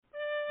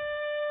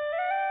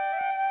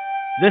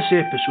This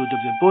episode of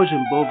the Bawz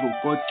and Bovril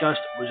podcast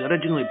was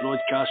originally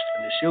broadcast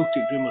on the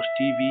Celtic Rumours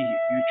TV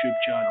YouTube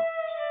channel.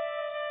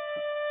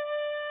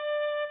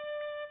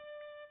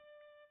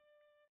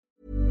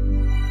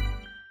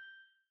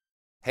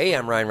 Hey,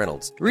 I'm Ryan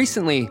Reynolds.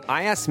 Recently,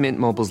 I asked Mint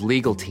Mobile's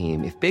legal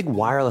team if big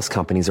wireless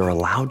companies are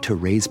allowed to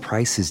raise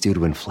prices due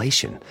to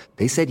inflation.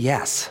 They said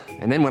yes.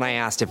 And then when I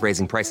asked if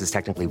raising prices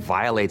technically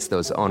violates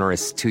those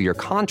onerous two-year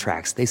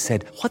contracts, they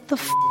said, "What the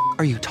f***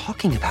 are you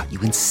talking about,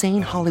 you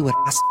insane Hollywood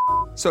ass?"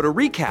 So to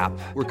recap,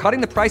 we're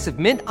cutting the price of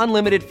Mint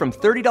Unlimited from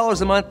 $30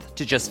 a month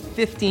to just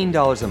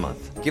 $15 a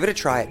month. Give it a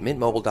try at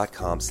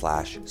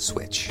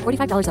mintmobile.com/switch.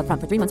 $45 up front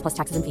for 3 months plus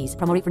taxes and fees.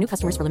 Promo rate for new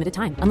customers for limited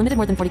time. Unlimited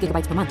more than 40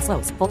 gigabytes per month.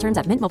 Slows full terms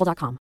at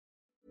mintmobile.com.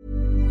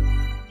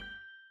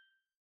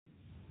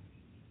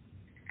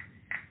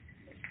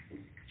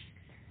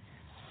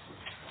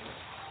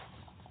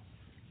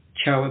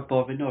 Ciao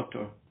Bovril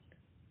to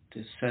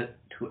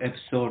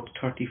episode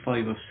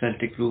 35 of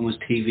Celtic Rumours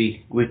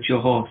TV with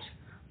your hosts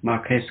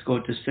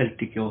Marquesco de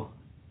Celtico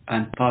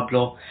and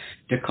Pablo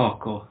de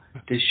Coco.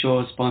 This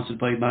show is sponsored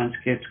by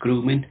Manscaped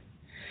Grooming.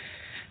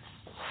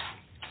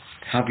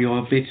 Have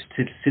your bits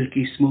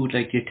silky smooth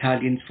like the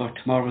Italians for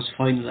tomorrow's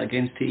final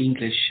against the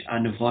English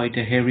and avoid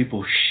the hairy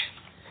bush.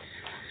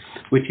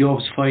 With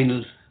Europe's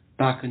final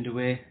back on the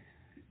way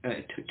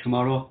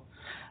tomorrow,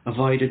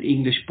 avoid an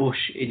English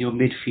bush in your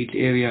midfield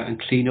area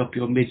and clean up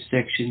your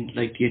midsection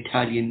like the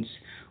Italians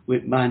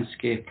with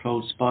Manscaped,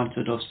 proud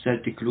sponsor of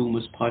Celtic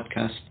Rumours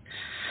podcast.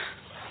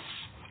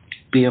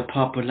 Be a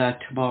proper lad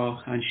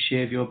tomorrow and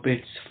shave your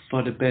bits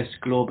for the best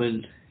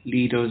global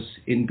leaders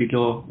in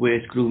below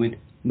weight grooming.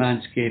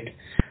 Manscaped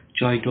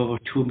joined over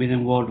 2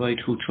 million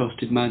worldwide who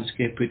trusted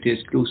Manscaped with the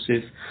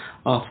exclusive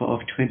offer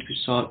of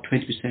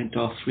 20%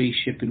 off free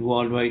shipping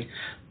worldwide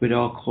with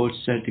our code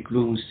Celtic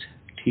Rumours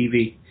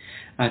TV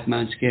at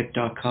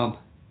manscaped.com.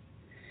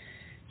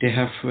 They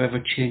have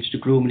forever changed the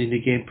grooming in the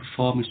game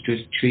performance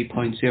to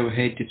 3.0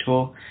 head to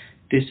toe.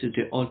 This is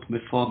the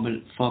ultimate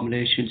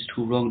formulations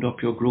to round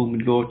up your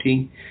grooming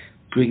routine,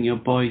 bring your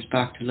boys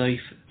back to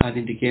life, and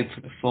in the game for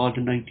the full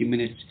 90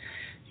 minutes.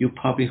 You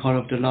probably heard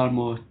of the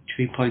Lawnmower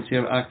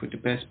 3.0 Accurate, the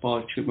best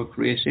ball trimmer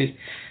created,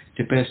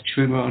 the best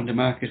trimmer on the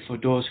market for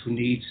those who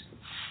need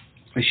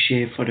a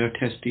shave for their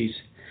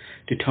testes.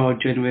 The third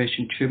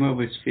generation trimmer,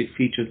 which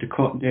features the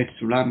cutting edge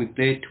ceramic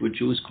blade to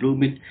reduce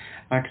grooming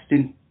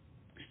accidents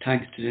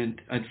thanks to the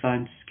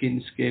advanced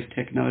skin-safe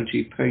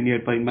technology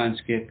pioneered by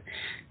Manscaped.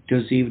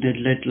 There's even a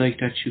LED light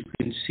that you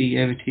can see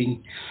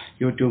everything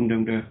you're doing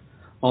down there.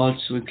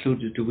 Also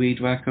included the Weed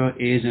Whacker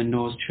ears and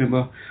nose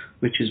trimmer,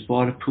 which is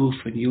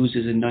waterproof and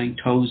uses a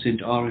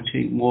 9000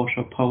 Orienting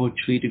motor powered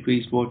 3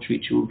 degrees rotary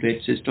tube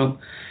blade system.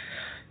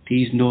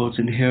 These nose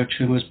and hair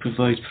trimmers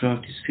provide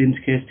priority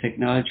skin-safe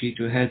technology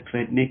to help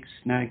prevent nicks,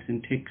 snags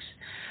and ticks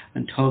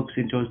and tugs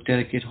in those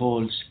delicate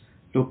holes.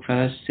 Look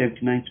fellas,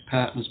 79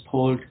 partners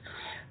polled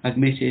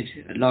admitted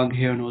long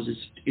hair nose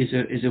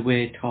is a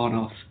way torn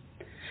off.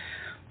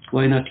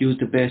 Why not use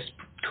the best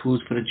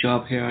tools for the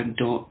job here and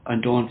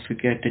don't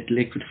forget that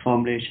liquid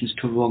formulations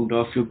to round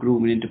off your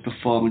grooming in the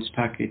performance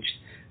package.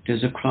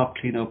 There's a crop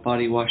cleaner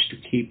body wash to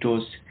keep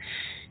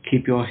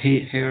your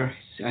hair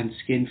and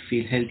skin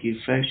feel healthy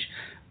and fresh.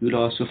 You'll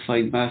also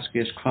find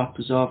Manscaped's crop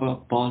preserver,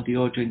 ball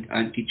deodorant,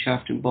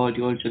 anti-chafing ball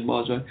deodorant and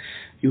moisture.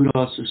 You'll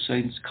also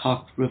find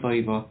cock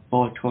reviver,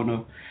 ball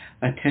toner,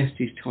 a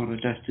testes toner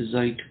that's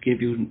designed to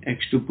give you an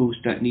extra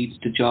boost that needs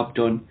the job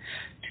done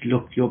to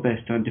look your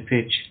best on the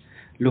pitch.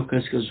 Look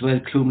as well,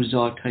 Clum's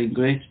all-time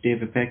great,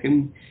 David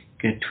Beckham.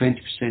 Get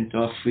 20%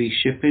 off free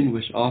shipping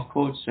with our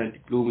code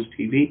Celtic Rumours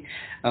TV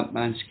at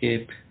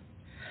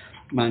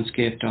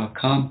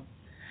manscaped.com.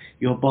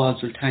 Your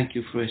balls will thank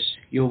you for it.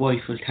 Your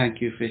wife will thank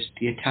you for it.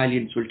 The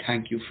Italians will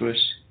thank you for it.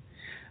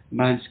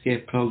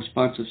 Manscaped, proud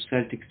sponsor of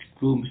Celtic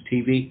Rumours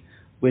TV,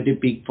 where the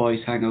big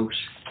boys hang out.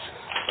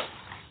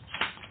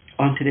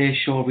 On today's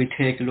show, we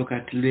take a look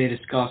at the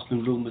latest gossip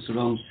and rumours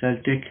around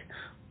Celtic.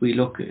 We'll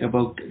talk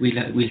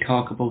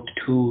about the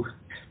 2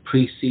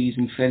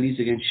 pre-season friendlies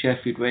against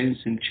Sheffield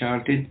Wednesday and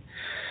Charlton.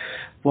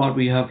 What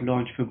we have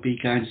launched for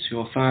Big Ange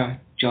so far.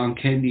 John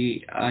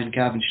Kennedy and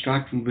Gavin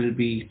Strachan will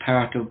be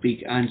part of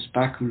Big Ange's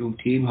backroom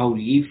team. How do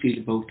you feel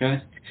about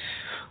that?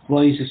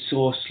 Why is it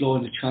so slow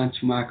in the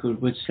transfer market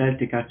with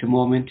Celtic at the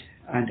moment?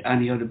 And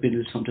any other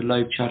business from the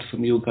live chat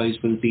from you guys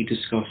will be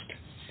discussed.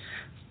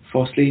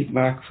 Firstly,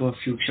 Mark, for a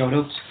few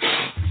shout-outs.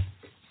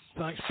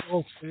 Thanks,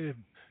 Paul.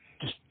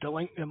 Just the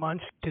link to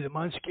the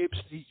Manscaped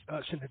site,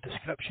 that's in the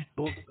description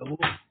box below.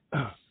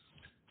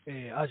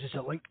 As is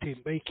a link to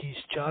Mikey's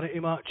charity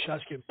match,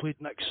 that's getting played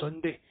next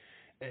Sunday.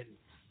 And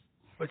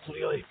we'd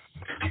really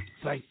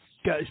try and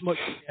get as much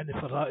in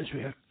for that as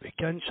we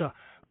can. So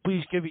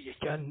please give it you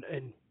can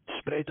and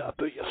spread it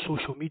about your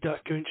social media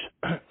accounts.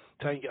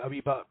 Try and get a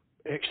wee bit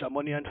extra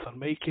money in for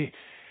Mikey.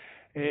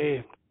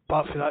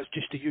 Apart from that, it's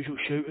just the usual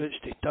shout-outs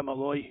to Tim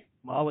Alloy,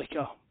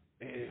 Malika,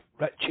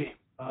 Richie,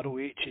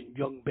 ROH and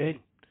Young Ben.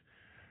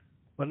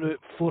 We're now at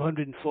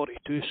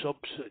 442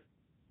 subs.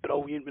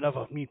 Brilliant.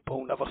 Me and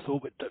Paul never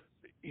thought we'd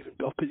even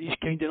be up at these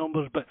kind of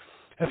numbers. But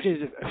if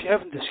you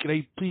haven't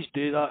subscribed, please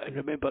do that, and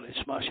remember to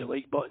smash the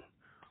like button.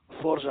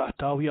 Forza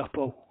Italia,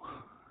 Paul.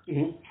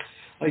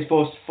 I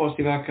suppose,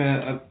 firstly, Mark,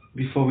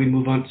 before we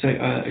move on, say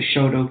a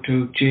shout out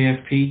to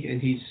JFP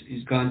and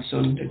his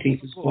grandson. I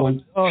think is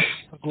born. I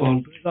forgot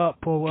about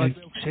that, Paul. I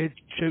well said,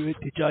 shout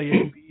out to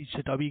JFP. He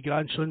said a wee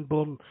grandson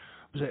born.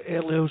 Was it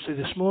early hours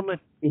this morning?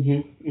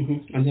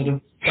 Another.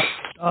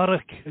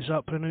 Derek, is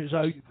that pronounced?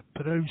 How you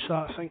pronounce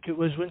that? I think it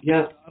was.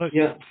 Yeah. Derek.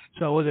 Yeah.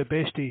 So all the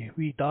best to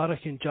wee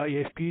Derek and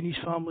JFP and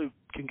his family.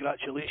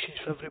 Congratulations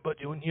for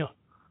everybody on here.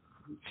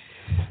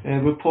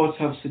 Reports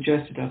have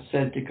suggested that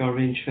Celtic are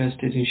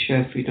interested in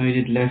Sheffield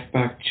United left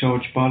back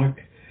George Bollock,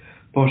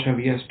 but have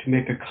yet to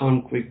make a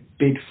concrete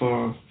bid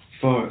for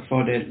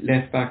the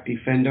left back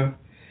defender.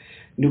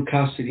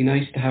 Newcastle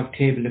United have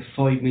tabled a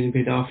 £5 million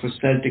bid offer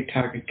Celtic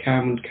target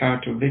Cameron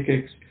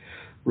Carter-Vickers.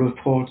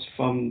 Reports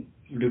from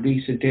the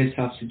recent days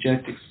have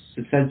suggested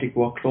the Celtic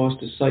were close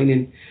to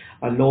signing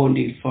a loan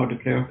deal for the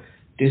player.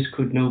 This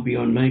could now be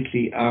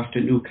unlikely after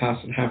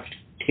Newcastle have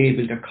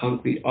tabled a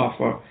concrete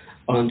offer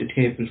on the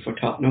table for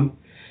Tottenham.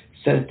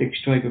 Celtic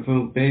striker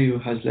Bovril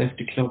has left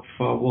the club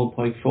for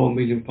 £1.4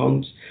 million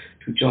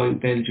to join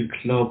Belgian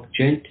club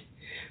Gent.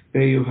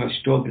 Bovril has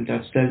struggled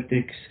at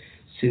Celtic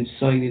since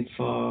signing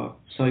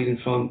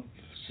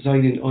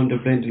under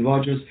Brendan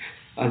Rodgers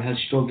and has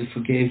struggled for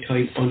game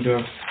time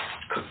under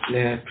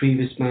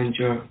previous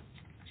manager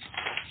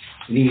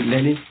Neil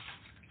Lennon.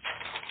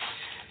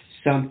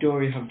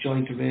 Sampdoria have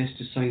joined the race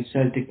to sign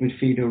Celtic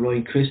midfielder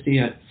Ryan Christie.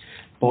 At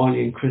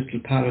Burnley and Crystal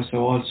Palace are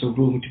also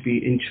rumoured to be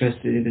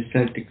interested in the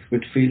Celtic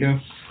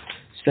midfielder.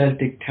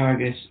 Celtic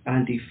target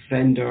and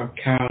defender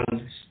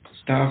Carl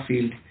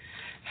Starfield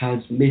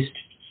has missed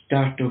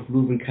start of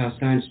Ruben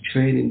Cassan's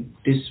training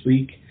this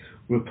week.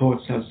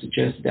 Reports have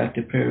suggested that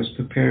the player is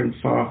preparing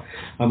for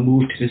a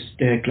move to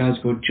the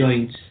Glasgow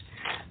Giants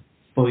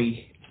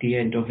by the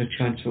end of the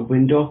transfer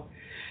window.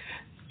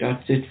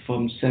 That's it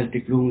from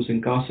Celtic rumours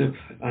and gossip.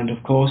 And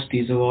of course,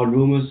 these are all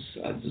rumours.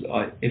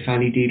 If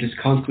any deal is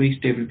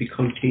concrete, they will be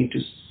continued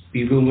to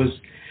be rumours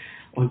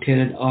until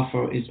an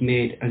offer is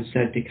made and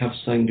Celtic have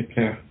signed the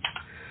player.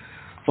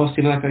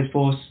 Firstly, Mark, I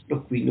suppose,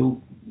 look, we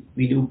knew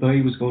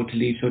Barry was going to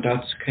leave, so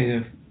that's kind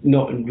of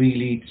nothing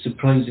really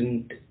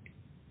surprising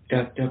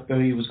that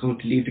Barry was going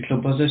to leave the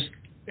club, was it?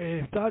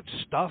 That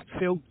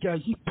Starfield guy,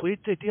 he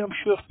played today, I'm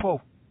sure,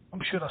 Paul.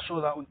 I'm sure I saw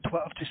that on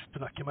Twitter just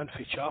when I came in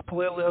for chapel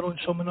earlier on,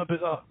 something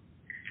about that.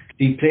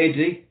 He played,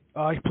 did he?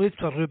 He played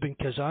for Ruben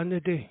Kazan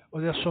today.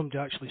 Well, there's somebody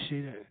actually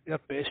saying it. Their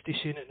bestie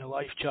saying it in the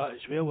live chat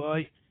as well.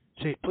 Aye.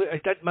 So he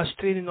did miss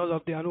training the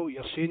other day, I know what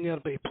you're saying there,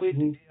 but he played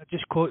today. I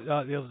just caught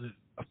that there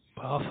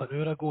half an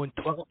hour ago on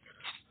Twitter.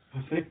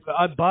 Okay. But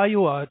at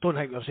Bio, I don't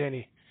think there's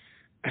any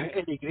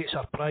great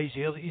surprise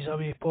here that he's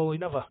away, Paul. He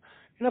never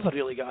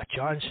really got a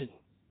chance, and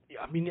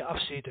I mean,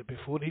 I've said it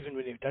before, even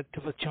when he did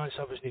have a chance,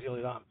 I wasn't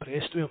really that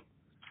impressed with him.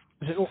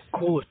 Was it not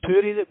Cole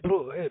Touré that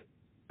brought it?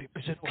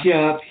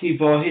 Yeah, he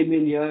brought him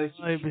in, yeah.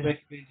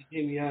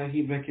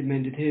 He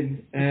recommended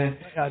him.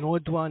 An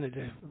odd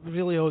one,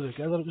 really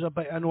altogether, it was a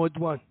bit an odd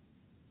one.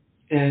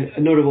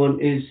 Another one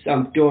is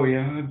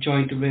Sampdoria. I've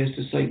joined the race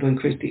to sign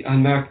Christie.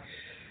 And Mark,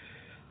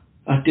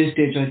 at this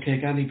stage, I'd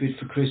take any bid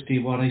for Christie,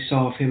 what I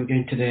saw of him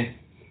again today.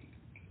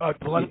 I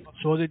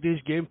saw the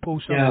day's game, Paul.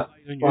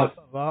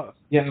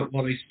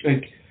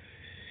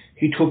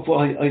 He took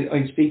what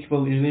I speak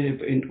about in a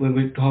minute when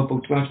we talk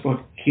about the match,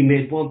 but he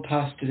made one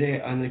pass today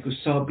and I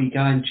saw Big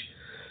Ange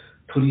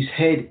put his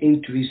head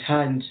into his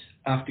hands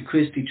after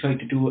Christie tried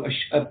to do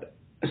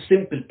a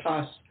simple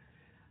pass,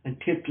 and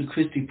typical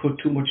Christie put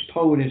too much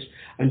power in it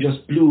and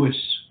just blew it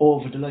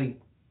over the line.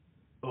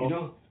 You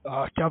know?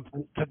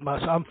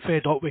 I'm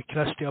fed up with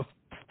Christie.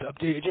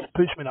 It just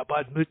puts me in a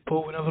bad mood,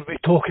 Paul, whenever we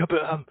talk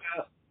about him.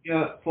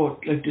 Yeah,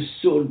 but like the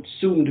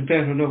soon the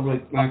better now,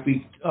 right, Mark,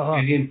 we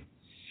get him.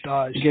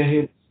 Get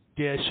him.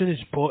 Yeah, as soon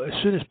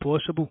as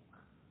possible.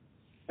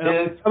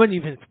 I wouldn't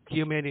even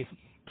give him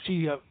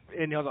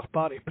any other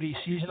part of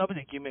pre-season. I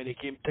wouldn't give him any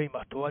game time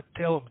at all. I'd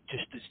tell him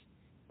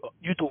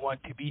you don't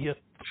want to be here.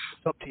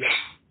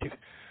 It's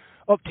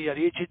up to your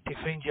agent to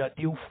find you a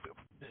deal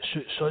that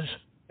suits us.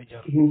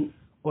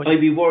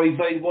 I'd be worried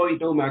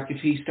though, Mark,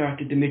 if he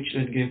started the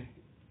Michelin game.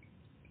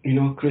 You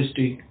know,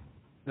 Christie.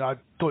 I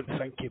don't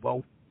think he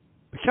will.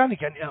 We can't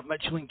get into that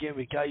Michelin game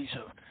with guys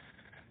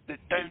that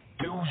down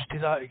tools to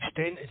that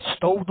extent and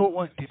still don't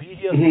want to be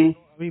here. You know what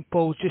I mean,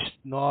 Paul?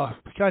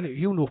 We can't.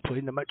 He'll not play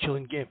in the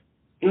Michelin game.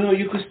 No,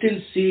 you could still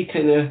see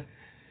kind of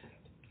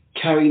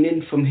carrying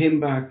in from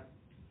him back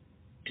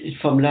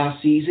from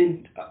last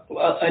season.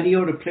 Any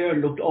other player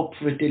looked up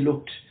for it. They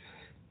looked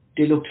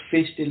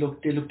fit.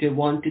 They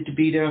wanted to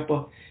be there,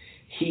 but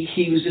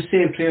he was the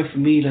same player for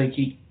me. Like,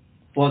 he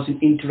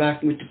wasn't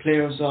interacting with the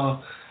players,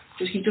 or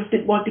he just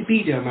didn't want to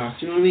be there, Mark.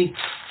 Do you know what I mean?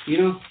 You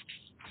know.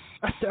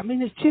 I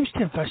mean, it seems to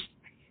have this.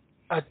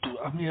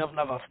 I've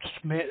never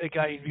met the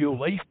guy in real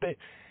life, but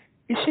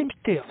he seems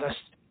to have this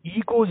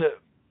ego that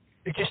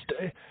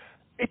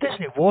it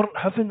doesn't warrant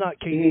having that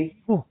kind of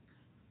ego.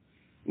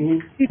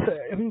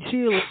 I mean,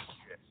 see,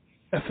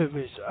 if it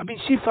was, I mean,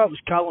 see if that was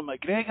Callum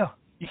McGregor,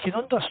 you can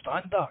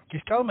understand that,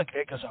 because Callum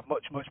McGregor's a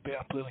much, much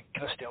better player than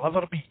Christy will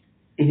ever be.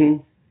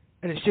 Mm-hmm.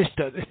 And it's just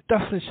the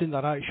difference in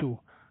their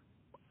actual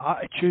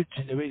attitudes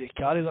and the way they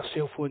carry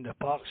themselves on the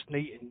parks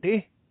night and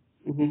day.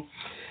 Mm-hmm.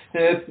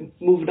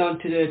 Moving on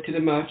to the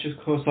match,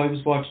 of course, I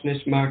was watching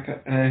this. Mark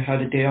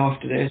had a day off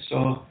today,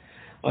 so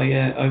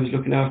I was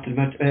looking after the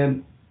match.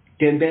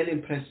 Dembele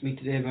impressed me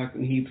today, Mark,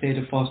 when he played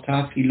the first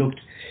half. He looked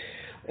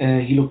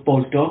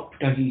bulked up.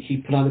 That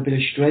he put on a bit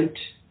of strength.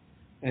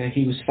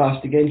 He was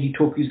fast again. He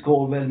took his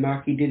goal well,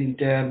 Mark. He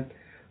didn't.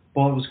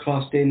 Ball was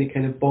crossed in. It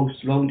kind of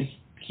bounced around.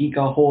 He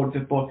got hold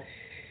of it, but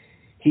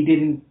he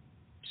didn't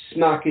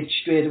smack it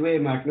straight away,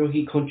 Mark. No,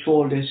 he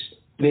controlled it,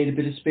 made a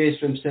bit of space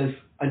for himself,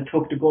 and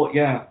took the goal.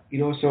 Yeah,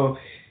 so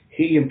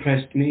he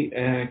impressed me.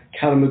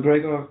 Callum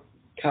McGregor,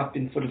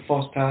 captain for the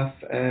first half,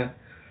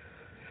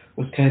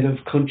 was kind of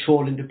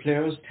controlling the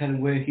players, telling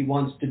where he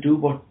wants to do,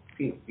 but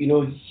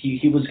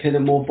he was kind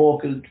of more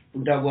vocal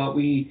that what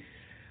we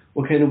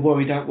were kind of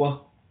worried that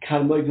what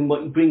Callum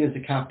mightn't bring as a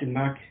captain,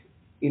 Mark.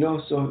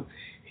 So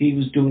he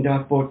was doing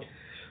that, but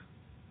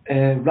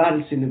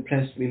Radisson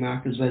impressed me,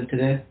 Mark, as well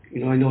today.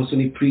 I know it's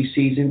only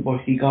pre-season,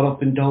 but he got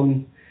up and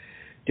down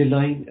the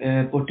line.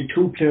 But the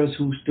two players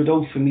who stood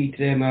out for me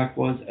today, Mark,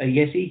 was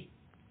Yeti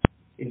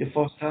in the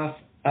first half,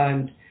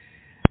 and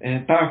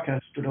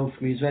Barca stood out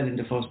for me as well in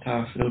the first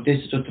half. This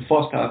is just the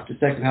first half. The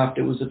second half,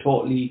 there was a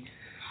totally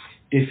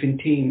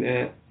different team.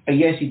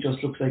 Yeti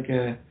just looks like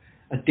a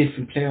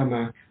different player,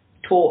 Mark.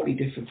 Totally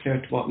different player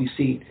to what we've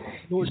seen.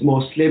 He's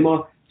more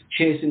slimmer,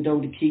 chasing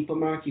down the keeper,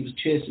 Mark. He was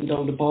chasing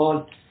down the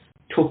ball,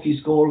 took his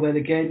goal well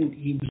again.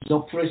 He was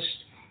up for it.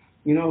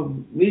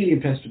 Really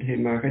impressed with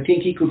him, Mark. I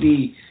think he could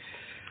be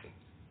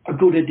a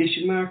good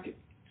addition, Mark,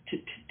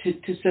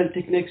 to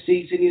Celtic next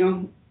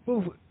season.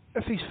 Well,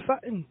 if he's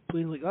fit and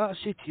playing like that, I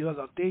said to you the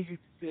other day,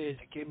 the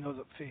game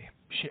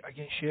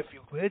against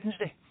Sheffield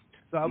Wednesday,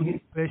 that I was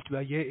impressed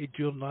with Yeti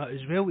during that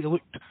as well. He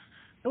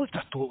looked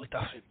a totally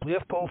different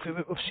player, Paul, from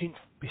what we've seen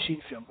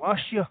from him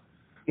last year.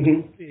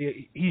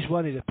 Mm-hmm. He's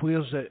one of the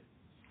players that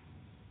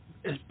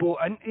is bought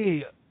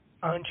into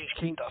Angie's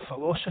kind of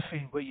philosophy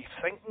and way he's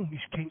thinking. He's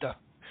kind of,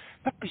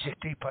 maybe he's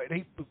the type of,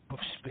 right,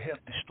 we've heard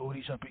the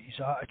stories about his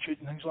attitude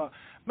and things like that.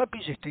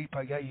 Maybe he's the type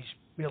of guy he's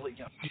where like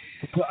you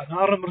put an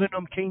arm around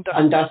him kind of.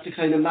 And that's the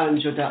kind of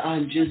manager that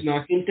Angie's,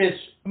 Mark, isn't it?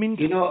 I mean,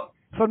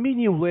 for me,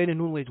 Neil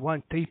Lennon only had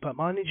one type of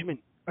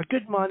management. A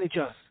good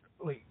manager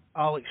like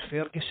Alex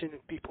Ferguson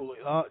and people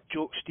like that,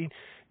 Jock Stein,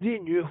 they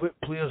knew what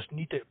players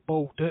needed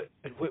balled out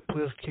and what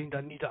players kind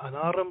of needed an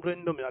arm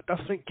around them, a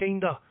different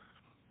kind of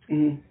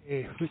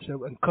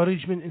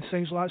encouragement and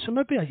things like that. So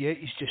maybe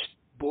Yeti's just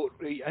bought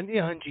right into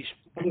Angie's.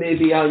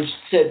 Maybe Ange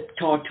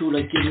thought too,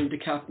 like giving the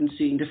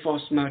captaincy in the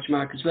first match,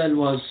 Mark, as well,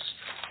 was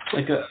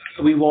like a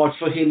reward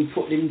for him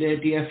putting in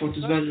the effort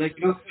as well.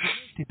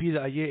 To be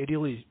that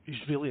Yeti is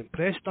really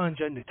impressed Ange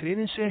in the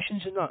training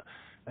sessions and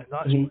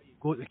that's why you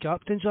got the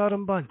captain's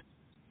armband.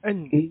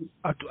 And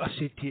I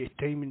said to you at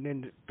the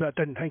time, but I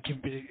didn't think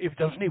if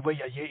there's no way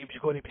Yeti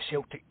was going to be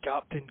Celtic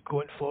captain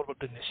going forward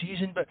in the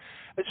season, but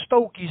it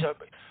still gives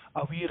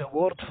a wee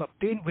reward for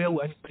doing well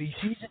in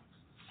pre-season.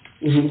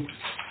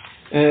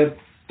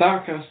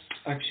 Barkas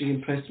actually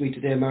impressed me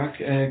today, Mark.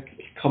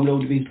 Coming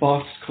out of his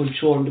box,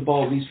 controlling the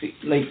ball, he's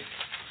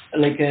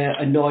like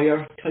a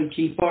Neuer type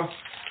keeper.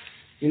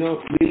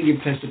 Really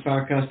impressed with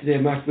Barkas today,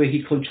 Mark, where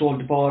he controlled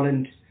the ball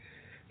and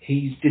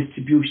his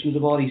distribution of the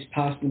ball, his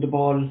passing the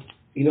ball.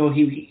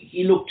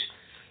 He looked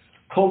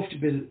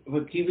comfortable,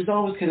 but he was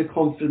always kind of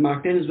comfortable,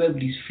 Mark, then as well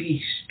with his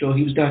feet. So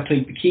he was that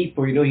type of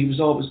keeper, he was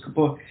always...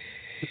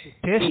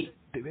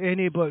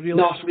 Anybody really?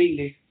 Not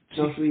really.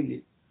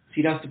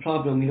 See, that's the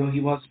problem, he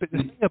was... But the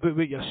thing about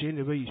what you're saying,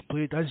 the way he's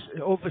played,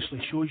 it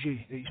obviously shows you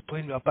that he's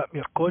playing with a bit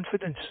more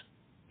confidence.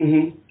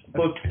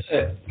 But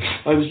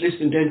I was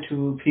listening then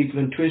to people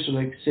on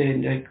Twitter,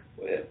 saying,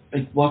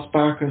 what's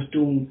Barker's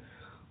doing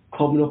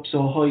coming up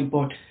so high,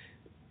 but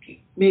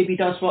maybe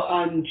that's what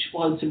Ange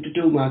wants him to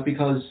do, Mark,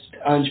 because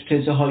Ange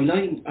plays a high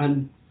line,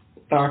 and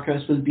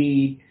Barker's will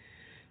be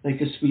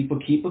like a sweeper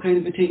keeper kind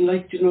of a thing,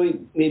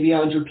 maybe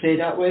Ange will play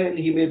that way, and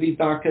maybe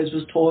Barker's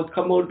was told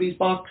come out of his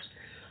box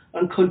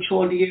and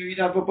control the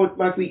area, but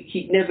Mark,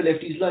 he never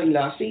left his line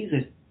last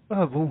season.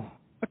 Well,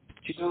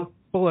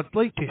 I'd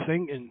like to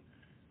think, and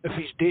if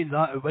he's doing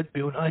that, it would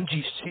be on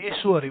Angie's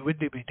say-so, or he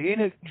wouldn't be doing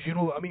it,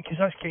 because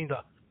that's kind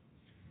of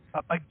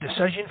a big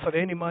decision for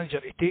any manager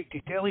to take, to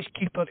tell his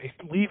keeper to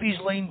leave his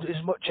line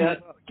as much as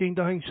that kind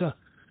of thing. So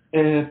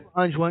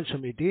Ange wants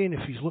him to do, and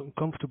if he's looking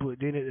comfortable at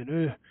doing it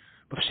now,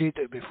 we've said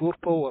it before,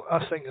 Paul,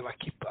 I think if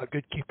a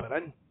good keeper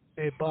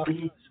in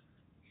Barkas.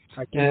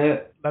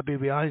 Maybe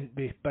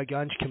with Big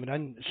Ange coming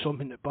in,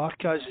 something that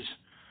Barkas is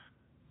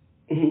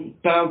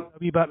a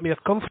wee bit more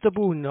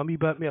comfortable and a wee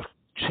bit more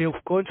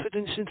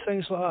self-confidence and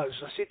things like that.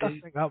 As I said, I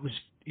think that was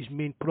his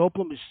main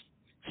problem, is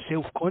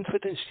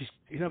self-confidence.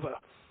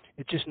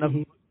 It's just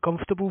never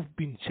comfortable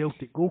being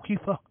Celtic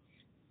goalkeeper.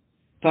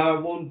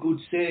 Bar one good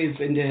save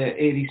in the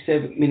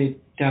 87th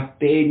minute that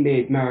Bain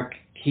made, Mark,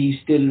 he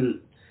still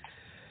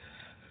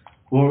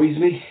worries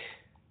me.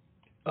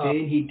 Uh,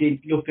 He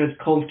did look as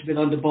comfortable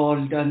on the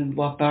ball than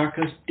what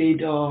Barker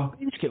did.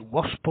 He's get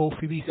worse, Paul,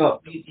 for me.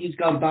 He's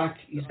gone back.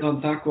 He's gone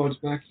backwards,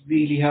 Mark. He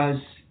really has.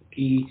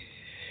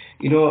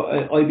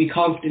 I'd be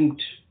confident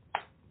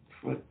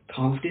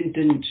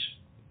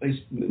and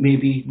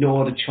maybe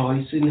no other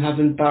choice in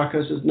having Barker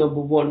as number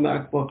one,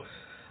 Mark. But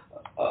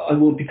I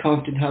won't be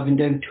confident having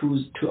them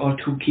two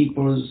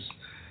keepers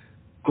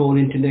going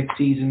into next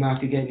season,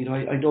 Mark, again.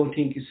 I don't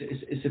think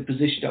it's a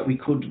position that we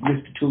could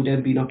lift the two of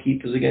them being our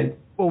keepers again.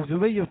 Well, the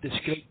way you've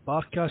described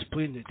Barkas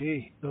playing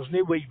today, there's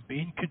no way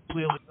Bain could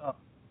play like that.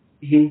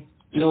 Mm-hmm.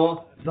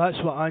 No. If that's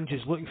what Ange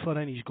is looking for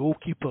in his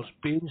goalkeepers,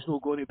 Bain's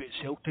not going to be at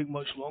Celtic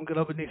much longer,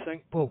 I wouldn't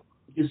think, Paul.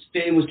 Because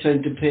Bain was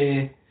trying to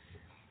play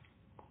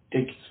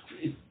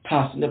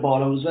passing the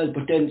ball out as well,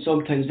 but then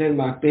sometimes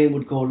Mark Bain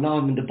would go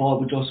long and the ball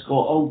would just go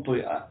out,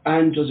 but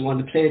Ange doesn't want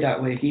to play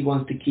that way. He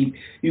wants to keep...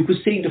 You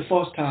could see in the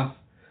first half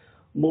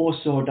more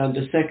so than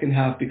the second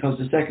half, because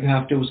the second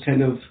half there was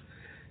kind of...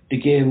 The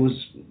game was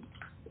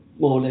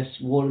more or less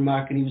one,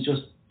 Mark, and he was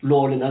just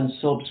rolling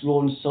subs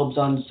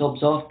on,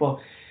 subs off, but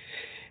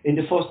in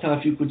the first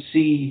half you could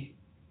see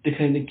the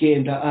kind of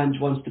game that Ange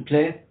wants to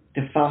play,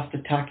 the fast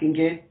attacking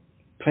game,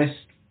 press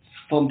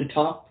from the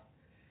top,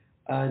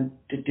 and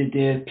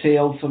the play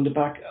out from the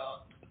back.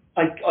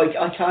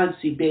 I can't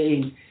see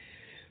Bain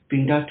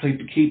being that type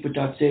of keeper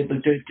that's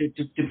able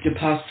to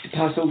pass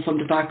out from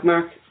the back,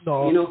 Mark.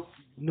 No,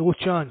 no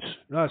chance.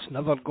 That's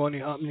never going to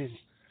happen.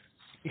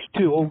 He's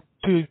too old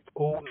and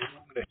long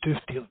in the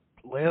tooth to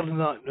learn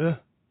that now.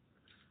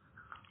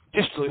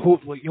 Just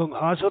hope like young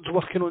Hazard's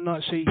working on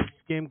that side of the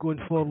game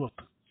going forward.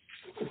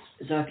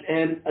 Exactly.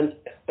 And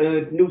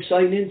new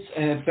signings,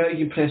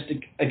 very impressed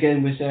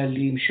again with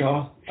Liam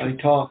Shaw. I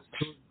thought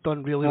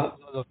done really well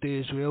the other day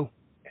as well.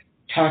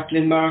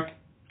 Tackling, Mark,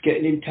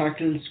 getting in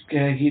tackles.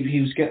 He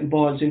was getting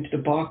balls into the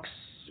box.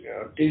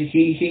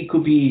 He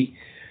could be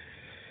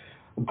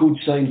a good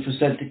sign for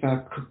Celtic,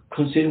 Mark,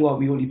 considering what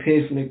we only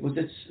paid for. Was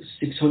it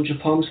 £600,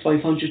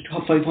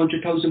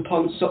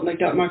 £500,000, something like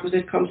that, Mark? Was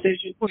that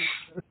conversation? Was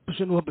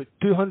it about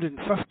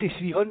 250,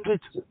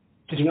 300?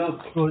 Just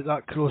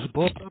that cross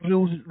border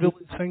real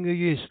thing they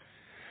use.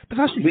 But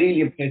that's really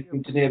impressed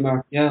me today,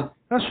 Mark. Yeah,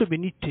 that's what we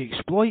need to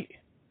exploit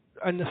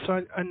in the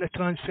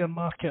transfer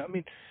market. I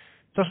mean,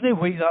 there's no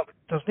way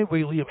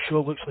Liam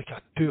Shaw looks like a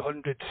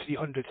 200,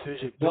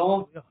 300,000.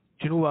 No. Do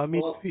you know what I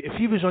mean? No. If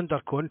he was under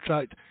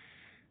contract,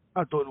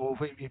 I don't know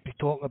if you'd be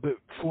talking about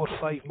 4 or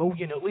 5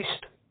 million at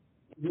least.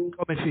 Mm-hmm.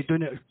 I mean, if you're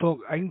doing it, talk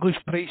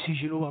English prices,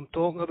 you know what I'm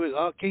talking about,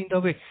 that kind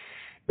of way.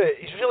 But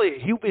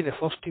he'll be in the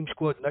first team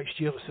squad next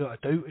year without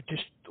a doubt.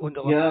 Just on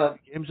the last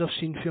games I've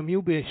seen from him,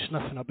 he'll be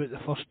sniffing about the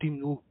first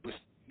team with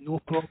no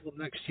problem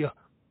next year.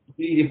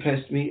 Really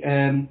impressed me.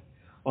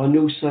 Our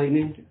new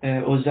signing,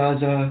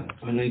 Ozaza,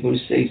 I'm not going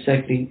to say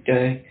second,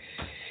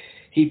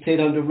 he played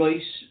on the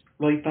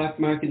right back,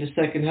 Mark, in the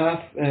second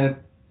half.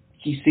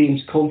 He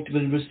seems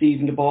comfortable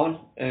receiving the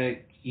ball.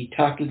 He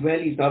tackled well.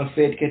 He's not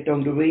afraid to get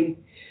down the wing.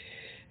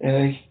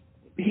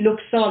 He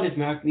looks solid,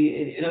 Mark. I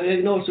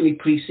know it's only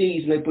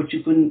pre-season, but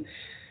you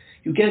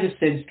get a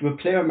sense to a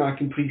player, Mark,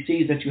 in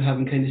pre-season that you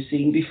haven't kind of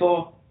seen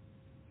before.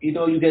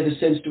 You get a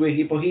sense to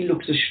he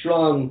looks as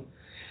strong.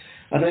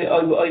 And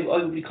I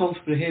would be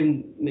comfortable with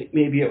him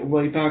maybe at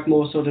right back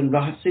more so than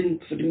Rahatsin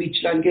for the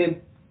Midtjylland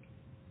game.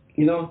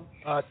 You're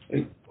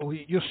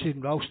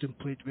saying Ralston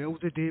played well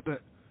today,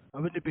 but I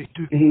wouldn't be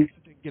too confident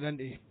get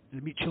into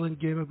the Midtjylland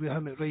game if we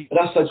have it right.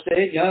 That's what I'm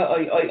saying, yeah.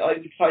 I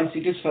would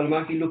fancy this fella,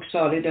 Mark. He looked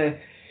solid.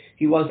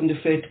 He wasn't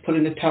afraid to put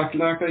in a tackle,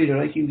 Mark, either.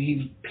 Right?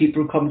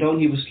 People come down,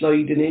 he was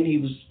sliding in,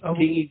 he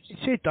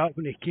said that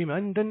when he came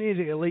in, didn't he?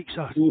 That he likes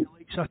a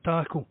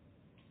tackle.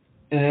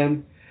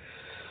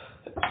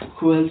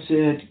 Who else?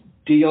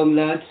 The young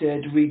lad,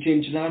 the wee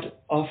ginger lad,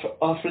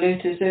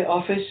 Offlet, is it?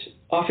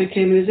 Offit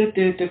came in, is it?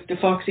 The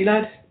foxy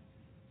lad?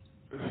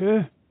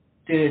 Who?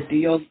 The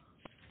young...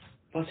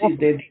 What's his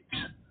name?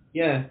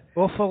 Yeah.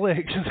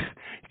 Offlet.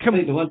 Can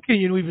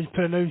you even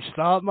pronounce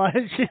that,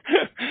 man?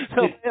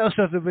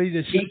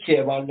 He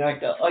came on,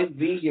 like, I'm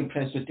really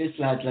impressed with this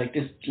lad, like,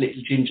 this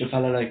little ginger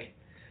fella, like,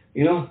 I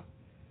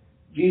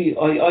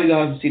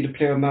haven't seen a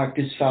player mark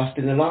this fast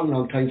in a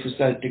long time for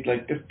Celtic.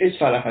 Like, this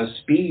fella has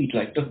speed,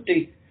 like, doesn't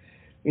he?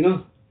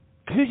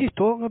 Who's he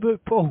talking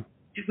about, Paul?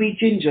 The wee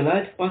ginger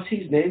lad, what's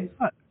his name?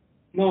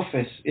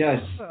 Morphus,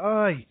 yes.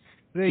 Aye,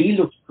 right. He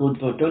looks good,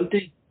 but don't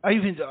he?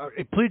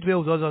 He played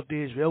well the other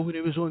day as well when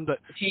he was on, but...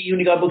 He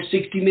only got about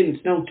 60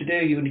 minutes now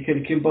today, he only kind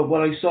of came, but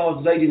what I saw,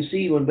 I didn't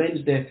see him on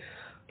Wednesday,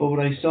 but what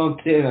I saw him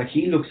today, like,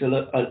 he looks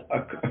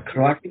a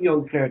cracking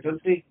young player,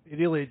 doesn't he? He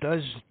really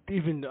does.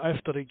 Even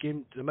after the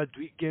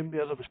midweek game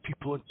there was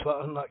people on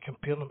Twitter and that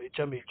comparing him to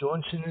Jimmy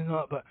Johnson and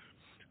that, but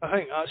I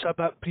think that's a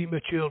bit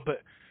premature,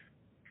 but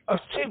I'll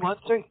say one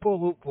thing,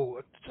 Paul,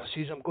 I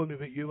says I'm going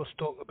with what you were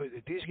talking about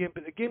the day's game,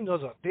 but the game the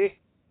other day,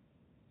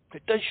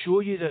 it does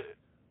show you that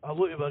a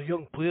lot of our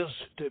young players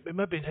that we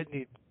maybe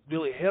hadn't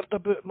really heard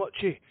about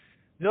much,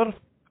 they're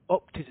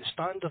up to the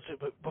standards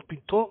that we've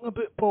been talking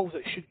about, Paul,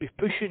 that should be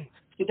pushing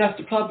that's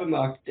the problem,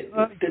 Mark.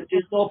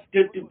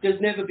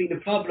 There's never been a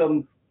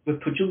problem with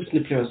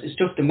producing the players. It's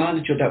just the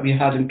manager that we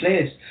had in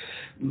place.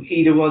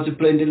 Either was it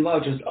Brendan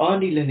Rodgers or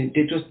Neil Lennon.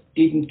 They just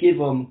didn't give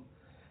him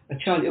a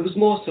chance. It was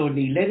more so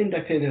Neil Lennon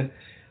that kind of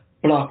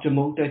blocked him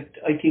out. That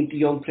I think the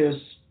young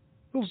players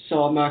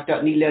saw, Mark,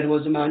 that Neil Lennon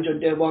was a manager.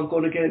 They weren't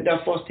going to get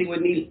that first thing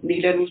when Neil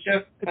Lennon was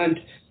there. And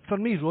for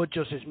me,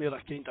 Rodgers is more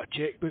a kind of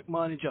checkbook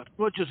manager.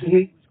 Rodgers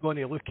is going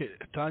to look at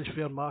the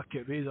transfer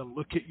market rather than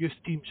look at youth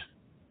teams.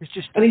 It's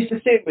just, and he's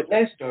the same with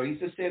Leicester. He's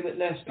the same with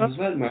Leicester as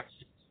well, Mark.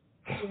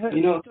 Yeah,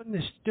 you know,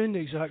 doing the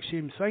exact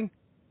same thing.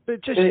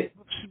 But just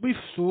we've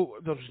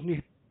thought there's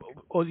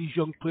all these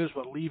young players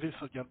were leaving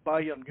for your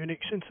Bayern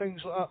Munichs and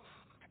things like that,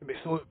 and we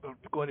thought we were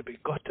going to be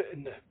gutted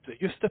in the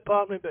youth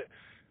department. But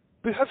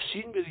we have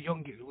seen with the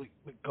young like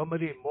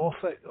Montgomery and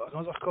Moffat,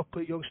 another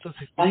couple of youngsters.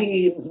 I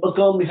think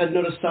Montgomery had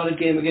another solid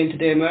game again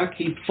today, Mark.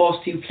 He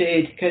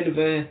played kind of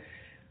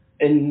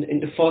in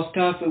the first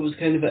half. It was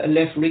kind of a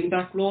left wing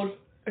back role.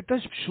 It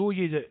does show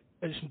you that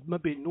it's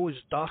maybe not as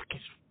dark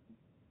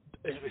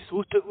as we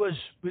thought it was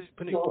when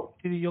it came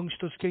to the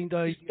youngsters kind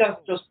of.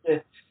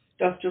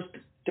 That's just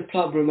the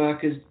problem,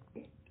 Mark.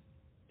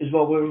 Is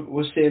what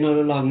we're saying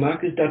all along,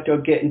 Mark. Is that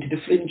they're getting to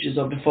the fringes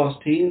of the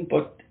first team,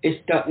 but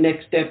it's that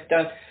next step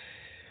that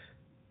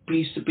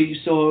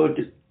we saw.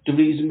 The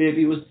reason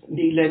maybe was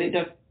Neil Lennon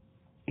that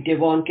they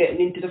weren't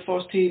getting into the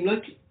first team,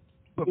 like.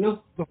 But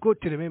we've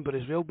got to remember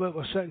as well, but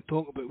we're sitting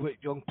talking about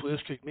what young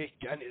players could make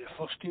get into the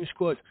first team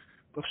squad.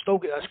 We've still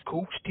got this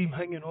Colts team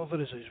hanging over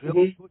us as well.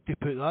 We've got to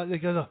put that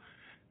together.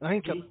 I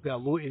think it will be a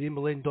lot of them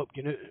will end up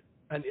getting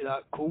out into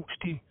that Colts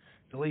team.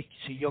 The like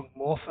see young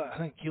Moffat, I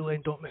think he'll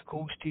end up in the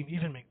Colts team.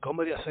 Even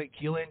Montgomery, I think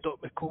he'll end up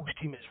in the Colts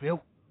team as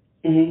well.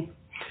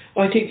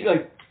 I think,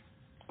 like,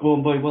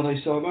 going by what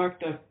I saw, Mark,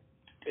 that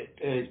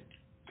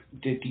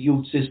the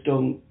youth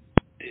system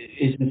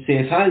is in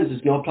safe hands.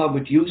 There's no problem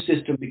with the youth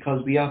system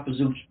because we are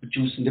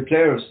producing the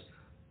players.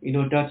 You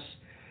know, that's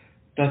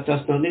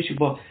not an issue.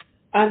 But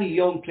any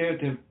young player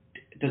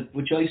that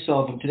which I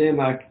saw from today,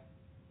 Mark,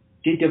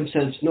 did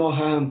themselves no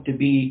harm to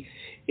be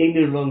in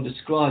and around the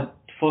squad,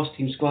 first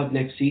team squad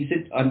next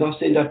season. I'm not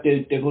saying that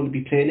they're going to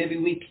be playing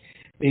every week.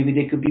 Maybe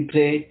they could be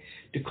playing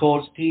the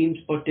Colts teams,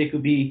 but they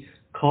could be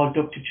called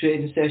up to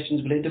training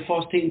sessions within the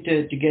first team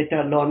to get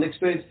that long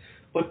experience.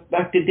 But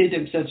Mark, they did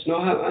themselves no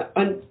harm.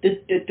 And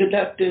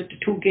the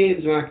two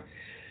games, Mark,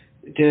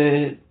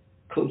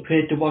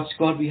 compared to what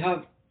squad we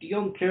have, the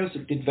young players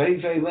did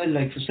very, very well,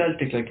 like for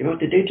Celtic, like, you know,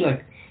 they did,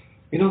 like,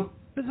 you know.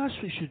 But that's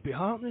what should be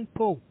happening,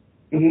 Paul.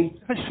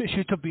 That's what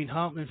should have been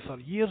happening for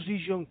years,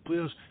 these young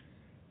players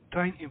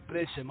trying to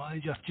impress the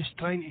manager, just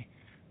trying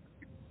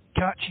to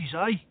catch his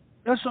eye.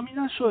 That's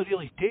what it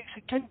really takes.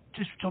 It can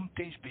just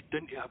sometimes be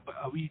down to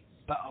a wee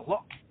bit of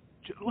luck.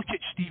 Look at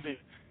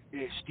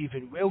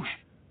Stephen Welsh.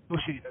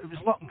 It was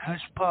luck on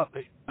his part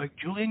that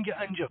Julian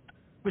got injured.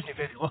 Wasn't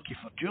very lucky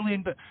for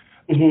Julian, but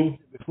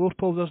before,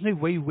 Paul, there's no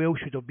way Welsh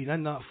should have been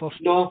in that first.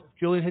 No.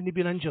 Julian hadn't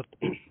been injured.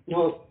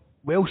 No.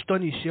 Welsh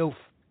done himself.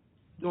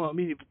 You know what I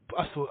mean?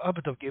 I thought I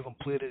would have given him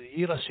Player of the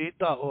Year. I said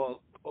that all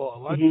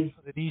along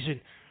for the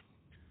reason.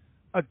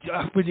 I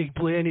wouldn't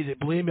blame any of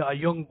the blame at a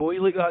young boy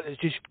like that that's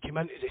just came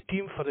into the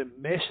team for the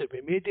mess that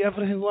we made of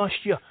everything last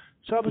year.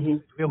 So I would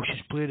have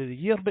Welsh's Player of the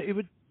Year, but he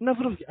would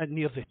never have got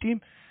near the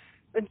team.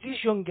 And these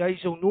young guys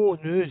will know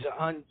now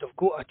that they've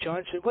got a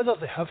chance, and whether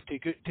they have to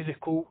go to the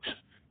Colts,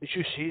 as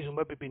you say, they'll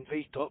maybe be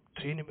invited up,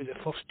 training with the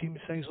first team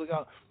and things like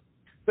that.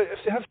 But if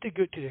they have to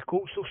go to the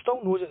Colts, they'll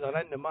still know that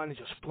they're in the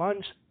manager's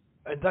plans,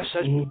 and this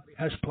is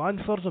his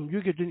plan for them.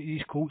 You get into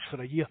these Colts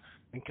for a year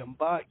and come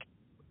back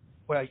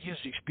with a year's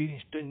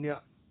experience down there,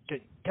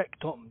 getting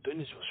kicked up and down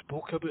as we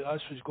spoke about,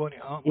 that's what's going to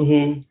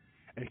happen.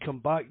 And come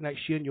back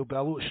next year and you'll be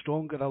a lot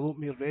stronger, a lot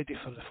more ready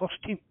for the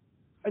first team.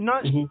 And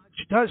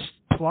that's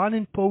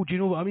planning, Paul, do you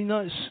know what I mean?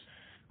 That's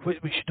what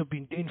we should have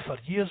been doing for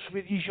years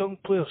with these young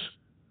players.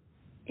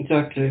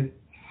 Exactly.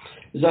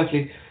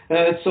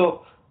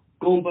 So,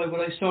 going by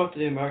what I saw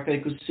today, Mark, I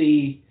could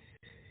see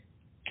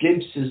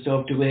glimpses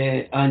of the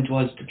way Ange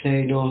wants to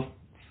play,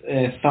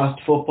 fast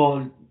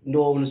football.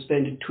 No one is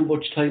spending too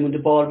much time on the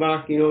ball,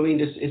 Mark. You know what I mean?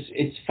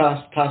 It's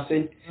fast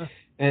passing.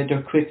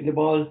 They're quick in the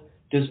ball.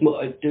 There's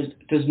more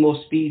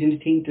speed in the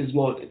team.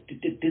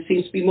 There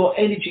seems to be more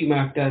energy,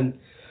 Mark, than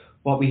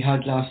what we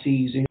had last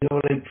season. You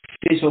know, like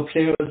physical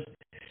players.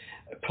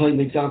 A prime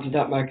example of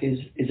that, Mark, is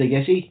a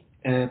Yeti.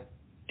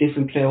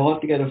 Different player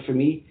altogether for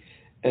me.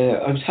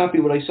 I was happy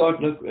when I saw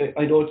it. Look,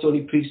 I know it's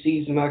only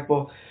pre-season, Mark,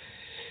 but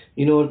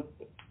you know,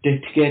 the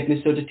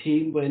togetherness of the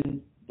team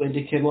when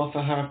they came off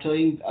at half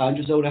time,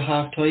 Andrew was out at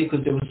half time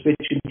because they were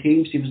switching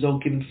teams. He was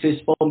out giving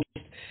fist bumps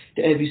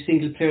to every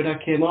single player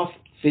that came off,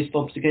 fist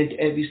bumps again to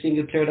every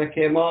single player that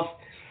came off.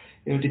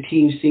 You know, the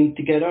team seemed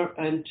together,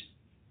 and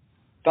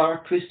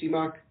bar Christie,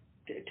 Mark,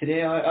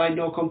 today I had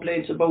no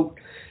complaints about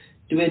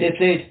the way they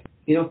played.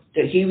 You know,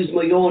 that he was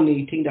my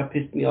only thing that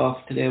pissed me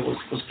off today was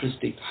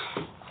Christie.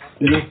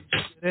 You know?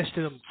 The rest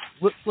of them,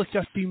 look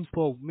at team,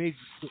 Paul, made.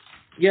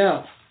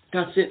 Yeah,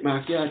 that's it,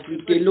 Mark. Yeah,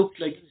 they looked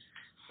like.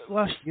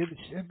 Last year,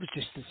 it was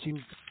just, it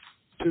seemed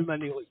too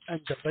many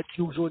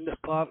individuals on the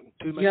part and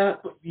too many. Yeah,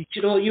 but, you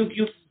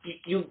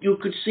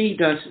could see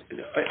that.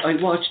 I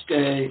watched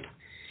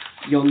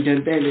young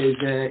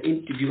Dembele's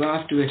interview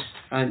after it,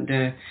 and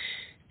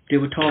they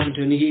were talking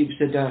to him, and he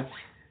said that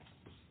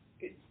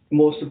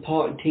most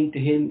important thing to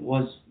him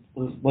was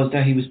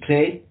that he was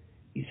playing.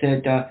 He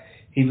said that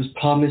he was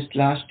promised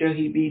last year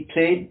he'd be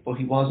playing, but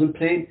he wasn't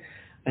playing,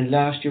 and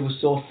last year was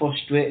so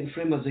frustrating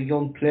for him as a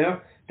young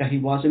player that he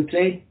wasn't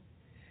playing,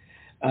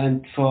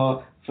 and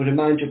for the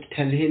manager to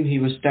tell him he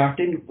was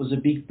starting was a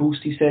big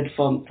boost. He said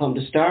from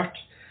the start.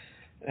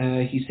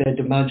 He said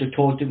the manager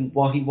told him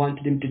what he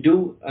wanted him to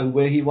do and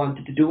where he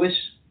wanted to do it.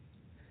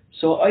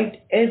 So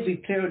every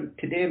player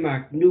today,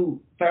 Mark,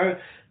 knew,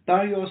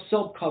 bar your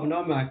sub coming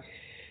on, Mark,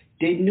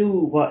 they knew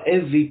what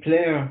every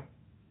player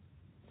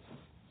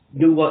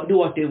knew what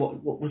they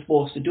was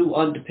supposed to do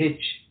on the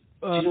pitch.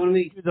 Do you know what I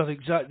mean? They're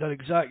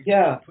exact.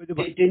 Yeah,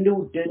 they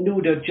knew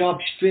their job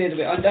straight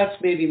away, and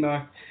that's maybe,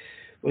 Mark,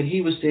 when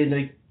he was saying,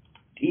 like,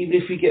 even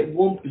if we get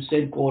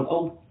 1% going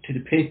out to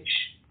the pitch,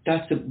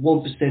 that's a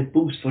 1%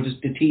 boost for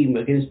the team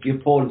against the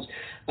opponents.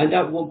 And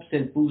that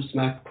 1% boost,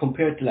 Mark,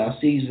 compared to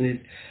last season, is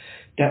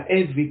that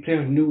every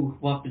player knew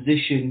what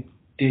position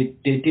they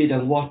did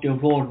and what their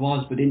role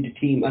was within the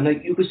team. And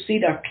like, you could see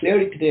that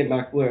clearly today,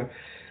 Mark, where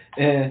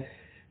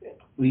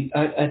we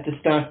at the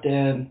start,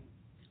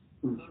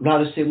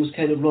 Radisson was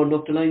kind of running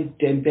up the line.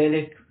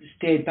 Dembele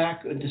stayed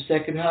back in the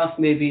second half.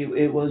 Maybe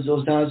it was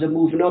Ozaza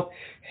moving up.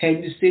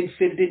 Henderson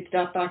fitted into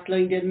that back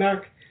line then,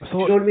 Mark. Do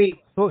you know what I mean? I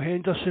thought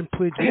Henderson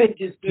played. And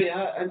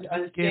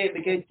same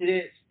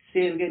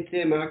again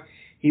today, Mark.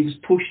 He was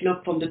pushing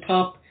up from the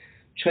top,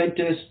 trying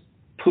to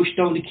push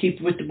down the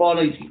keeper with the ball.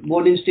 Like,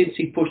 one instance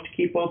he pushed the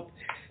keeper up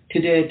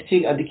to the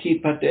thing, and the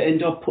keeper had to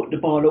end up putting the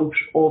ball out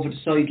over the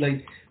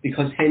sideline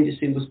because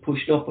Henderson was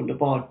pushed up on the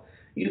ball.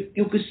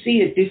 You could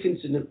see a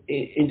difference in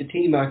the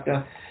team, Mark,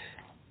 that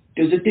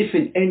there's a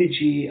different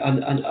energy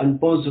and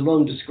buzz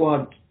around the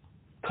squad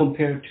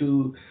compared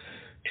to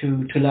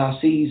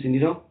last season, you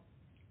know?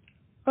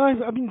 I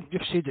mean,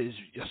 you've said it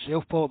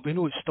yourself, Paul. We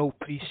know it's still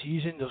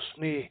pre-season. There's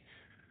no,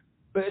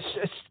 but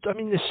it's. I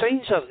mean, the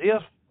signs are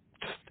there.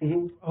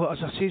 Mm-hmm. Well, as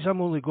I say,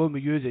 I'm only going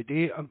with you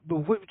today.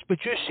 But would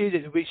you say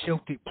that the way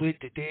Celtic played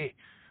today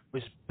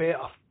was better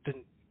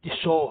than you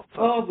saw?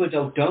 Oh,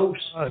 without doubt.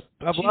 I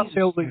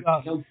felt like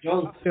that.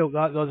 I felt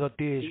that the other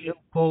day as well,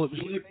 Paul. It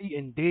was night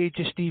and day,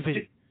 just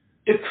even.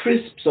 The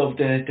crisps of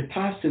the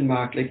passing,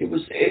 Mark, like it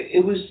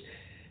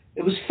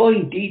was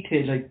fine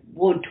detail, like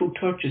 1-2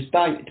 touches,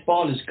 bang, the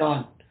ball is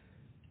gone.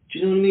 Do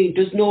you know what I mean?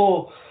 There's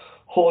no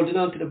holding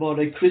on to the ball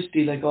like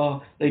Christie, like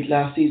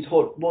last season,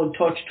 one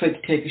touch, tried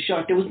to take a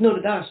shot. There was none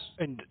of that.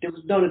 And there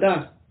was none of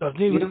that.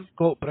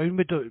 Scott Brown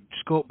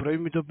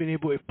would have been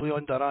able to play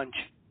under Ange.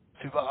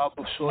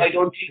 I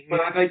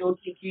don't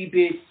think he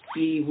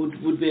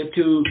would be able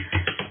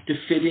to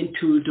fit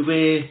into the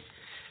way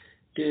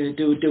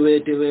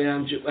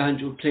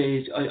Andrew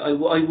plays. I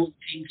won't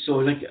think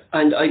so.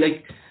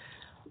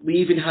 We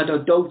even had our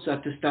doubts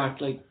at the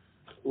start, like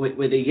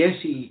whether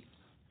Yessi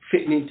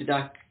fitting into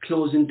that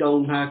closing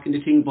down mark and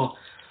the thing, but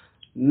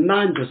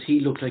man, does he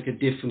look like a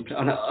different player.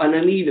 And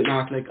I need it,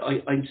 Mark. Like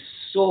I'm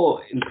so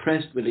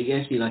impressed with the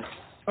Yessi. Like,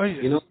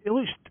 you know, he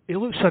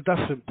looks a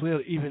different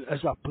player, even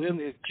as a player.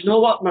 Do you know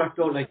what, Mark?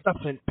 Though, like a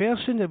different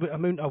person. The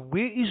amount of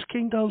weight he's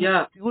kind of.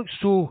 Yeah. He looks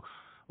so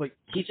like.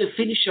 He's a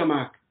finisher,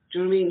 Mark. Do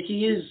you know what I mean?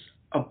 He is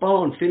a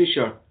born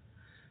finisher,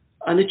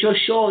 and it just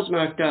shows,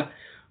 Mark, that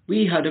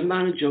we had a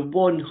manager,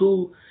 one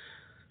who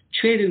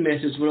training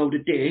methods were out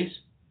of date,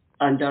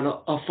 and that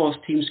our first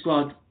team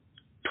squad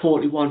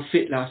totally wasn't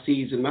fit last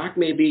season, Mark.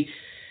 Maybe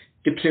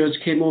the players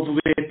came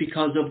overweight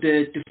because of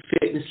the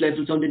fitness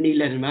levels on the knee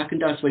level, Mark,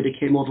 and that's why they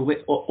came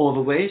overweight.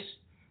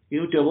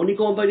 You know, they're only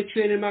going by the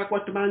training, Mark,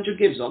 what the manager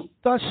gives them.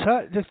 That's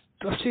it.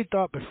 I've said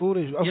that before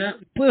as well. Yeah.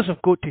 Players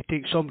have got to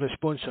take some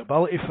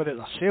responsibility for it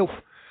themselves.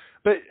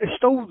 But it's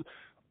still,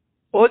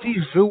 all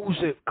these rules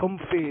that come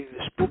from the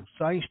sports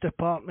science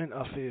department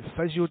or from the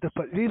physio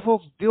department,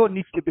 they all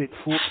need to be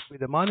enforced by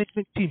the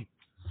management team.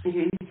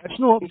 Mm-hmm. It's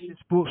not up to the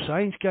sports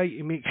science guy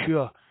to make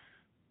sure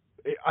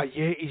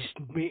he's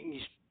making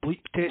his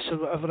bleep tests or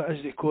whatever it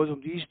is they call them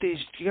these days.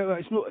 Do you get that?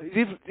 It's not,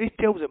 they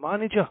tell the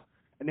manager,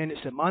 and then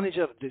it's the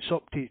manager that's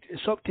up to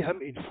him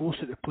to enforce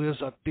that the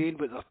players are doing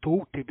what they're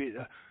told to be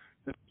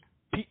the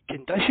peak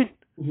condition.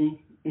 Mm-hmm.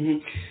 Mm-hmm.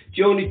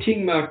 The only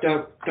thing, Mark,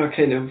 that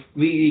kind of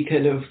really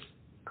kind of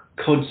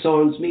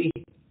concerns me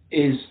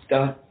is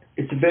that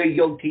it's a very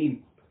young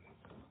team,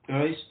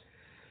 alright?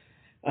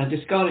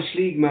 The Scottish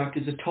League, Mark,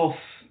 is a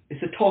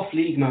tough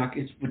league, Mark.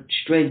 It's with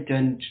strength,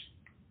 and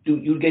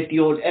you'll get the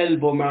old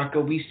elbow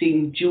marker. We've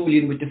seen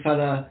Julian with the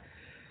fella,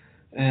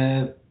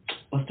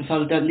 what's the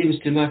fella that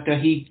Livingston, Mark, that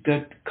he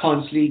got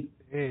constantly.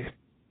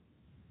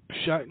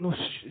 Shankland.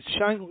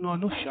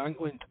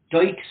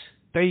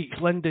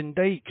 Lyndon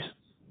Dykes.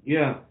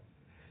 Yeah.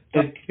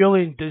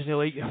 Julian doesn't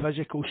like the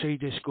physical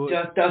side of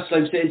Scotland. That's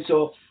what I'm saying.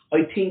 So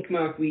I think,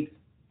 Mark, we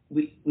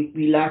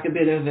we lack a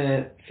bit of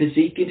a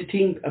physique in the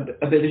team,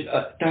 a bit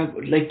of that,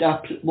 like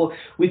that. Well,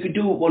 we could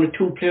do one or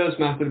two players,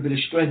 Mark, with a bit of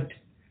strength.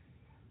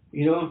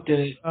 You know,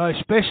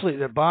 especially at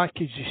the back,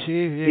 as you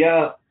say.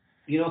 Yeah,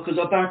 you know, because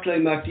our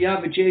backline, Mark, the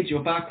average age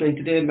of our backline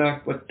today,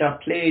 Mark, what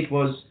that played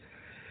was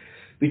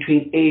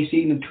between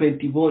 18 and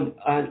 21,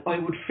 and I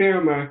would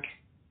fear, Mark,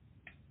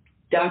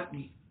 that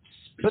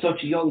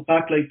such a young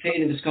backline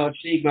playing in the Scottish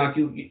League, Mark,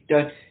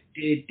 that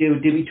they'd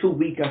be too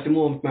weak at the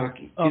moment, Mark.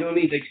 You know what I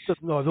mean? Like,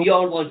 we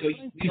all want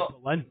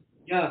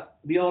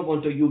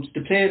our youths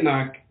to play,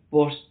 Mark,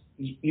 but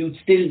you'd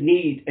still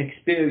need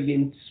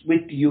experience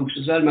with the youths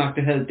as well, Mark,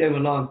 to help them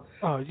along.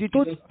 You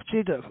don't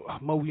say that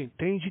a million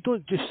times. You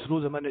don't just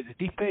throw them in at the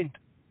deep end.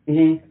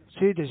 Mm-hmm.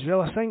 Said as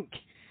well. I think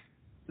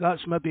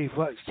that's maybe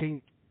what's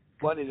kind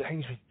one of the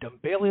things with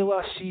Dembele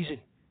last season.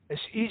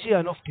 It's easy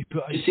enough to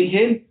put. You see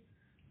him?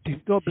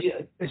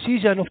 It's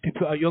easy enough to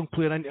put a young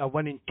player into a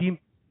winning team.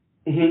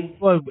 Mm-hmm.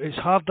 Well, it's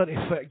harder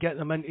to get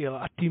them into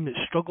a team that's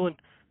struggling,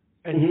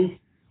 and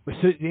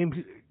without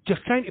them,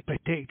 just trying to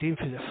protect them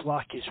for the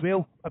flack as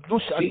well. I don't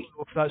know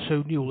if that's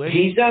how Neil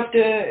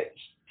Lennon.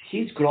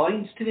 He's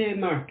grinds today,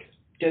 Mark.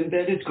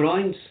 Dembele's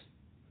grinds.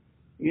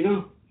 You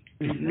know,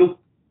 look,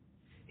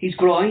 he's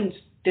grinds.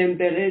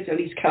 Dembele's and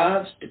his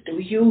calves, they were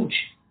huge.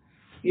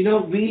 You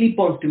know, really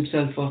bulked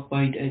himself up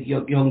by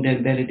young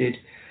Dembele did.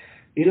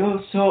 You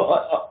know, so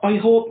I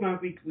hope,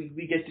 Mark,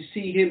 we get to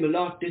see him a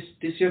lot this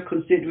year,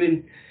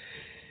 considering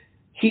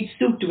he'd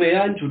suit the way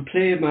Andrew would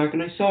play, Mark.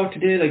 And I saw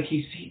today,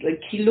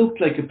 he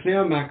looked like a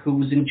player, Mark, who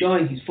was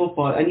enjoying his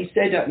football. And he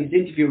said that in his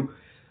interview,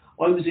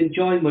 I was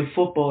enjoying my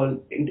football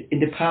in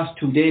the past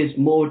 2 days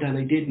more than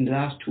I did in the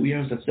last 2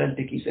 years at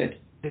Celtic, he said.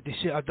 Did they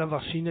say I'd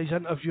never seen his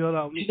interview or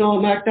that? You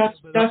know, Mark, that's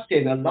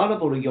saying a lot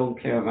about a young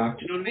player, Mark.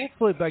 Do you know what I mean?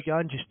 Hopefully Big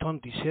Ange just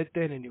turned his head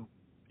then and he'll...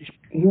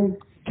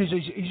 Because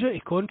he's out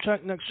of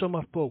contract next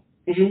summer, Paul.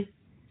 Mm-hmm.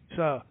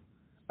 So,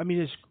 I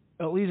mean,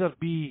 it'll either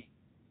be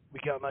we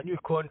get him a new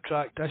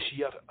contract this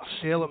year, or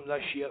sell him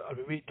this year, or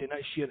we wait till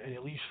next year and he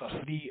leaves for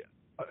free,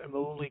 and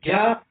we'll only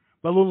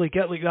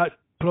get like that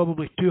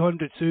probably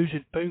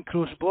 £200,000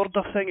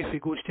 cross-border thing if he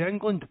goes to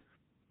England.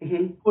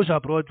 Mm-hmm. Goes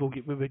abroad,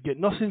 we would get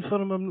nothing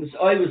for him.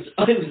 I was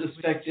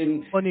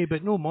expecting money,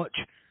 but no much.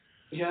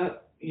 Yeah,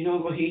 you know,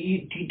 but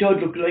he does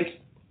look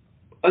like.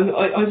 I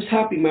was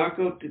happy,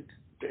 Marco.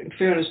 In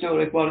fairness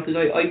now, because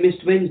I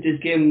missed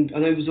Wednesday's game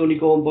and I was only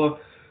going by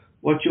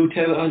what you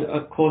tell, and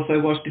of course I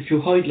watched a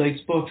few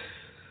highlights, but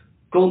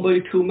going by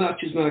the two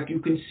matches, Mark, you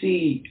can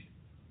see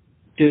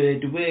the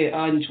way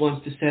Ange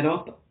wants to set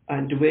up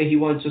and the way he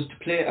wants us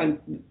to play, and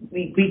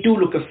we do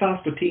look a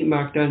faster team,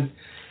 Mark, than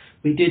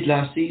we did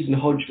last season,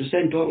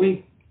 100%, don't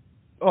we?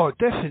 Oh,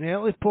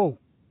 definitely, Paul.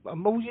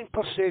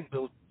 1,000,000%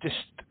 will just...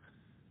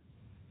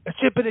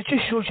 But it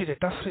just shows you the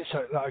difference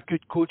that a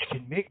good coach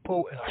can make,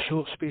 Paul, in a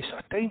short space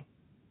of time.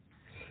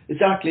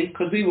 Exactly,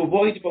 because we were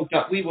worried about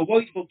that.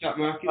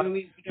 Mark.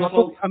 You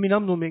know, I'm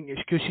not making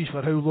excuses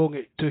for how long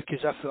it took, as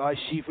if I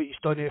see what he's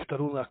done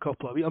after only a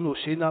couple of weeks. I'm not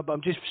saying that, but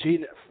I'm just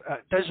saying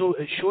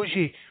it shows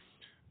you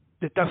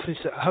the difference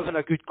that having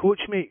a good coach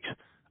makes.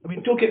 I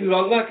mean, don't get me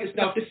wrong, Mark. It's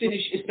not the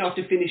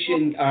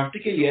finishing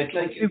article yet.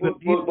 Like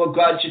we're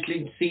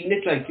gradually seeing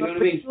it. Like, you know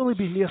what I mean? It's only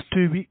been there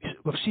 2 weeks.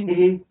 We've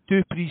seen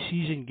 2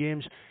 pre-season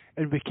games,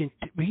 and we can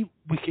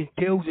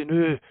tell the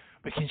new.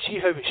 We can see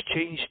how it's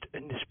changed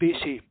in the space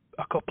of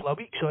a couple of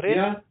weeks already.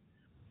 Yeah,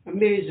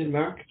 amazing,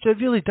 Mark. So it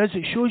really does.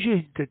 It shows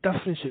you the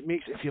difference it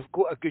makes if you've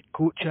got a good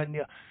coach in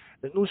there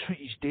that knows what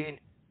he's doing,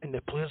 and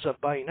the players are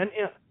buying into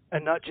it,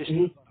 and that just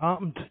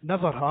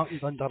never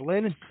happened under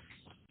Lennon.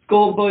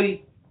 Going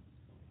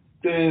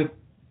by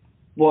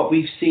what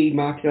we've seen,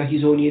 Mark,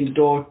 he's only in the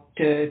door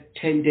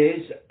 10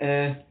 days,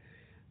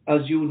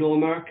 as you know,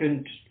 Mark,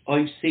 and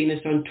I've seen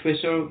it on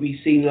Twitter, we've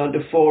seen it on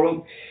the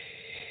forum.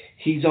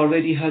 He's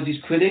already has his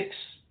critics.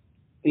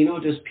 You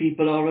know, there's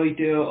people already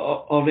there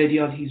already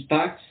on his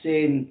back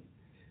saying,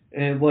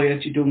 why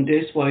aren't you doing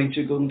this? Why aren't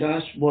you doing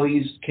that? Why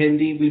is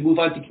Kennedy? We'll move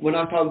on. We're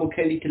not talking about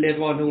Kennedy till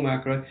later on, no,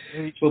 Mark, right?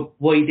 But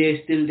why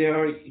they still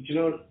there? You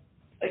know,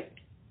 like,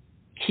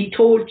 he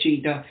told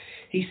you that,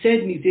 he said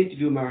in his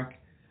interview, Mark,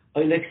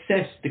 I'll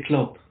assess the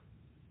club.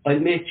 I'll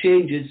make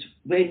changes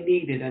when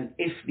needed and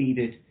if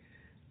needed.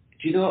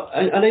 Do you know?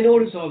 And I know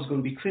there's always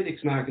going to be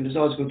critics, Mark, and there's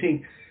always going to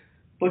think,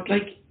 but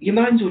like, your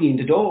man's only in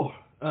the door.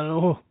 I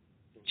know.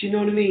 Do you know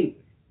what I mean?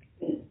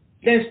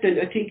 Less than,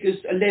 I think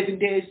it's 11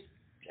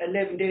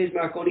 days,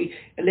 Mark, only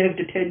 11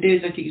 to 10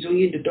 days, I think he's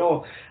only in the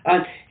door.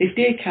 And if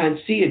they can't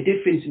see a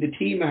difference in the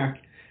team, Mark,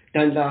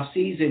 than last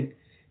season,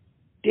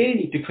 they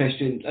need to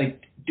question,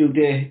 like,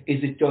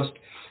 is it just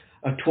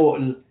a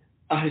total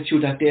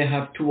attitude that they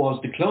have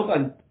towards the club?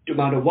 And no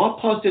matter what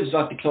positives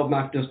that the club,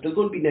 Mark, does, they're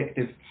going to be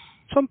negative.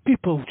 Some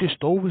people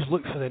just always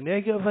look for the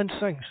negative in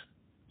things.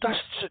 That's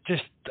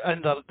just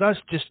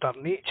their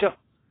nature.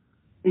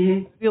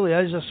 Mm-hmm. It really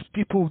is. There's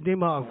people, no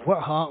matter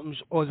what happens,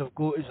 all they've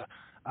got is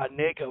a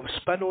negative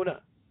spin on it.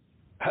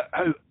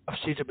 How I've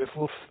said it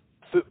before,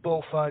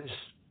 football fans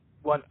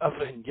want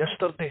everything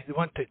yesterday. They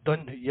want it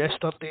done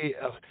yesterday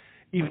or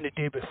even the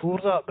day before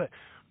that. But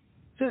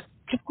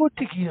you've got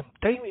to give them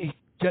time to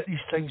get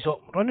these things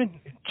up and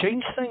running and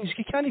change things.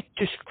 You can't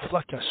just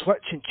flick a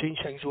switch and change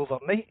things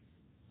overnight.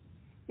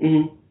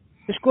 Mm-hmm.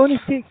 It's going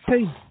to take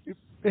time.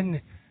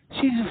 And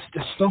see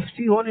the stuff,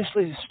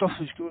 honestly, the stuff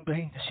that's going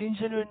behind the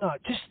scenes and all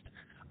that,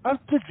 I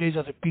would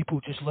rather that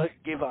people just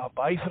give it a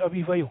bye for a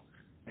wee while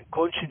and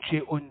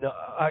concentrate on the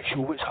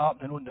actual what's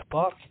happening on the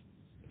park.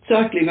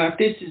 Exactly, Mark.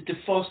 This is the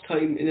first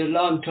time in a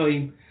long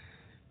time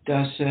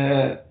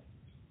that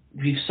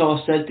we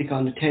saw Celtic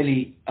on the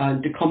telly,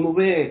 and to come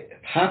away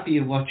happy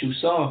of what you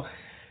saw,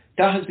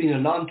 that has been a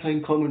long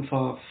time coming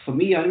for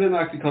me anyway,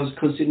 Mark, because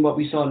considering what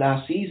we saw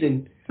last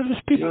season.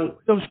 There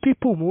was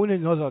people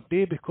moaning the other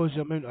day because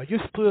the amount of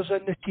youth players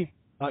in the team.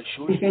 That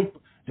shows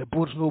the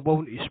board's not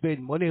willing to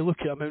spend money. Look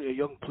at the amount of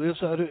young players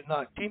that are out in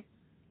that team.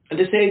 And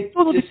the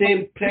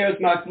same players,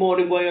 Mark,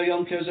 moaning why our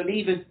young players are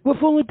leaving.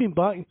 We've only been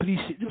back in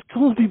pre-season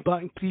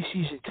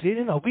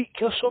training a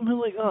week or something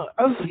like that.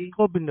 Every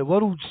club in the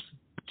world's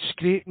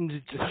scraping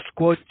the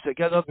squad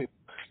together with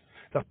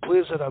their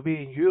players that are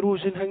away in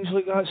Euros and things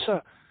like that.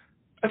 So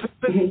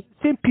the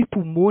same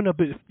people moan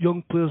about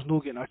young players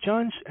not getting a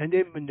chance, and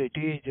then when they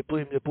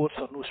blame the board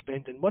for not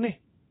spending money.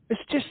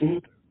 It's just,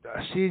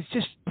 it's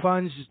just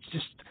fans.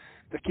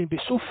 They can be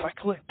so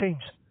fickle at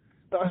times.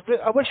 But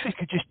I wish we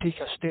could just take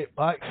a step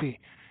back for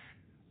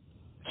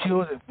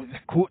the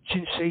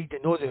coaching side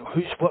and all the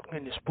who's working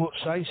in the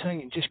sports science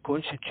thing, and just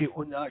concentrate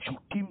on the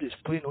actual team that's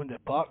playing on the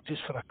park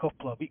just for a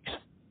couple of weeks.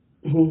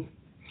 Mm-hmm.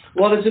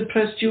 What has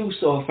impressed you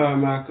so far,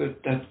 Mark?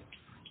 I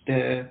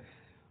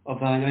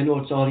know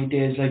it's early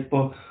days,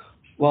 but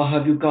what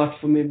have you got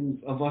from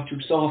him, of what you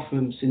saw from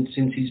him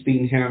since he's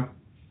been here?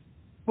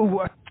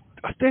 Well,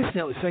 I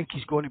definitely think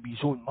he's going to be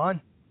his own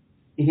man.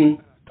 Mm-hmm.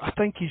 I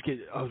think he's got.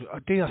 I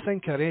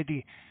think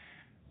already.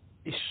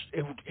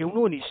 He'll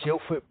know in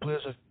himself what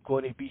players are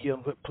going to be here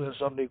and what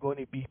players aren't going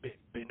to be. But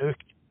now,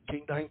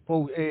 kind of thing,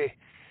 Paul.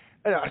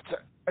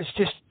 It's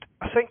just.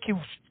 I think he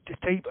was the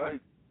type.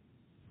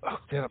 I'm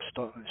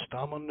starting to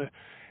stammer now.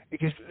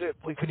 Because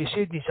like when he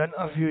said in his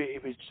interview,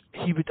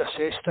 he would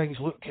assess things,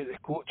 look at the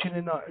coaching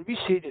and that. And we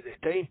said at the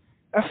time,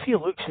 if he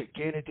looks at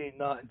Kennedy and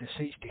that and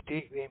decides to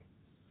take them,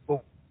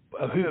 well,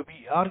 who are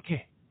we to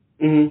argue?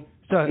 Mm-hmm.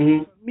 So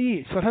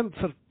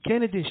for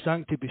Kennedy and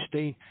Stank to be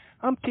staying,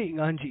 I'm taking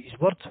Angie at his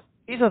word.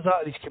 Either that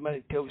or he's come in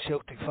and tell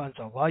Celtic fans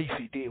a lie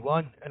from day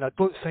one, and I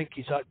don't think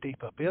he's that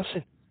type of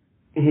person.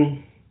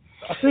 Mm-hmm.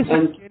 I think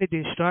Kennedy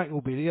and Stank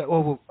will be there.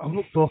 Oh, I'll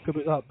not talk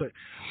about that, but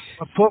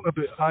I'm talking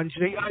about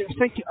Angie. I do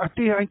think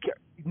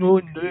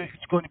knowing now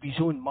he's going to be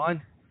his own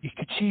man. You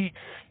could see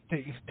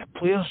the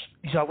players,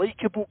 he's a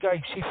likeable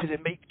guy, see for the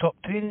mic'd up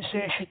training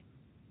session.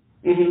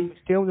 Mm-hmm.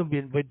 He's telling them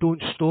we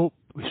don't stop.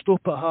 We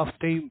stop at half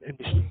time and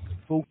we stop at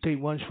full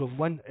time once we've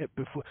won it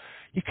before.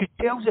 You could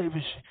tell that it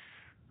was.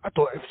 I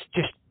thought it was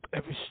just.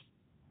 It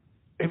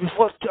was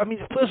what. I mean,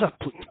 the players are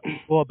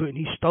all about, and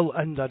he's still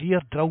in their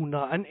ear, drilling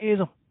that into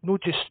them.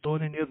 Not just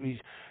standing there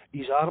with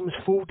his arms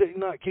folded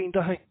and that kind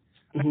of thing.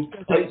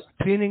 Mm-hmm. A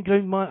training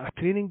ground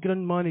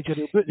manager.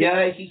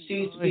 Yeah, he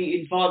seems to be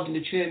involved in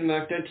the training,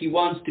 Mark. That he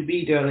wants to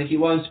be there, he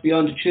wants to be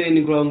on the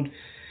training ground,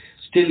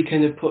 still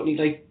kind of putting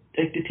like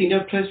the thing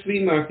that press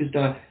remark is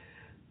that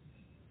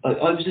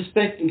I was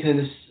expecting kind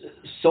of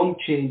some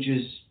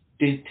changes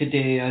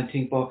today, I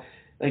think, but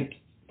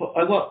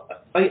I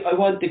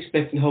wasn't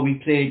expecting how we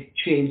played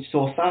change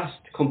so fast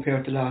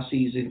compared to last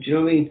season. Do you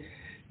know what I mean?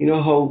 You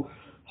know how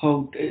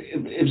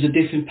it was a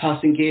different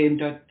passing game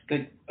that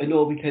I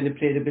know we kind of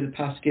played a bit of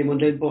pass game on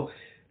them, but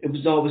it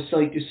was always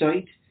side to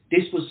side.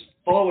 This was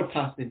forward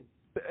passing.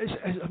 But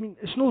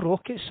it's no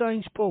rocket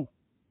science, Paul.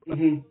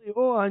 Mm-hmm.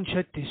 All Ange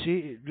had to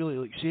say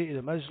to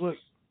them is, look,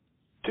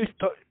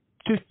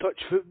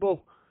 two-touch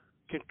football,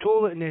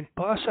 control it and then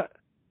pass it.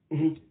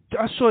 Mm-hmm.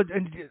 I saw it,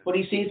 but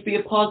he seems to be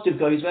a positive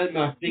guy as well,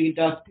 Mark. Bringing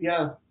that,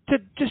 yeah. To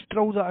just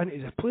drill that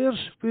into the players,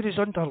 whereas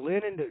under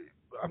Lennon,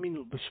 I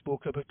mean, we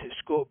spoke about it.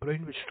 Scott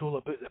Brown would stroll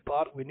about the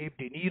park with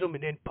nobody near him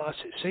and then pass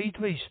it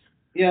sideways.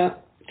 Yeah,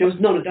 there was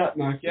none of that,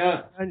 Mark.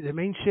 Yeah. And the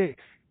mindset,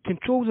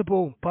 control the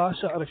ball and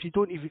pass it, or if you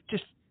don't even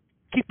just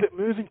keep it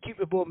moving, keep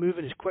the ball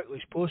moving as quickly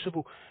as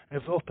possible,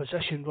 and if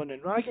opposition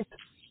running ragged.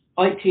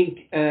 I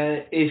think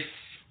if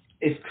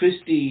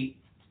Christie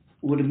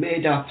would have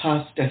made that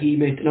pass that he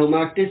made. Now,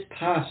 Mark, this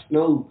pass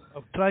now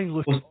I'm trying to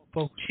look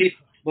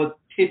was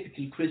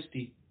typical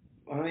Christie.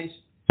 All right,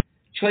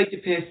 tried to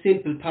play a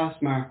simple pass,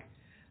 Mark,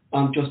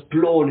 and just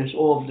blowing it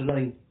over the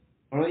line.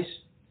 All right,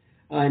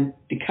 and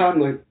the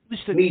camera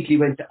immediately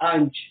went to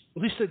Ange.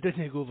 At least it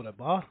didn't go over the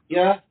bar.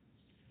 Yeah,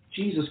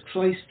 Jesus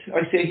Christ!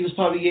 I say he was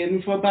probably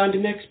aiming for a band the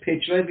next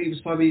pitch, right? He was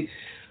probably,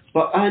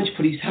 but Ange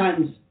put his head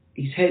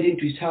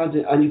into his hands,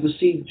 and you could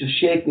see him just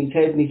shaking his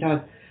head and his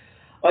hand.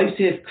 I'd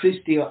say if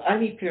Christie or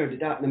any player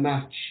did that in a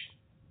match,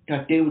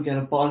 that they would get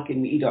a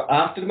balking either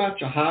after the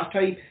match or half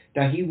time,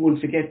 that he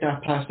wouldn't forget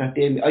that pass that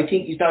day. I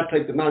think he's that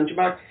type of manager,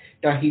 Mark,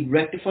 that he'd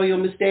rectify your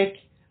mistake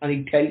and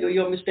he'd tell you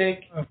your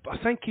mistake. I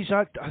think he's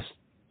that. I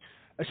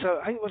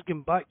think we're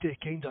getting back to the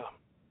kind of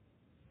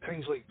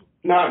things like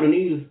Martin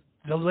O'Neill.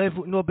 The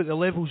level, no, but the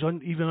levels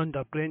even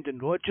under Brendan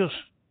Rodgers.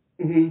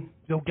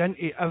 They'll get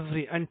into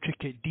every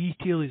intricate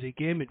detail of the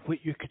game and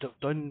what you could have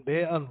done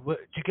better. Do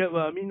you get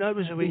what I mean? That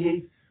was the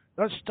way.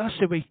 That's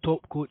the way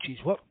top coaches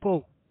work,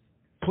 Paul.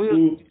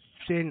 Players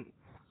saying,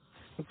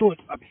 I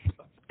mean,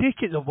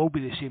 take it, there will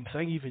be the same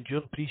thing even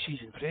during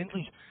pre-season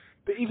friendlies.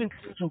 But even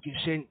players will get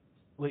sent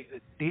like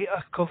the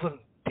data covering,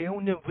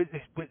 telling them what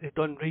they've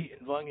done right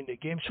and wrong in the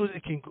game, so they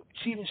can go,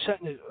 see them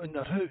sitting in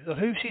their houses.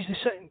 They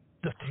sit in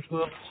their 3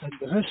 hours in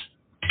the house.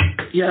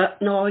 Yeah,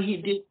 no, he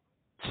did.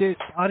 Say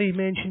Harry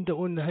mentioned it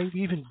on the house,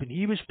 even when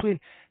he was playing.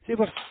 They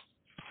were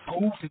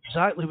told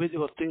exactly what they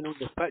were doing on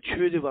the pitch,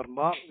 who they were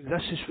marking.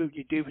 This is what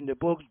you do when the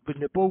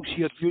ball's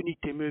here. You need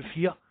to move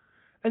here,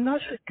 and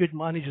that's what good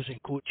managers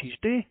and coaches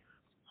do.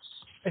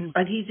 And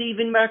he's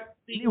even marked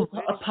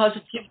a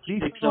positivity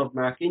to the club,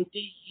 Mark.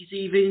 Indeed, he's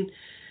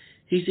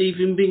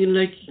even being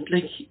like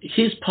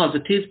his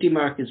positivity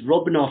mark is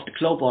rubbing off the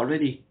club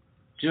already.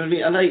 Do you know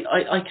what I mean?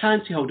 And I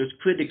can't see how there's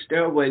critics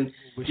there when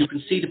you can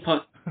see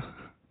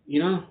you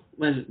know,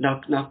 well,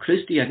 not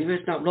Christie anyway.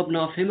 It's not rubbing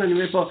off him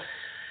anyway. But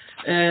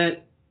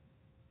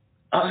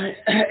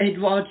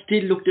Edward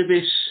still looked a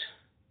bit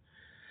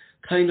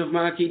kind of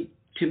marky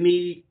to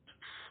me.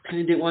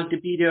 Kind of didn't want to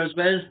be there as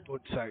well.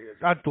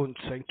 I don't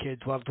think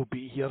Edward will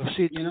be here. I've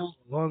said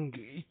long,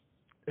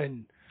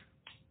 and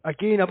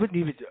again, I wouldn't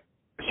even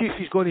see if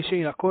he's going to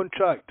sign a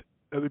contract.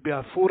 It would be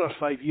a 4 or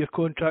 5 year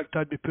contract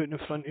I'd be putting in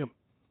front of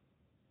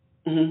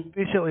him.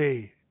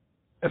 Basically,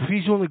 if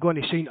he's only going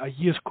to sign a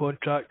year's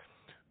contract,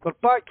 we're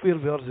back where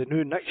we are the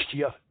new next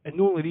year, and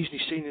the only reason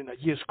he's signing a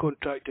year's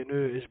contract the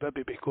new is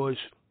maybe because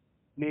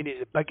many of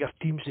the bigger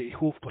teams that he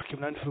hoped were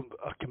coming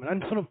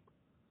in for him.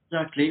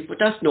 Exactly, but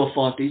that's no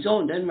fault of his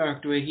own then,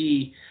 Mark, the way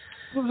he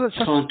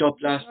turned up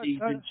last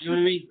season. Do you know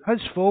what I mean?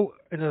 His fault,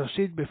 and as I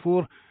said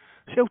before,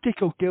 Celtic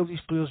will tell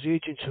these players'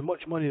 agents how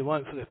much money they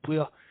want for the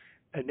player,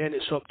 and then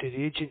it's up to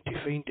the agent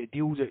to find a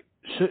deal that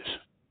suits.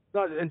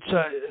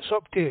 It's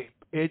up to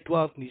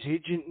Edward and his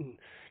agent and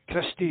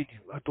Christie.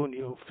 I don't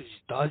know if his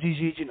dad's his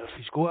agent or if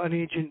he's got an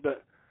agent,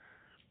 but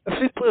if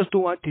the players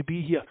don't want to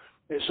be here,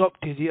 it's up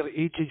to their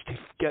agents to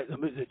get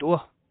them out the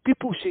door.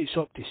 People say it's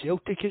up to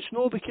Celtic. It's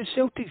no, because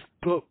Celtic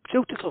will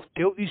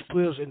tell these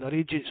players and their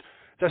agents,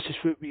 this is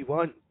what we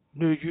want.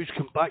 Now you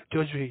come back to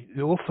us with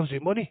the offers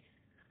of money.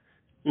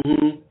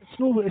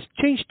 It's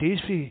changed days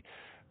for you.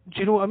 Do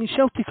you know what I mean?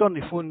 Celtic aren't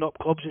phoning up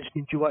clubs and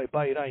saying, do you want to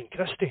buy Ryan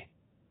Christie?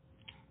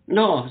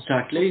 No,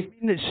 exactly.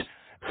 I mean,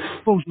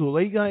 football's not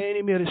like that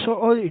anymore.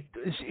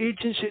 It's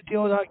agents that do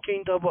all that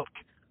kind of work.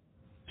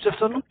 So if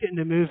they're not getting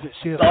the move, it's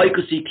there. I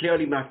could see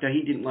clearly, Mark, that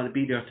he didn't want to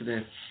be there for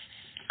the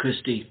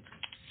Christie.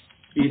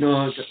 You know,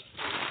 I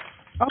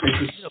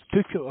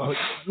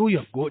know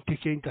you've got to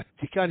kind of,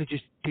 you can't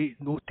just take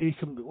him on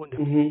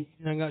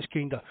the and that's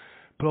kind of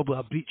probably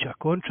a breach of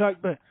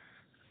contract, but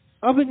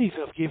I wouldn't even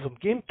have gave him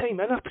game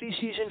time in a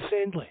pre-season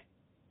friendly.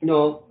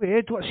 No.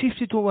 Edward, see if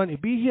they don't want to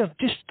be here,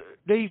 just,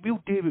 right, we'll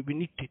do what we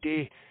need to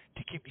do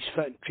to keep his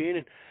fit in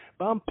training,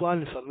 but I'm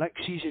planning for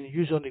next season, and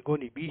you're only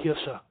going to be here,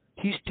 sir.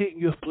 He's taking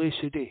your place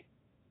today.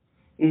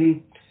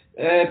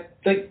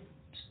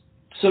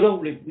 So now,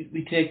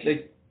 we take,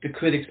 the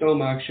critics now,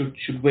 Mark,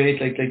 should wait,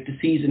 like the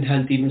season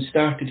hasn't even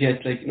started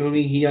yet, you know what I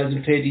mean? He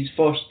hasn't played his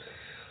first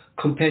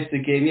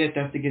competitive game yet.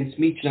 That's against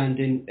Midtjylland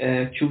in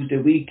Tuesday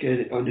week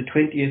on the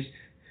 20th.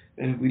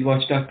 We'll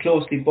watch that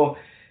closely, but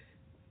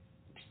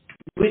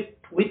with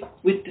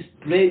the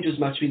Rangers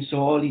match being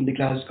so early in the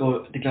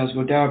Glasgow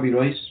derby,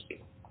 right?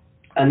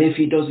 And if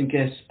he doesn't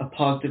get a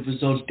positive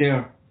result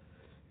there,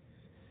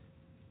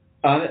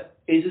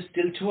 is it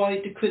still too high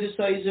to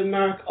criticise him,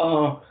 Mark,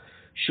 or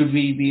should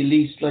we be at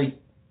least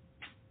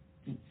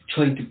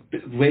trying to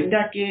win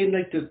that game,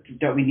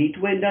 that we need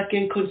to win that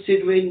game,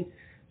 considering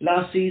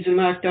last season,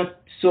 Mark,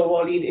 that so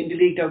early in the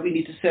league that we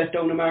need to set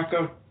down a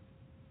marker?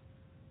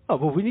 Oh,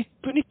 well, we need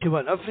to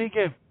win every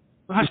game.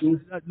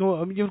 No,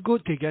 I mean, you've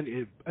got to get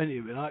into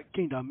that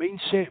kind of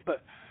mindset,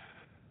 but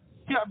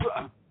yeah,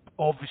 but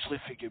obviously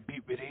if you get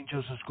beat with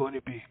Rangers, there's going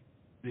to be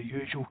the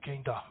usual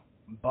kind of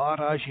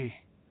barrage,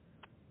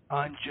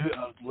 Ange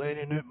out or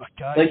Lennon out,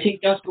 Mackay. I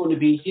think that's going to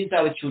be his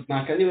attitude,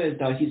 Mark, anyway,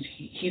 that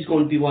he's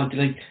going to be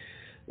wanting,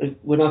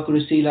 we're not going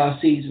to see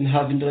last season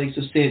having the likes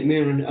of St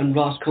Mirren and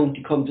Ross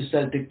County come to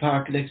Celtic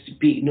Park and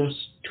beating us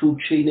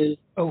 2-3-0.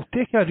 I'll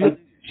take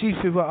see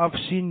for what I've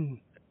seen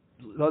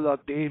the other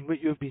day and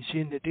what you've been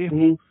saying today.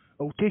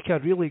 I'll take a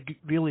really,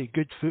 really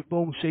good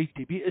football side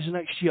to beat us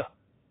next year.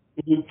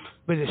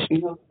 With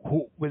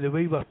the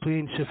way we're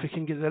playing, so if we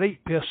can get the right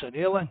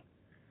personnel in.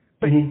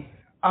 But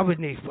I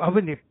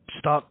wouldn't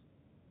start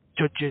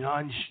judging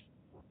Ange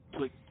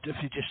if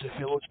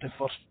he lost the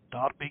first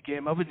derby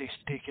game. I wouldn't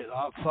take it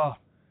that far.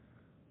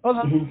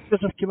 Other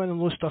players have come in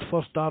and lost their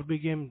first derby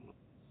game.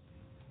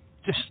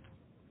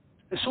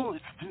 It's only,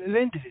 at the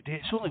end of the day,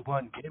 it's only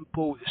one game,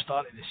 Paul, at the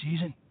start of the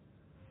season.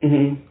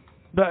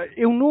 But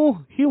he'll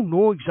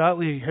know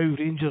exactly how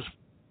Rangers,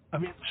 I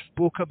mean, we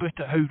spoke about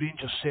it, how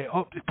Rangers set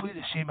up. They play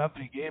the same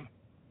every game.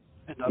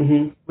 And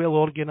they're well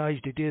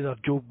organised, they do their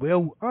job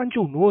well. And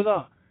you'll know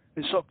that.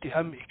 It's up to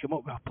him to come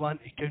up with a plan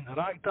to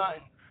counteract that.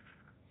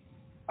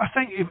 And I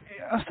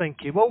think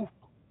he will.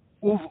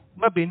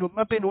 Maybe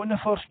no in the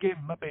first game,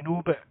 maybe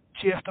no. But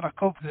see, after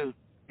after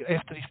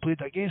he's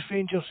played against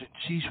Rangers and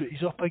sees what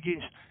he's up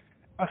against,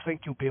 I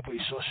think he'll be able to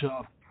suss it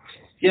up.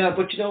 Yeah,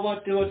 but you know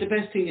what? The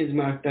best thing is,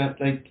 Mark, that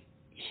like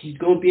he's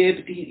going to be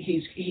able to,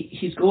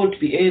 he's going to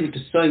be able to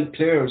sign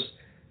players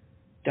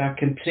that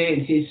can play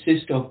in his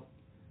system.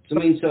 So I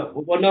mean,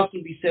 we're not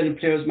going to be selling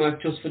players,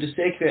 Mark, just for the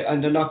sake of it,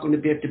 and they're not going to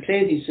be able to play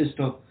in his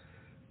system.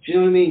 Do you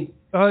know what I mean?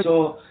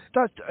 So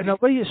that in a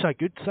way, it's a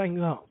good thing.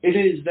 That it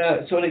is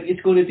that. So like,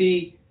 it's going to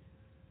be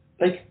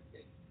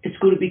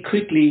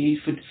quickly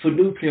for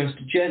new players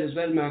to gel as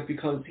well, Mark,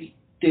 because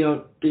they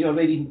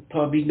already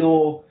probably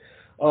know,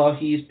 or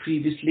he has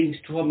previous links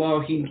to him,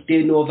 or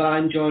they know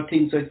Vange or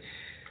things like.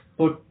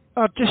 But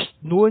just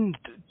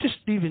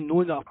even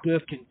knowing that a player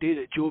can do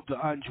the job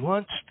that Ange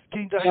wants,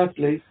 kind of.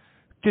 Exactly.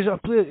 Because a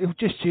player, he'll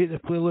just say to the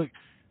player, look,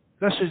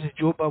 this is the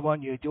job I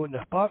want you to do in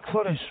the park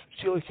for us.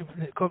 See, like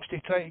when it comes to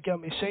trying to get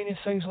me signing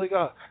things like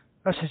that,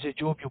 this is the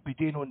job you'll be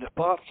doing on the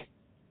park.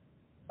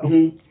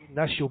 Mm-hmm.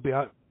 This you'll be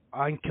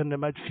anchoring the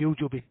midfield,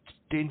 you'll be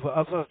doing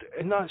whatever,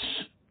 and that's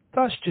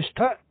just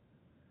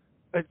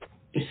it.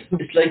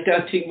 It's like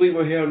that thing we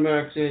were hearing,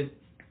 Mark,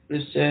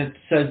 this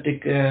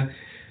Celtic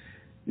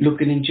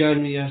looking in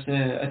January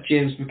at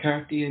James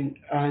McCarthy, and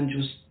Ange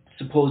was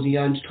supposedly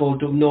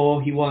told him no,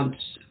 he wants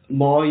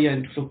Moy,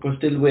 and look, we're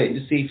still waiting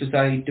to see if there's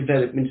any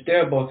developments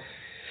there. But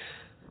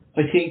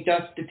I think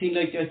that's the thing.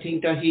 Like, I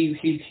think that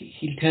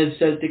he'll tell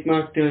Celtic,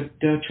 Mark, the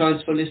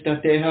transfer list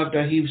that they have,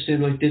 that he was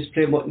saying, like, this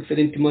player wouldn't fit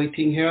into my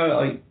thing here.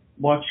 I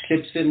watched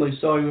clips of him, I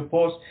saw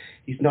reports.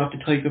 He's not the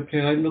type of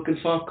player I'm looking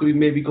for. Could we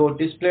maybe go with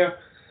this player?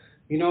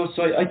 You know,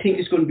 so I think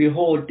it's going to be a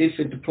whole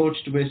different approach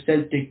to where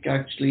Celtic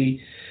actually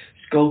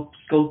scout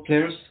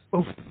players.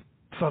 Well,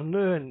 for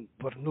now, and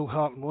we're no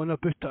harping on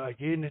about it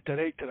again, the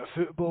director of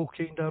football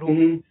kind of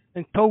role,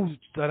 until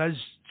there is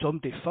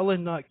somebody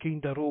filling that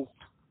kind of role,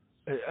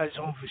 it is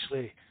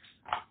obviously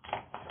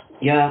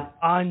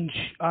Ange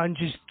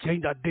is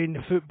kind of doing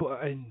the football.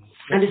 And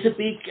it's a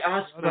big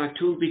aspect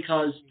too,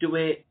 because the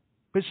way...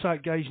 What's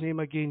that guy's name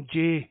again?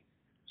 Jay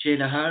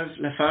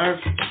Lafarge?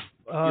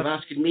 You're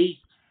asking me?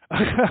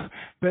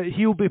 But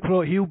he'll be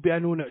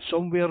in on it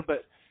somewhere.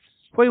 But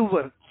while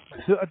we're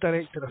without a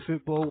director of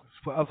football,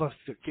 whatever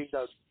kind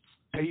of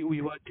title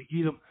you want to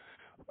give them,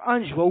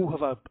 Ange will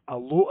have a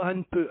lot of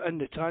input in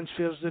the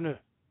transfers, didn't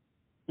it?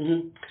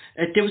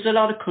 There was a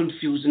lot of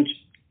confusion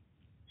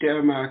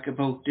there, Mark,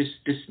 about this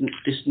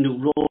new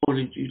role,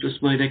 and you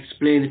just might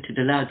explain it to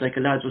the lads. Like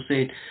the lads were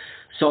saying,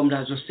 some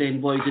lads were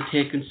saying, why is it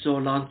taking so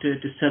long to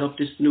set up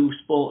this new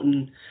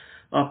sporting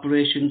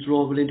operations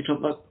role within the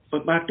club?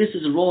 But Mark, this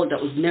is a role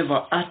that was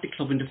never at the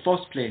club in the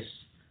first place.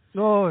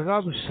 No,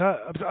 that was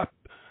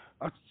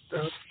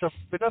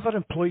we never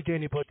employed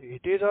anybody to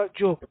do that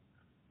job.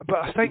 But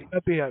I think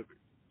maybe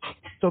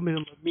some of them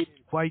are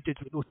meaning, why did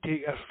we not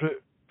take our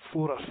route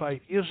 4 or 5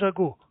 years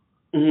ago?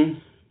 Do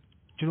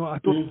you know, I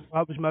don't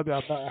that was maybe a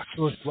bit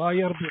across the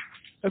wire,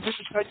 but if it's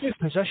a new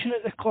position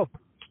at the club,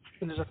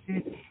 and there's a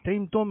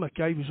time Don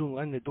Mackay was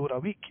only in the door a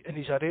week, and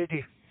he's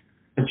already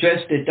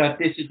addressed it that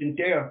this isn't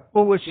there.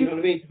 Well, you know what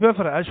I mean?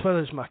 Whoever it is, whether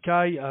it's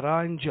Mackay or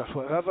Ange or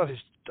whatever, has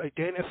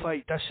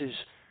identified this is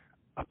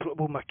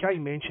well, Mackay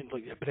mentioned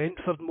like the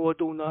Brentford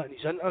model and that in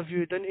his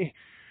interview, didn't he?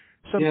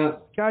 So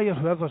Mackay or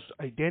whoever's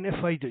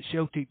identified that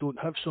Celtic don't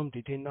have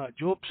somebody doing that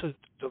job, so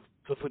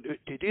they've went out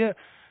to do it.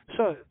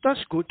 So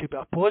that's going to be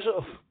a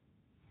positive.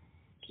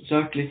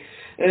 Exactly.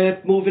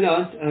 Moving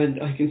on,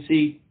 and I can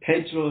see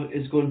Pedro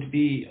is going to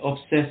be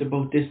upset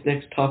about this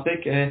next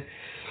topic.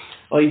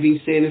 I've been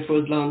saying it for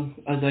as long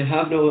as I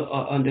have now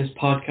on this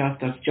podcast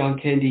that John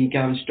Kennedy and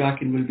Gavin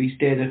Strachan will be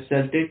staying at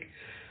Celtic.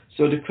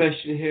 So the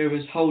question here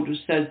is, how does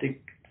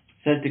Celtic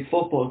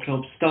Football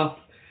Club stop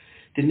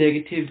the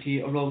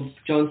negativity around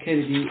John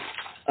Kennedy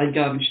and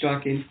Gavin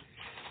Strachan?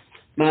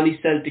 Many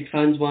Celtic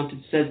fans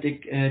wanted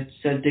Celtic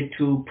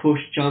to push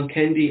John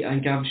Kennedy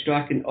and Gavin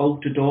Strachan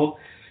out the door,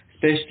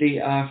 especially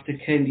after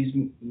Kennedy's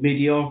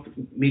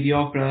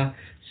mediocre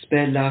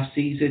spell last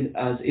season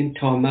as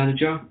interim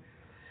manager.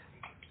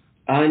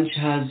 Ange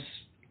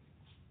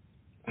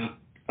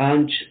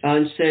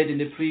said in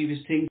the previous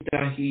thing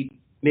that he'd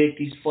make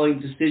these final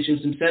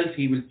decisions himself.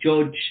 He will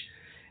judge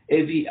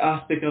every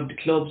aspect of the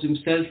clubs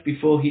himself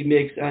before he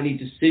makes any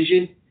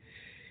decision.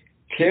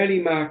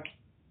 Clearly, Mark,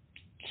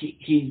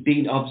 he's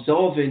been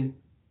observing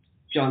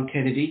John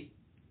Kennedy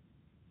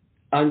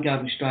and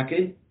Gavin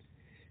Strachan.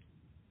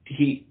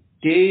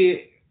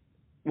 They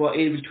were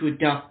able to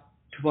adapt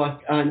to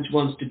what Ange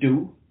wants to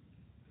do.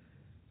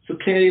 So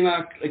clearly,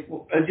 Mark, like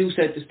as you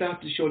said at the start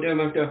of the show there,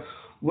 Mark,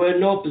 we're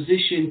in no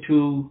position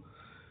to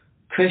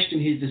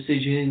question his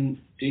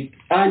decision.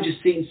 Ange has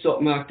seen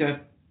something, Mark,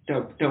 that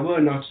we're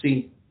not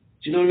seeing.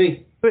 Do you know what I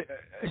mean? But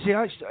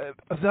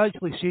have they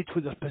actually said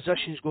what their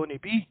position's going to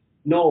be?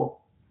 No.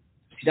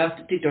 See, that's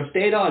the thing, they're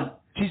staying on.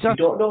 You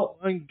don't know.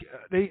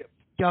 Right,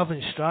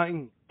 Gavin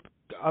Strachan,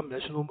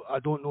 I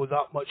don't know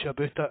that much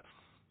about it.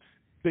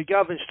 But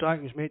Gavin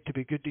Strang was meant to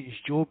be good at his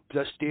job,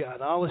 this data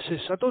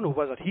analysis. I don't know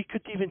whether he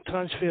could even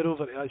transfer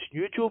over to his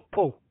new job,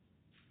 Paul.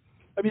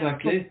 I mean,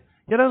 exactly.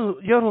 You're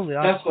only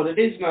That's what it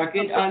is, Mark.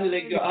 You're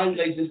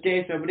analysing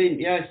data within.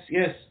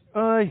 Yes.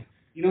 Aye.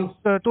 You know.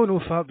 I don't know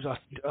if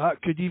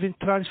that could even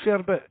transfer,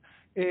 but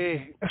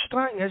if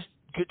Strang is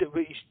good at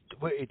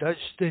what he does,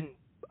 then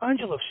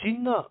Angela have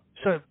seen that,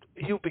 so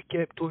he'll be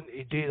kept on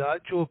to do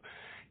that job.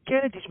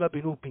 Kennedy's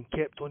maybe not been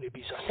kept on to be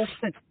his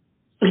assistant.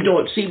 You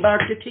don't see,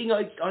 Mark. The thing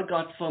I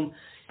got from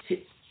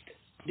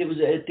there was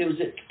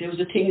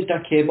a thing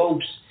that came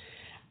out,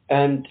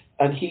 and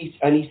he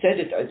said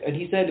it, and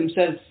he said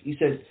himself. He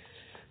said,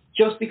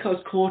 just because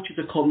coaches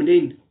are coming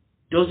in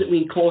doesn't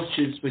mean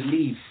coaches will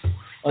leave.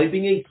 I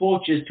bring in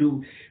coaches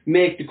to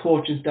make the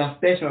coaching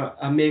staff better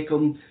and make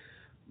them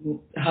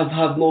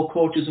have more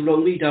coaches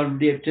around me that will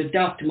be able to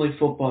adapt to my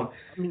football.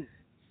 I mean,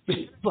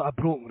 it's not a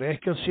broken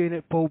record saying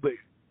it, Paul, but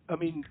I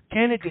mean,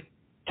 Kennedy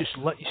just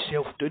let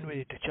himself down when he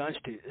had the chance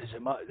to as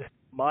the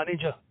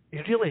manager. He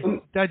really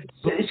did.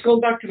 It's going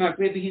back to Mark.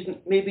 Maybe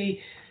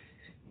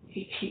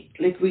he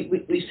like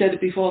we said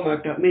it before,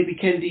 Mark, that maybe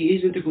Kennedy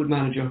isn't a good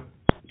manager.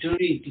 Do you know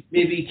what I mean?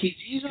 Maybe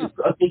he's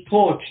a good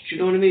coach. Do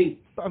you know what I mean?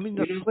 But I mean,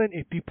 there's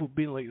plenty of people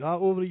been like that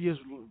over the years.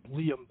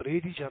 Liam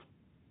Brady's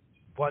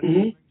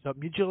one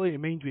immediately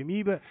in mind with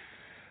me, but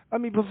I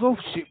mean, we've all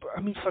seen,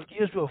 I mean, for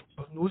years we've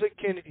known that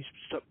Kennedy's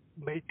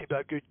meant to be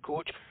a good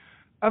coach.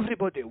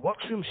 Everybody that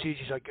works with him says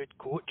he's a good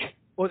coach.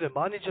 All the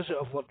managers that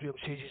have worked with him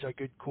says he's a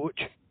good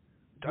coach.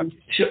 I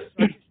just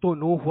don't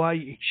know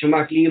why.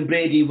 Mark, Liam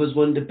Brady was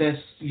one of the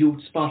best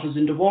youth spotters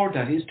in the world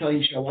at his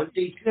time, wasn't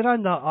he? He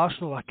ran that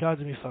Arsenal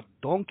academy for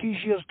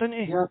donkey's years,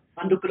 didn't he? Yeah,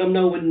 and look at him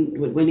now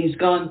when he's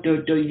gone,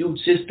 the youth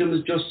system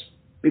is just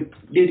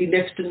nearly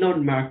next to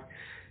none, Mark.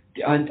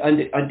 And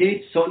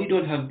they certainly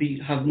don't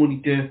have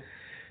money to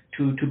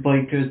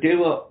buy players.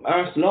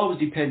 Arsenal always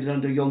depended on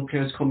their young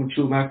players coming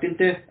through, Mark, didn't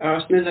they?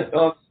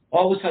 Arsenal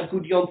always had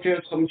good young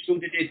players coming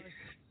through. They did,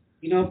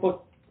 you know.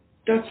 But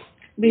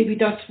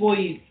that's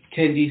why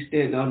Kenji's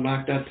staying on,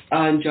 Mark. That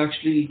Ange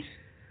actually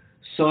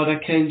saw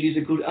that Kenji's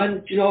a good.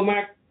 And you know,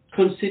 Mark,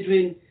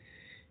 considering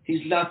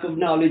his lack of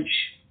knowledge,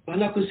 I'm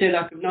not going to say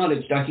lack of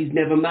knowledge, that he's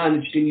never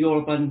managed in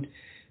Europe, and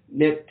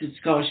the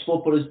Scottish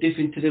football is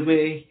different to the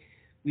way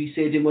we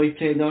say they might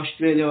play in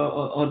Australia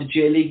or the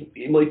J League.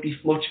 It might be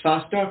much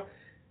faster.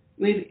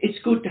 Maybe it's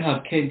good to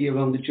have Kendi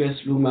around the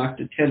dressing room, Mark,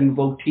 to tell him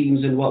about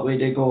teams and what way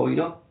they go, you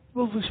know?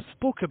 Well, we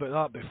spoke about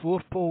that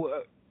before, Paul.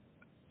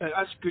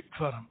 It's good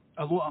for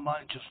a lot of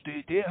managers.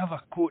 They have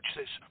a coach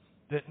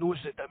that knows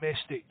the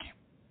domestic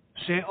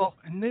setup,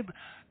 and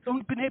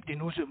nobody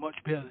knows it much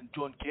better than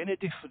John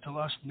Kennedy for the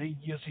last 9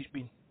 years he's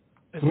been.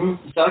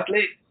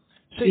 Exactly.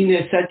 Been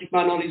a Celtic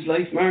man all his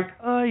life, Mark.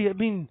 Aye, I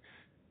mean,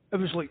 it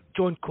was like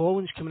John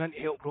Collins coming in to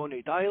help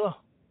Ronnie Dyler.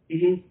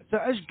 Mm-hmm.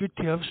 It is good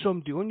to have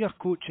somebody on your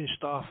coaching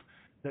staff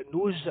that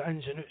knows the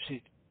ins and outs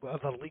of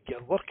whatever league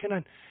you're working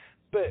in.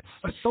 But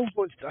I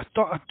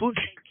don't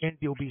think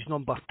Kennedy will be his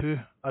number two.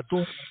 I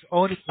don't.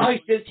 Honestly, I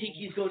still think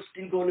he's still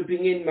going to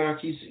bring in,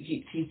 Mark. He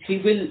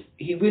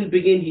will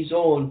bring in his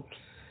own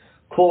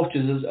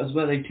coaches as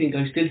well. I think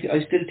I still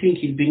think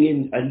he'll bring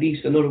in at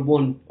least another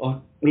one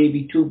or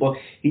maybe two, but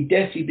he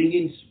definitely bring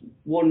in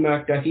one,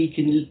 Mark, that he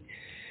can,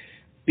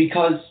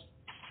 because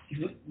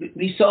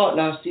we saw it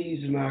last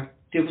season, Mark.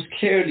 There was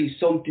clearly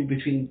something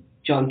between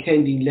John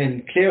Kennedy and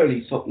Lennon.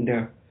 Clearly something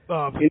there.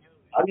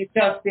 And if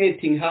that same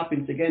thing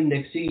happens again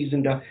next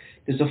season, that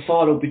there's a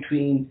fallout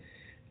between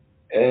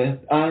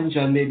Ange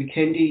and maybe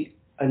Kennedy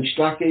and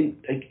Strachan,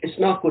 like, it's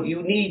not good.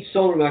 You need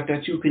someone like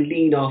that you can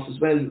lean off as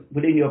well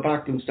within your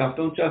backroom staff,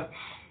 don't you?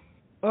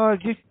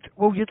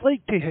 You'd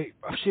like to.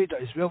 I've said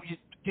that as well.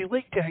 You'd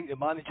like to think the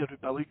manager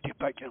would be allowed to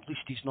pick at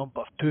least his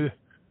number two.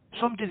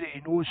 Somebody that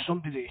he knows,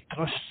 somebody that he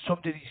trusts,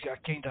 somebody that he's got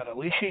a kind of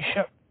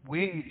relationship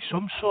with,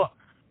 some sort.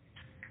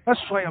 That's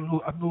why I'm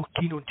not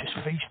keen on just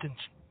feasting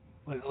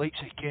like the likes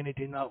of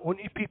Kennedy and that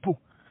onto people.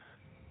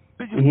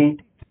 But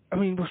I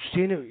mean, we're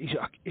saying it,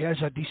 he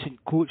is a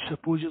decent coach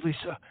supposedly.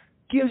 So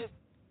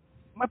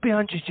maybe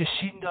Angie's just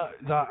seen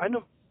that in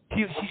him.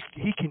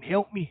 He can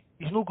help me.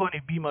 He's not going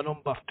to be my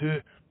number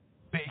two,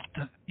 but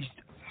he's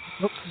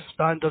up to the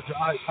standards that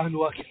I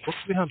know I can work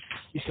with him.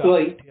 He's got a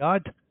lot to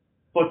add.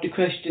 But the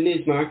question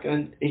is, Mark,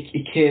 and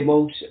it came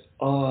out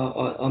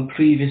on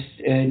previous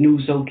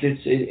news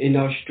outlets in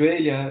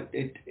Australia.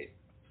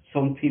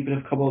 Some people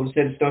have come out and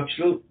said it's not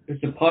true.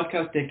 There's a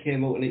podcast that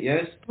came out on it,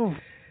 yes,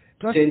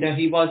 saying that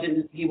he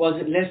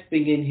wasn't left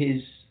bringing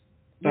his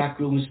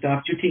backroom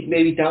staff. Do you think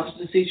maybe that was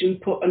the decision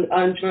put on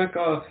Ange, Mark?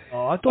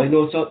 I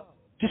know so.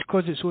 Just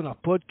because it's on a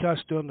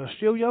podcast down in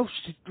Australia,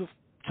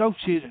 I'll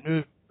say it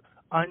now.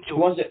 Angel.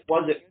 Was it?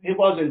 It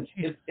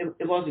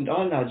wasn't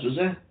all lads, was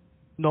it?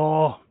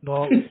 No.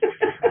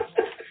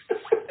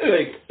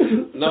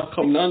 Not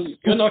coming on.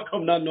 You're not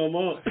coming on no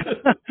more.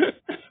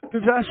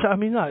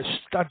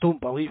 I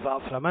don't believe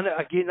that for a minute.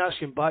 Again, that's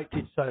going back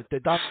to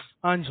the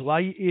Ange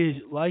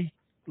lie.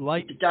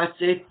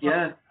 That's it,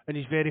 yeah. In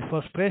his very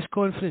first press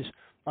conference.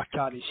 I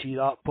can't see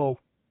that, Paul.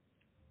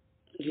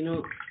 You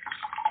know,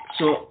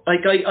 So,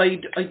 like,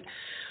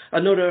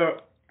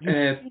 another.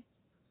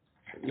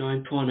 No,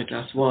 I'm pouring a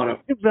glass of water.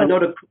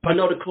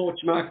 Another coach,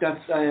 Mark,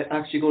 that's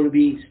actually going to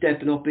be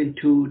stepping up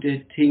into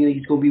the thing.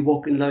 He's going to be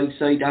working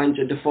alongside Ange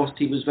and the first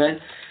team as well.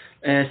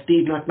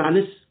 Steve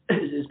McManus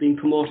is being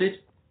promoted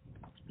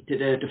to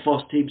the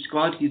first team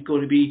squad. He's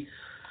going to be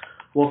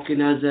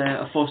working as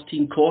a first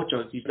team coach.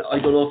 I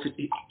don't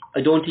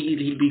think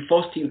he'll be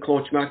first team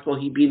coach, Mark, but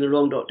he'll be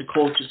around the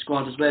coaching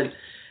squad as well,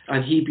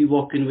 and he'll be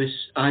working with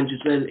Ange as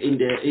well in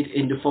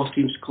the first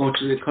team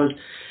coaching, because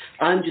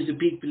Ange is a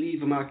big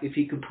believer, Mark. If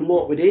he can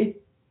promote within,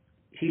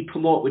 he'll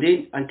promote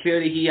within, and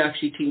clearly he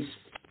actually thinks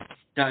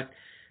that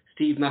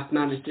Steve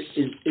McManus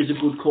is a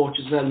good coach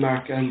as well,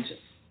 Mark, and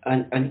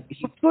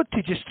I've got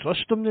to just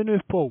trust him now,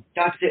 Paul.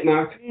 That's it,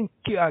 Mark.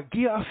 Give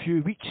it a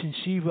few weeks and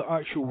see what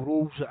actual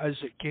roles it is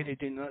that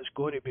Kennedy and that's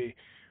going to be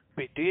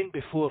doing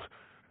before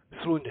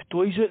throwing the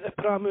toys out the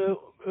pram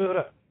over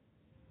it.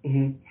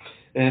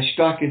 Mm-hmm.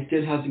 Strachan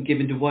still hasn't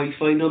given the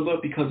Wi-Fi number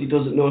because he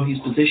doesn't know his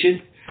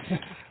position.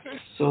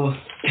 So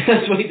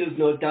that's why there's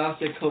no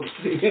data coming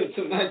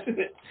to imagine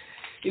it.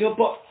 You know,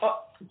 but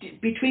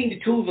between the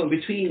two of them,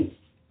 between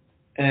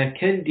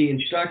Kennedy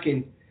and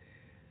Strachan,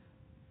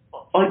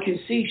 I can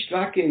see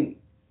Strachan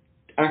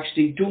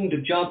actually doing the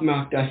job,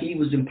 Mark, that he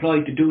was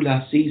employed to do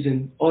last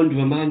season under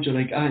a manager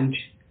like Ange.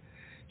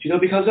 Do you know,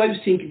 because I was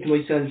thinking to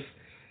myself,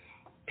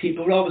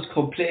 people were always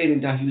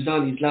complaining that he was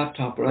on his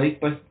laptop, right?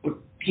 But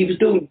he was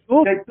doing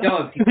that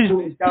job, he was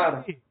doing his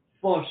data.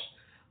 But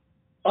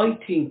I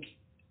think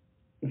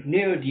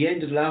near the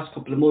end of the last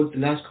couple of months, the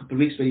last couple of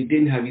weeks where he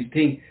didn't have his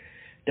thing,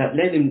 that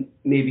Lennon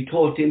maybe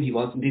told him he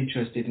wasn't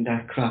interested in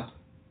that crap.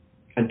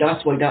 And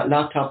that's why that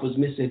laptop was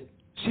missing.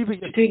 See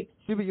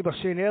what you were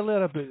saying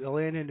earlier about the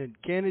Lennon and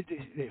Kennedy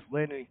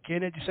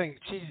thing.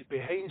 See,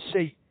 behind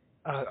sight,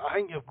 I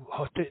think you've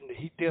hot it in the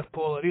heat there,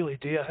 Paul. I really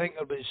do. I think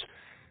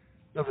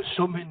there was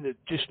something that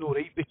just no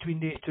right between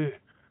the two.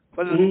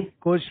 Whether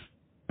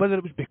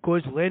it was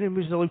because Lennon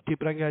was allowed to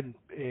bring in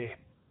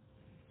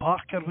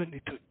Parker when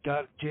they took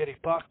Gary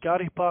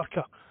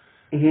Parker.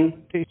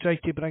 They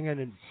tried to bring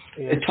in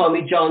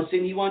Tommy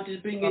Johnson. He wanted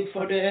to bring in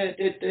for the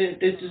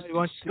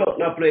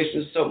scouting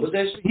operations. Something was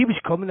this? He was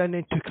coming in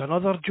and took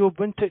another job,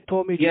 wasn't it,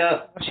 Tommy?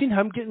 Yeah. I seen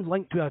him getting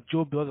linked to a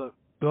job the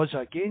other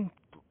again,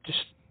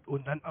 just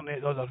on the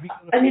internet the other week.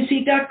 And is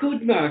he that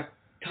good, Mark?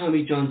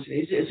 Tommy Johnson?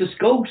 It's a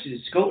scout.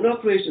 It's a scouting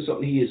operation or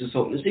something he is or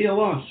something. Is he or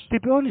what? To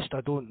be honest,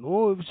 I don't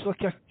know. It was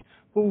like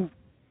was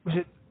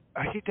it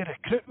I think the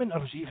recruitment, or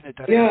was it even a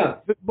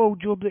direct football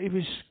job that he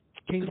was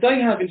kind of... I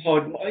haven't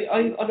heard,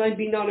 and I've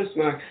been honest,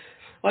 Mark,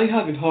 I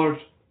haven't heard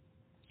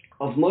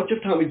of much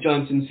of Tommy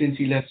Johnson since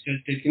he left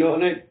Celtic, you know,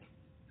 and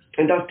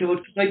that's because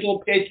I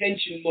don't pay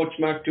attention much,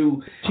 Mark,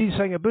 to... See, the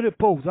thing about it,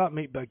 Paul, that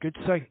might be a good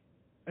thing.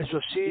 As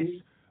we've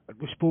said,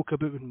 we spoke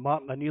about when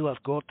Martin O'Neill or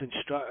Gordon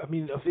Stratt, I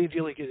mean, if they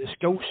really get the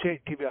skill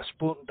set to be a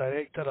sporting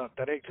director or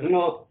director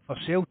for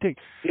Celtic...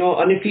 No,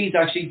 and if he's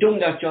actually done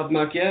that job,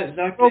 Mark, yeah,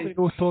 exactly. Probably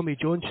know Tommy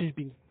Johnson's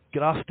been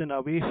grafting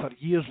away for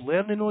years,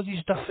 learning all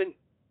these different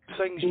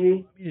things.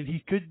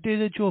 He could do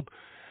the job.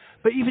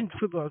 But even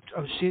what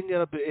I was saying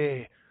there about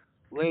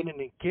Lennon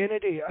and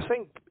Kennedy, I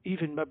think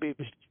even maybe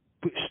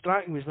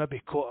Stratton was maybe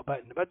caught a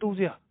bit in the middle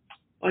there.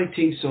 I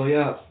think so,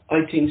 yeah.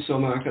 I think so,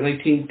 Mark. And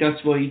I think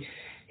that's why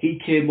he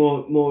came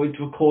more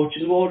into a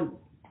coaching role,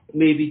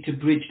 maybe to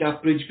bridge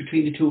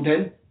between the two of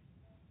them.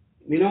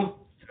 You know?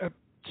 There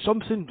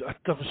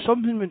was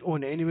something went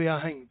on anyway,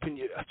 I think.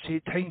 I'd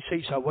say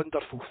hindsight's a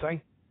wonderful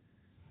thing.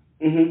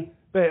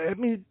 But I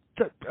mean,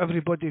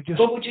 everybody just...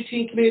 But would you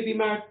think maybe,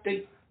 Mark,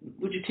 that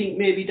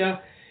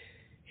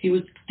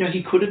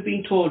he could have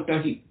been told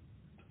that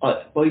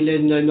by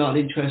Lennon, I'm not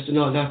interested in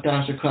all that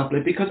data crap?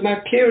 Like, because,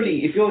 Mark,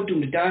 clearly, if you're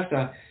doing the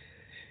data,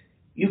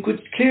 you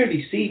could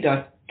clearly see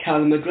that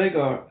Callum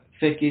McGregor,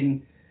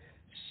 fucking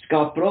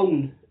Scott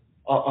Brown,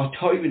 are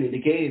thriving in the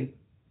game.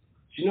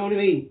 Do you know what I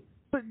mean?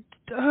 But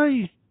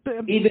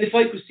even if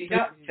I could see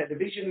that on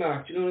television,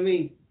 Mark, do you know what I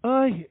mean?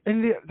 Aye,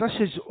 and this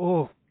is,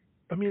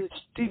 I mean,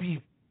 it's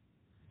Stevie...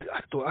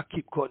 I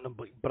keep calling them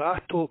like bra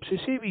tops. They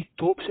say we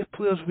tops the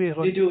players wear.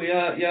 They do,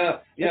 yeah.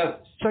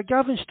 So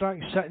Gavin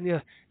Stratton sitting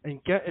there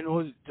and getting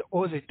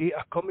all the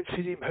data coming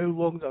for them, how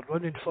long they're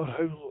running for,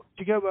 how long. Do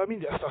you get what I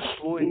mean? If they're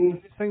slow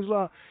and things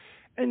like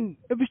that. And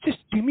it was just,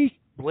 to me,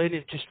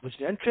 Lennon just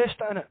wasn't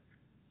interested in it.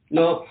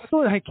 No. I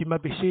don't think he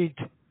maybe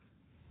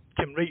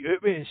came right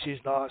out with it and says,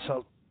 nah, it's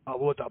a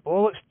load of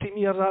bollocks to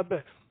me or that,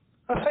 but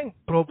I think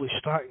probably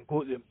Stratton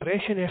got the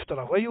impression after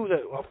a while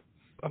that, well,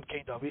 I'm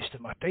kind of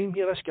wasting my time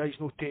here. This guy's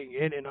not taking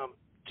anything I'm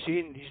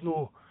saying. He's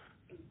not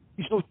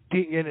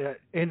taking anything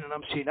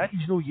I'm saying.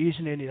 He's not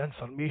using any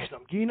information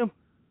I'm giving him.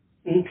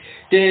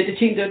 The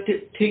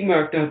thing,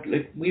 Mark, that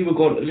like we were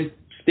going, like,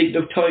 speaking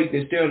of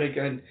tiredness there, like,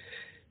 and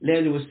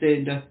Lennon was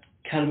saying that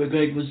Callum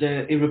McGregor was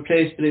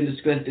irreplaceable in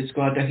the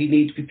squad, that he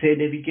needs to be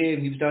playing every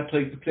game. He was that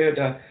type of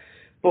player.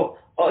 But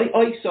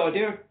I saw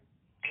there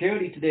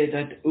clearly today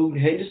that Owen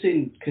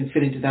Henderson can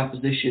fit into that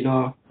position,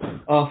 or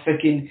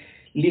fucking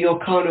Leo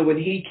Connor, when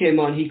he came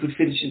on, he could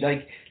finish it.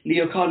 Like,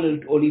 Leo Connor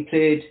only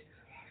played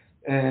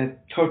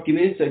 30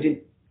 minutes. I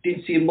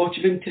didn't see much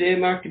of him today,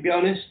 Mark, to be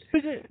honest.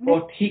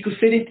 But he could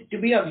fit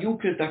into. We have youth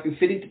players that can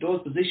fit into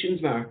those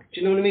positions, Mark.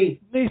 Do you know what I mean?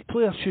 These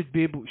players should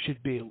be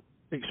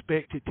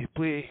expected to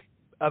play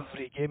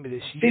every game of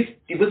the season.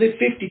 Was it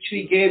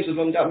 53 games of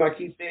them that Mark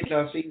he played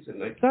last season?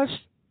 Like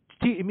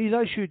to me,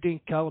 that's you doing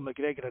Callum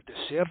McGregor a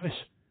disservice.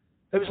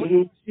 It was like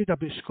you said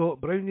about Scott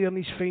Brown there in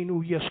his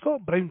final year.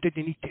 Scott Brown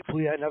didn't need to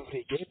play in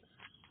every game.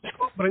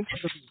 Scott Brown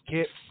should have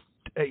been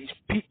kept at his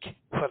peak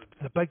for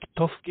the big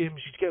tough games.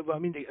 You get what I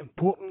mean? The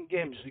important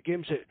games, the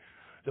games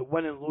that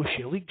win in low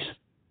share leagues.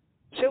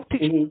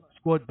 Celtic's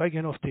squad big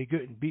enough to go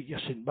out and beat your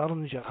St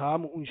Mirren's, your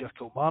Hamiltons, your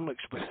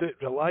Kilmarnocks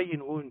without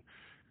relying on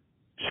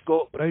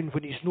Scott Brown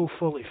when he's no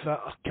fully fit,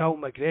 or Cal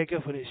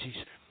McGregor when it's his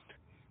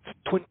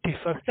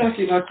 25th.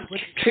 Exactly, Mark.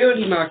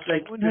 Clearly, Mark,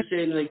 like you're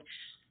saying, like,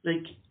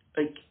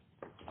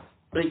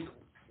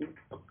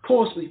 of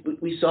course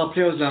we saw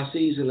players last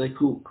season like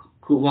who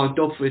walked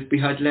up for it. We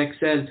had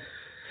Lexell.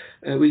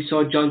 We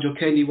saw John Joe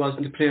Kennedy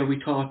wasn't the player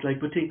we thought. Like,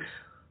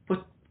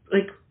 but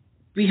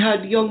we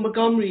had young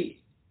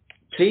Montgomery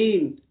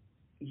playing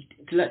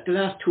the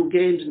last two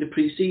games in the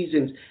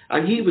pre-seasons,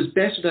 and he was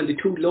better than the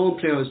two loan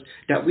players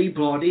that we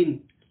brought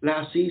in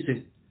last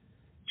season.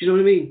 Do you know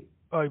what I mean?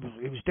 Oh,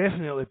 he was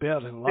definitely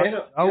better than last.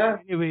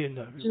 Anyway,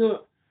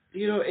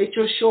 you know, it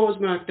just shows,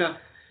 Mark, that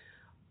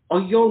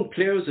our young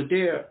players are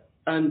there,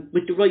 and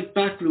with the right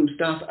backroom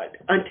staff,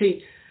 I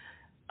think,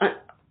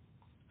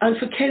 and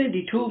for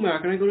Kennedy too,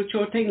 Mark, and I'm going to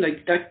throw a thing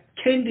like that.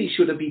 Kennedy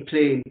should have been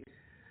playing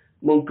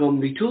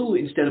Montgomery too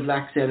instead of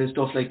Laxell and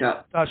stuff like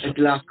that at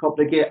the last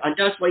couple of games, and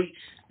that's why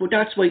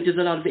there's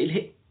a lot of ill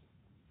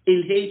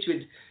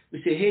hatred.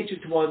 We say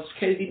hatred towards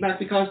Kennedy, Mark,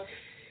 because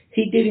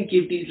he didn't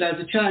give these lads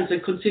a chance,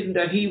 and considering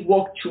that he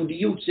walked through the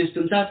youth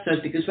systems at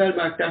Celtic as well,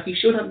 Mark, that he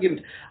should have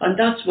given, and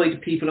that's why the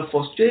people are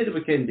frustrated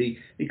with Kennedy,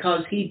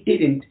 because he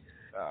didn't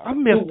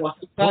do what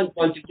the fans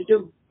wanted to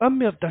do. I'm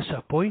more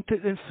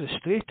disappointed than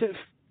frustrated,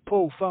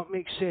 Paul, if that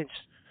makes sense.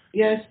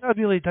 Yes. I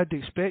really did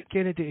expect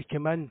Kennedy to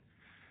come in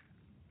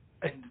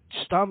and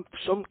stamp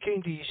some kind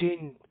of his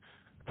own,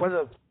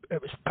 whether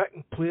it was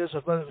picking players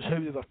or whether it was how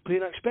they were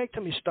playing. I expect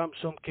him to stamp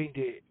some kind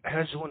of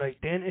his own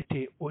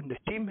identity on the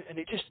team, and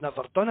he just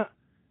never done it.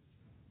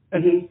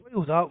 And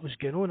while that was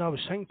going on, I was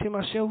thinking to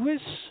myself,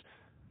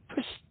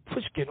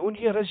 what's going on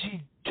here? Is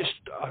he just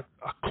a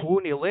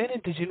clone of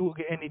Lennon? Does he not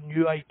get any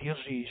new ideas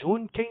of his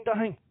own kind of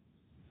thing?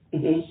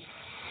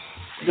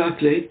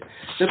 Exactly.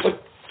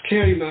 But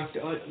clearly, Mark,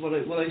 what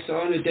I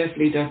saw in it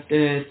definitely that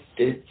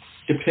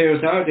the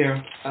players are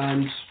there,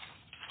 and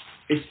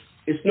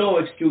it's no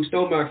excuse,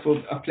 no, Mark, for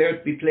a player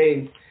to be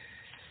playing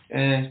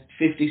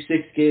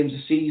 56 games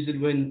a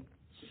season when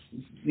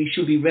we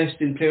should be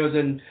resting players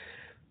and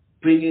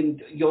bringing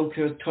young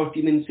players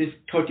 30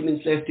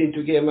 minutes left into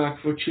a game,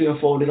 Mark, for 3 or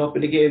 4 up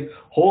in a game.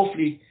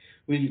 Hopefully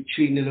we'll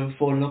 3 or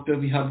 4 up there.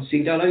 We haven't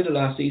seen that either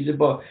last season,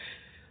 but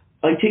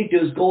I think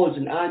there's goals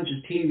in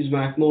Ange's teams,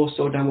 Mark, more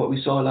so than what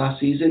we saw last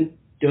season.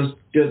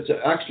 There's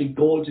actually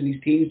goals in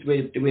these teams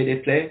the way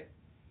they play.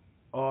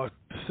 Oh,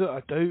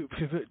 without a doubt,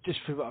 just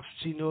for what I've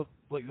seen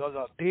like the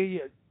other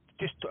day,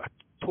 just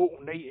a total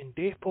night and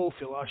day, Paul,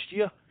 for last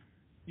year.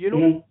 You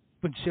know,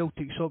 when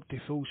Celtic's up to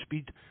full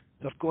speed,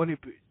 they're going to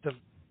be,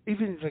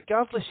 even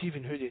regardless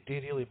even who they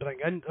really bring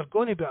in, they're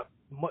going to be a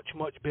much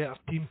better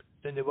team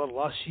than they were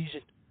last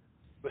season.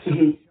 Without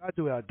a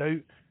shadow of a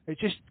doubt, it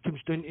just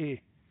comes down to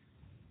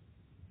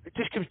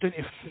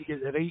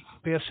get the right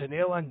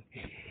personnel in.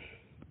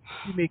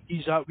 You make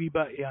these that wee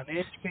bit of an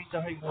edge kind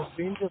of thing with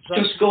Rangers.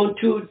 Just going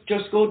to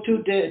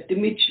the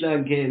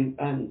Midtjylland game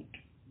and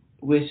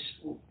with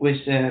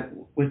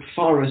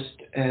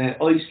Forrest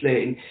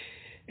isolating.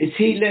 Is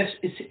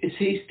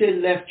he still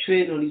left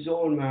training on his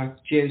own, Mark,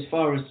 James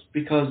Forrest,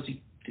 because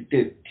he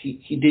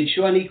did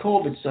show any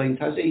COVID signs,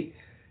 has he?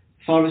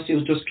 Forrest, it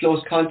was just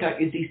close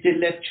contact. Is he still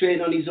left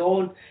training on his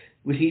own?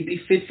 Will he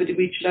be fit for the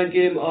Midtjylland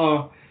game,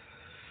 or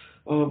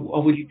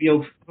will he be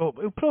out? Oh,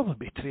 he'll probably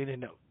be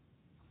training at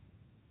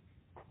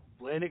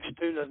Lennox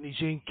down in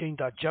his own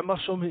kind of gym or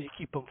something to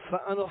keep him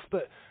fit enough,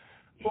 but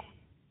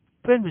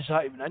when was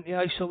that even into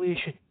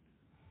isolation?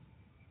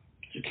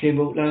 It came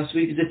out last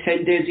week. Is it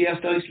 10 days he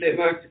has to isolate,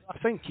 Mark? I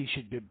think he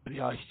should be,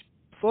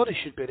 Forrest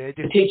should be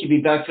ready. I think he'll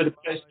be back for the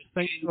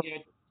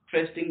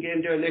Preston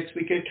game there next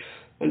weekend,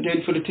 and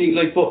then for the thing,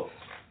 like, but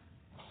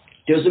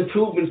there's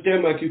improvements there,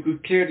 Mark. You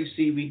could clearly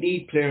see we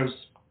need players,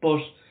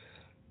 but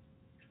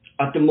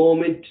at the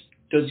moment,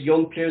 there's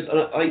young players, and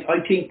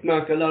I think,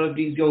 Mark, a lot of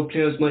these young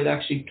players might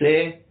actually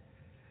play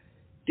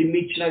the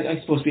Midtjylland.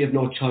 I suppose we have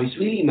no choice,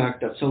 really, Mark,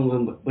 that some of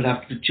them will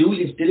have to.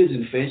 Julian still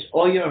isn't fit.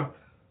 Oyer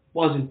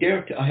wasn't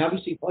there. I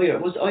haven't seen Oyer.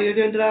 Was Oyer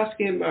there in the last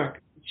game,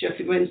 Mark?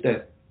 Sheffield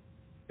Wednesday?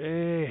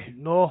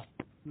 No,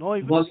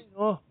 he wasn't.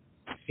 No.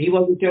 He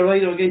wasn't there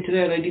either again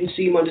today, and I didn't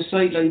see him on the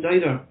sidelines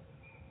either.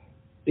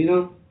 You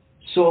know?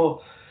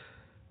 So,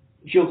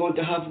 you're going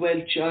to have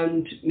Welch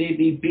and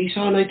maybe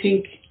Beaton, I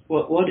think.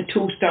 Well, the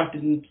two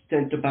starting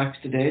centre backs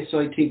today, so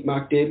I think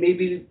Mark Day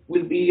maybe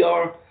could be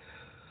our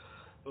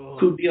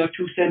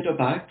two centre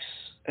backs.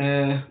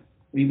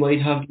 We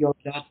might have young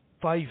lad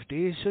 5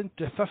 days into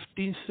the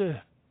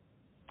 15th.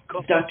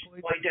 That's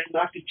why then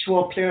Mark to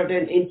throw a player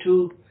then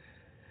into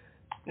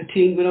a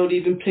team without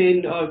even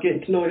playing or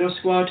getting to know your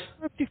squad.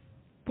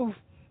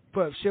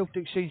 But if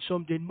Celtic signed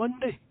somebody on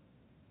Monday.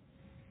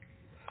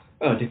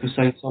 Oh, they could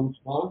sign someone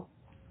tomorrow.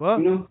 What?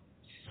 You know,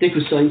 they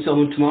could sign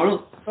someone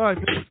tomorrow.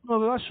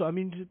 No, that's what I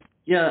mean.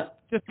 Yeah.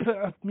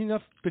 I mean,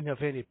 I've been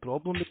have any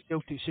problem with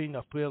Celtic signing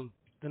a player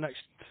the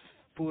next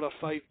 4 or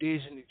 5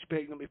 days and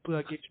expecting them to play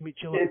against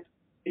each other.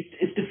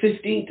 It's the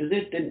 15th, is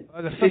it?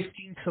 The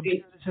 15th.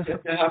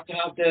 They have to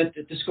have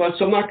the squad.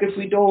 So, Mark, if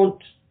we don't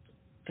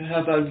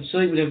have Alvin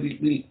sign,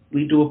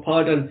 we do a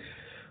pod and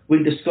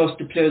we'll discuss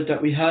the players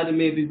that we had, and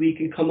maybe we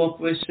can come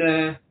up with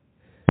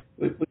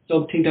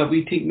something that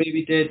we think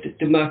maybe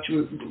the match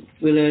will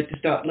the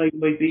start line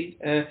might be.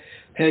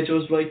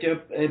 Pedro's right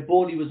there.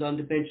 Bowley was on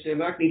the bench there.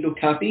 Mark, he looked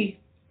happy.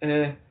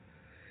 You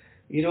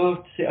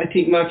know, I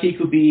think Mark, he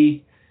could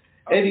be.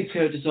 Every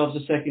player deserves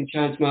a second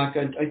chance, Mark,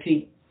 and I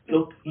think.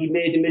 Look, he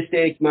made a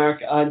mistake,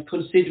 Mark, and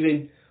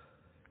considering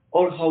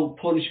all how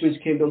punishments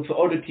came down for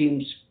other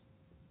teams,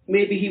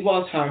 maybe he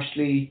was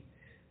harshly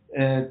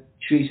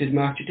treated,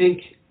 Mark, do you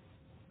think?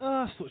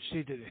 I thought she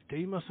said at the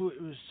time. I thought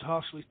it was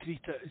harshly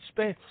treated.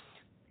 Fair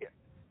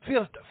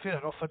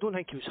enough. I don't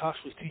think he was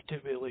harshly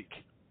treated with like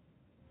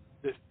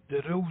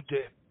the rule,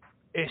 the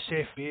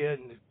SFA,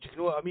 and you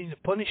know what I mean, the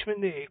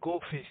punishment that he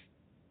got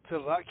for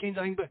that kind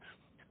of thing. But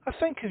I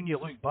think when you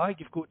look back,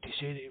 you've got to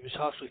say that he was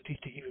harshly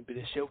treated even by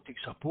the Celtic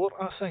support.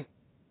 I think.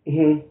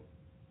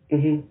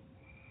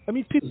 I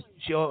mean, people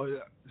say, "Oh,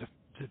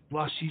 the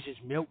last season's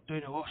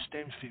meltdown all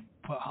stems from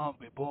what happened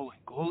with ball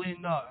and goalie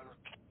and that."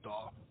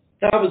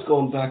 That was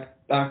going back.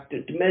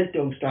 The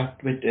meltdown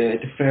started with the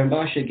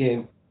Fenerbahce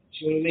game.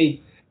 Do you know what I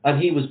mean?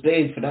 And he was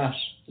blamed for that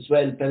as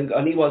well.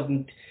 And he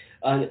wasn't.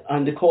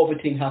 And the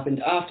COVID thing happened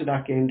after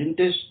that game, didn't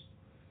it?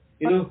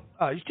 You know.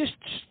 It's just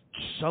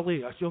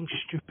silly, a young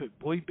stupid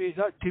boy.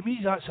 That to me,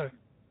 that's a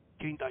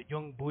kind of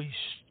young boy's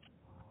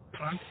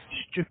prank,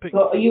 stupid.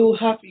 So are you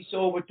happy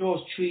with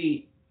those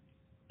three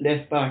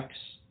left backs?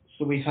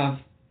 So we have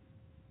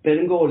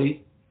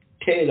Bellingholi,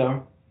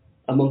 Taylor,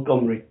 and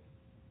Montgomery.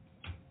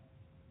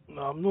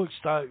 No, I'm not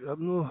ecstatic. I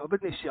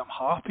wouldn't say I'm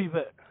happy,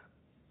 but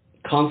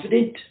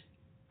confident.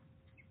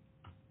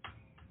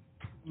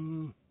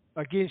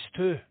 Against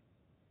who?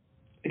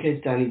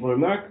 Against Danny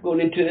Bournemouth, going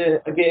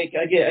into a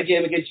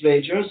game against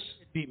Rangers.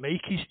 Beat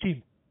Mikey's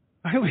team.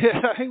 I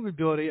think we'd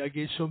be alright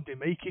against somebody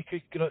Mikey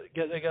could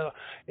get together.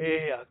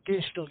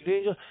 Against the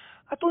Rangers,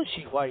 I don't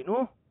see why,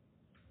 no.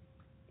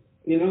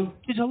 You know?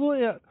 There's a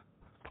lot of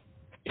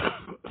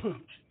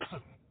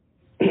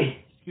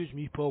excuse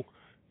me, Paul.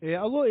 A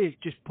lot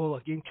of just Paul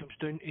again comes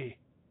down to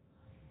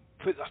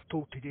what they're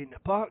told to do in the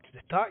park,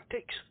 the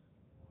tactics.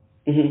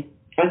 And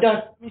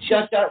that was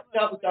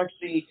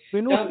actually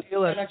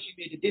that actually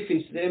made a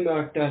difference today,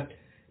 Mark. That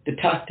the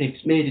tactics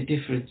made a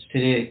difference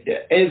today.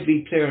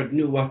 Every player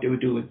knew what they were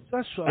doing.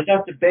 That's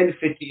the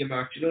benefit to you,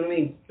 Mark. You know what I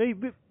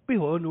mean? We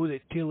all know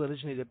that Taylor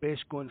isn't the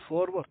best going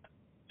forward.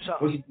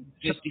 He's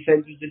just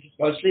defenders in the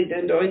Scottish League,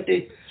 then, aren't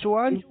they?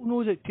 So Angel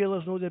knows that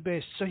Taylor's not the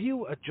best, so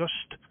he'll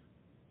adjust.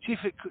 See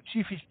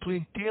if he's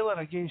playing Taylor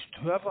against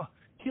whoever,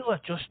 he'll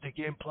adjust the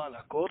game plan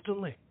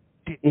accordingly.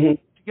 To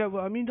get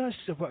what I mean? That's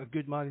what a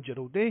good manager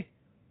will do.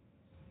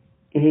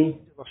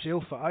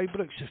 Myself at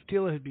Ibrox, if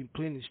Taylor had been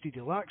playing instead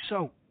of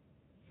Laxalt,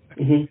 it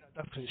would be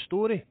a different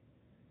story.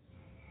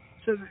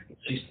 So,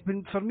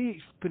 for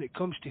me, when it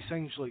comes to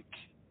things like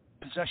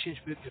positions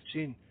where you're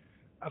saying,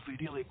 have we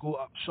really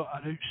got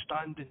an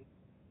outstanding,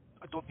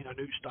 I don't mean a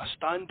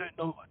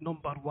standout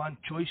number one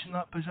choice in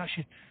that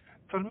position.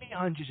 For me,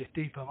 Ange is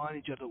the type of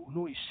manager that will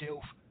know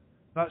himself.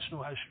 That's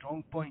not his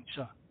strong point,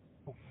 sir.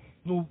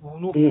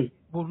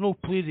 We'll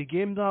not play the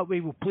game that way.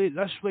 We'll play it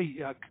this way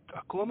to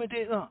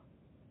accommodate that.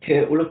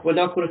 Okay, well look, we're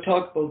not going to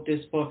talk about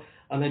this,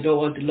 and I don't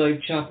want the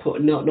live chat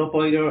putting nothing up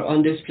either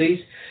on this,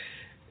 please.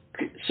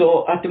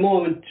 So at the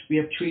moment, we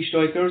have 3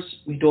 strikers.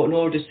 We don't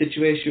know the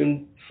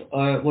situation.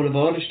 One of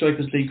our other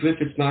strikers, Lee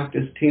Griffiths, Mark,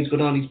 there's things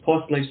going on in his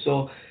personal life,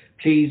 so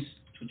please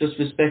just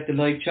respect the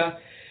live chat.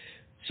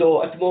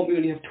 So at the moment, we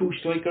only have 2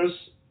 strikers,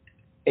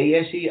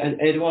 Ayesi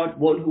and Edward,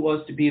 one who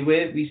wants to be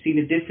away. We've seen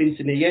a difference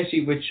in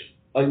Ayesi, which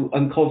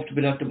I'm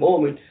comfortable at the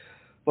moment.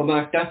 But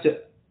Mark, that's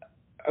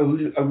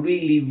a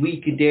really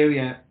weakened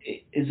area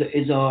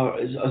is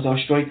our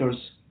strikers,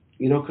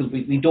 you know, because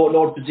we don't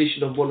know the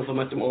position of one of them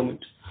at the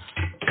moment,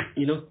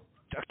 you know.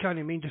 I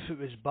can't mind if it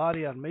was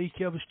Barry or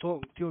Mikey I was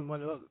talking to on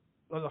one of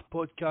the other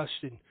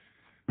podcasts and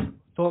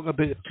talking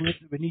about the players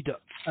that we need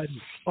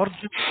in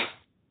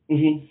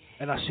urgent.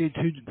 And I said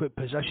what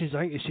positions.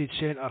 I think he said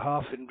centre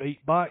half and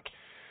right back.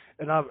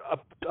 And I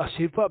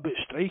said, what about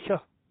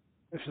striker?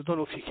 I don't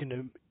know if you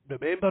can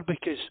remember,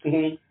 because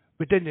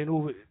we didn't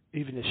know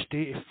even the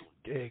state of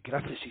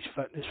Griffiths'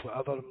 fitness,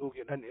 whatever. I'm not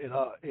getting into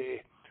that.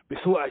 We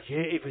thought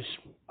Ajeti was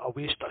a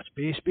waste of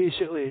space,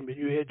 basically, and we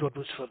knew Edward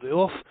was for the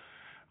off.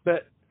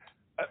 But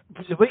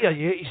the way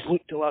Ajeti's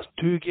looked the last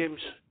 2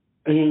 games,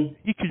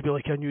 he could be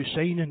like a new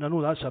signing. I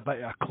know that's a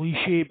bit of a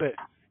cliche, but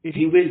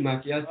he will,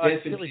 Mark. Yeah,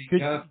 definitely.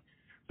 Really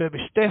But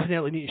we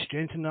definitely need to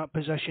strengthen that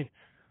position.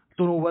 I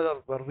don't know whether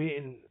we're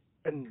waiting,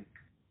 and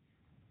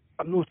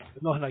I'm not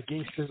nothing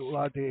against the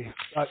lad,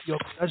 that young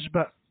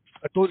Nisbet.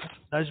 I don't think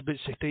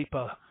Nisbet's the type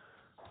of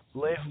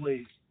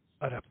levelly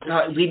or a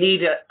player. We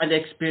need an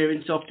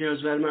experience up there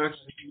as well, Mark.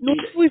 Not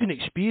even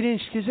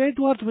experienced, because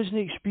Edward wasn't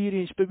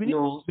experienced, but we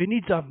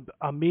need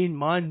a main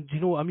man. Do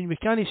you know what I mean? We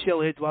can't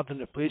sell Edward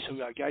and replace him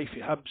with a guy for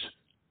Hibs.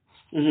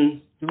 Mm-hmm.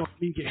 You know what I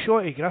mean? Get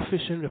Shorty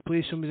Griffiths and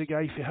replace him with a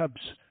guy for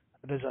Hibs.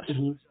 And as I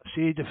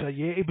said, if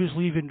Ayeti was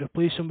leaving,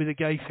 replace him with a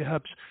guy for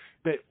Hibs.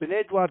 But when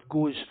Edward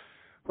goes,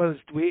 whether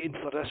it's waiting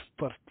for this,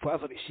 for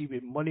whatever to see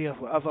with money or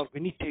whatever, we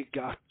need to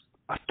get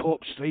a top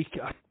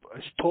striker,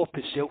 as top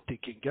as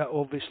Celtic can get,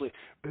 obviously.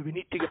 But we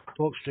need to get a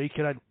top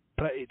striker in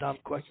pretty damn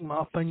quick, in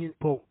my opinion,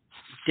 Paul.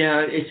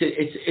 Yeah,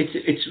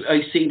 it's.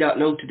 I see that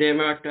now today,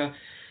 Mark.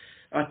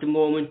 At the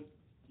moment,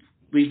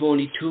 we've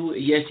only two.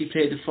 Ayeti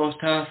played the first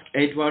half.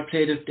 Edward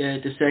played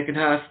the second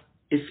half.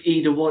 If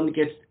either one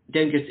gets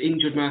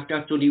injured, Mark,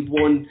 that's only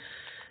one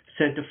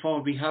centre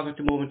forward we have at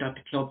the moment at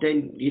the club.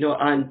 Then, you know,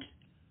 and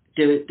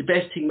the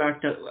best thing,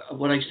 Mark, that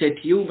what I said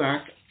to you,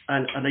 Mark,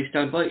 and I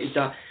stand by, is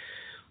that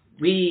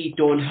we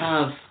don't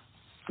have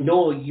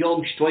no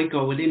young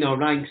striker within our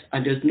ranks,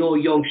 and there's no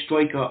young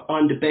striker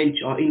on the bench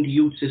or in the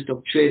youth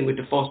system training with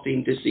the first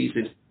team this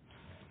season.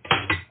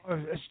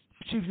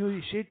 See,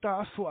 you said that,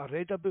 I thought I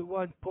read about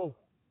one, Paul.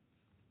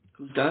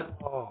 Who's that?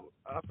 Oh,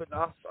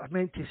 I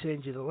meant to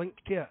send you the link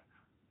to it.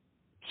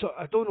 So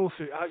I don't know if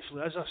it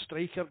actually is a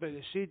striker, but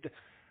they said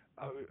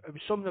it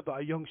was something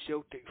about a young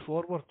Celtic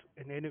forward,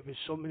 and then it was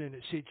something and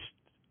it said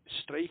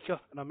striker,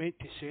 and I meant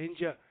to send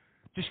you,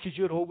 just because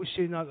you're always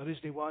saying that there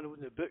isn't one on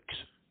the books.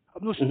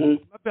 I'm not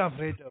maybe I've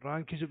read it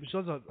wrong, because it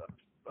was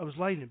I was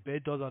lying in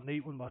bed the other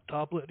night on my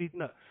tablet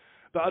reading it,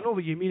 but I know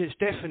what you mean. It's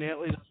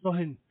definitely, there's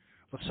nothing,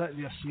 we're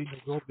sitting there saying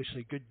there's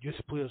obviously good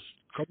youth players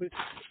coming.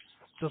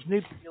 There's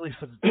nobody really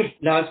for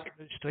lads,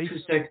 2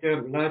 seconds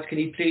there. Lads, can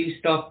you please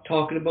stop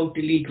talking about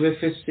the Lee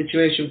Griffiths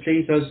situation,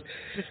 please?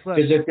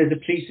 There's a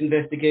police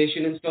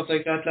investigation and stuff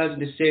like that, lads,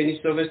 and the saying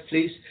stuff,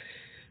 please.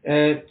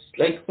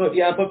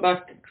 But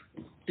Mark,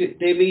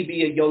 they may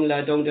be a young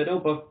lad down there now,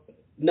 but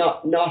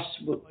not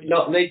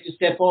ready to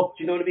step up.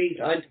 Do you know what I mean?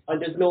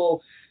 And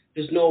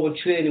there's no one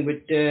training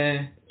with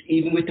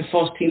even with the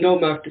first team now,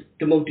 Mark.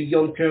 The amount of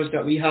young players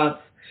that we have,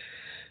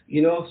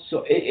 you know,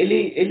 so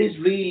it is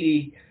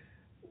really.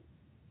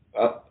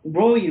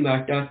 Roy,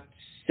 Mark, that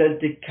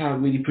Celtic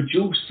can't really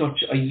produce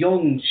such a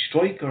young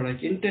striker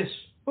like in this.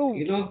 Oh,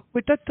 you know,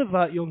 we did have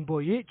that young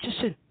boy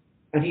Aitchison,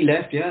 and he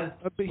left, yeah.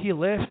 But he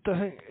left, I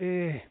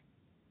think.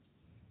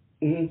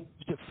 Who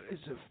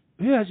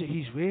is it?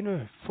 He's way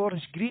now.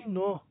 Forest Green,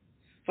 no.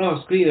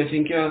 Forest Green, I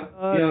think,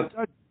 yeah.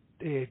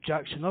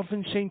 Jackson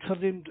Irvine signed for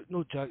him.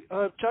 No,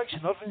 Jackson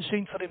Irvine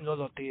signed for him the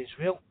other day as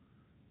well.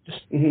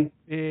 Just.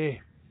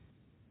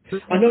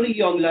 Another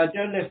young lad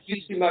there left.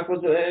 You see, Mark, was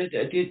the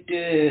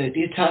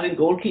Italian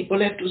goalkeeper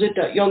left? Was it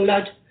that young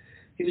lad?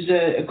 He was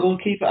a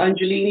goalkeeper,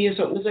 Angelini or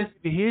something, was it?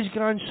 His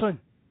grandson.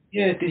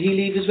 Yeah, did he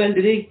leave as well?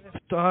 Did he?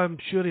 I'm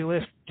sure he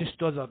left just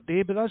the other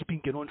day, but that's been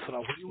going on for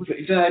a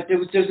while. There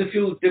was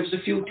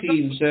a few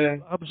teams.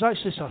 I was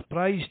actually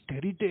surprised to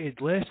read that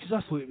he'd left, because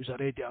I thought he was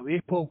already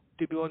away, Paul.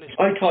 To be honest,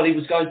 I thought he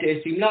was going to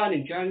AC Milan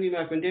in January,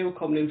 Mark, when they were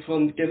coming in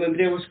from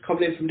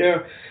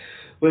there.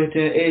 With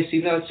AC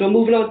Milan. So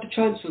moving on to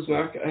transfers,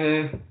 Mark.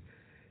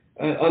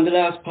 On the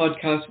last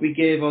podcast, we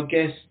gave our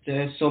guests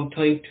some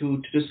time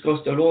to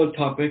discuss their own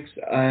topics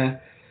and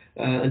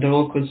their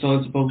own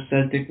concerns about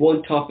Celtic.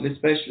 One topic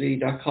especially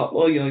that caught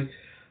my eye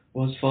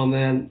was from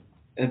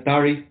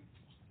Barry.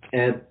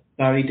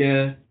 Barry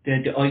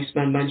the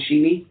Iceman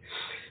Mancini.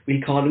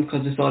 We call him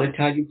because it's all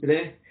Italian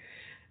today.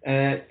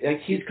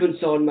 His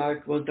concern,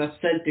 Mark, was that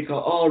Celtic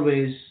are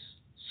always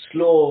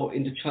slow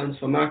in the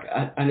transfer market,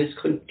 and it's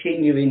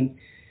continuing.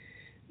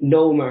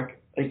 No, Mark.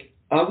 Like,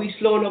 are we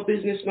slowing up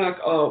business, Mark?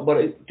 Or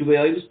the way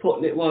I was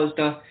putting it was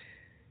that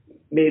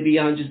maybe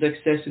Ange's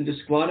accessing the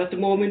squad at the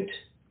moment,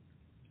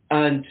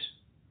 and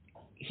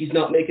he's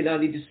not making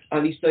any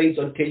signs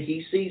until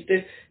he sees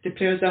the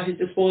players at his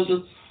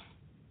disposal.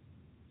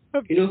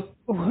 You know?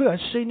 Who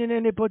is signing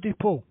anybody,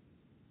 Paul?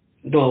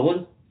 No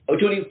one. The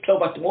only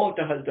club at the moment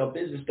that has their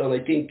business done,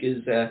 I think,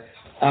 is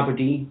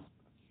Aberdeen.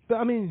 But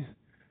I mean,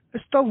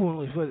 it's still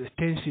only for the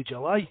 10th of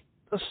July.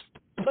 There's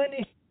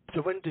plenty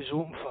the window's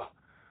open for.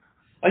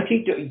 I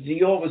think the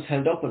Euros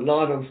held up a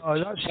lot of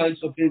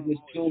transfer business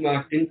too,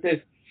 Mark, didn't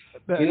they?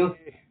 But, you know?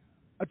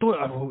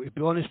 To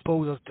be honest,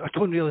 Paul, I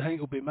don't really think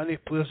there'll be many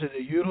players in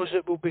the Euros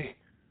that will be.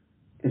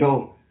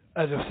 No.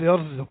 And if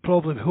they'll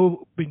probably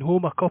been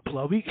home a couple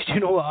of weeks, you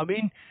know what I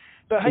mean?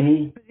 But I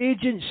think the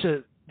agents,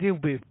 they'll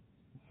be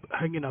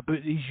hanging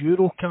about these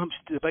Euro camps,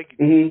 the big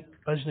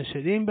business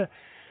of them. But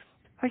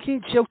I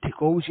think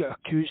Celtic always get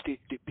accused of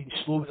being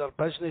slow with their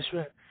business.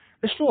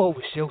 It's not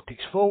always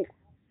Celtic's fault.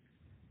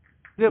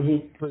 They're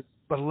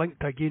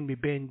linked again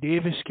with Ben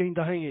Davis kind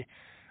of thing.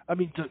 I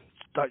mean,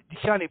 you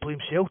can't blame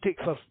Celtic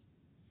for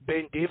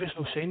Ben Davis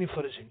not signing for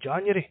us in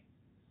January.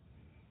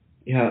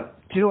 Yeah,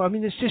 Do you know what I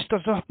mean? It's just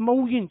there's a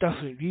million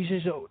different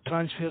reasons that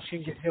transfers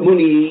can get held.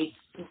 Money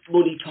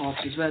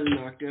talks as well,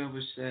 Mark. There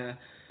was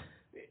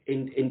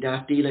in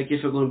that deal, like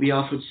if we're going to be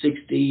offered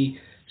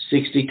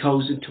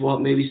 60,000 to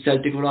what maybe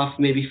Celtic were off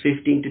maybe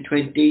 15 to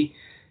 20.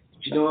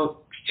 You know,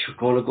 you're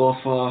going to go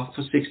for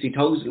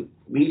 60,000,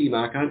 really,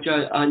 Mark, aren't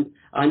you?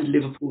 And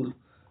Liverpool,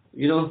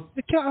 you know.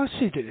 I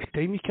said at the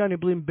time, you can't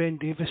blame Ben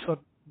Davies for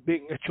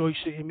making a choice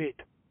that he made.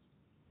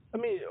 I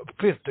mean,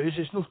 fair dues,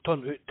 it's no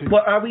turn out to.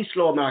 But are we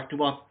slow, Mark, to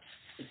what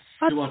the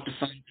fans are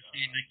saying,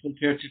 like,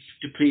 compared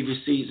to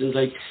previous seasons?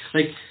 Like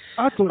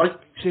I don't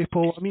say,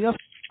 Paul. I mean, I've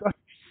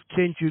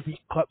sent you wee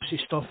clips of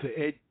stuff that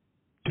Ed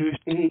do,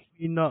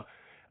 that.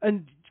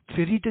 And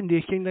for reading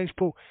the kind of things,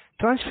 Paul,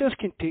 transfers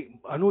can take,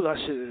 I know that's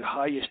at the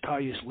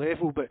highest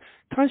level, but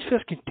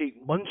transfers can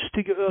take months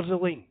to get over the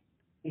line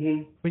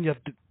when you're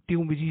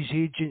dealing with these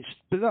agents.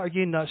 But that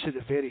again, that's at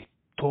the very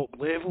top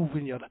level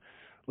when you're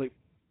like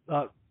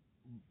that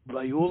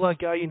Raiola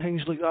guy and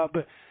things like that.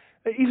 But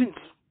even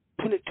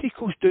when it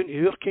trickles down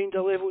to our kind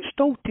of level,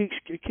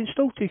 it can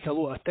still take a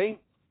lot of time.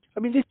 I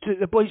mean,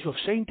 the boys we've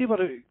signed, they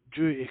were out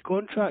due to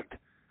contract.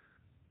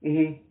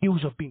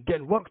 Deals have been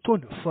getting worked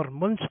on for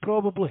months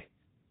probably,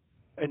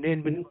 and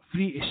then when they're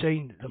free to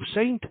sign, they've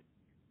signed.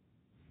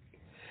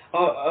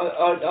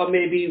 Or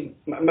maybe,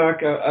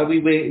 Mark, are we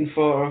waiting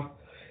for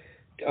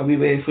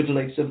the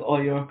likes of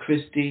Oyer,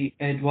 Christie,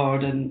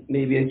 Edward, and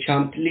maybe a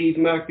Champ to leave,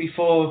 Mark,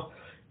 before?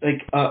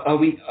 Like, are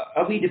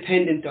we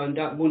dependent on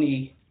that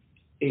money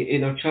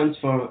in our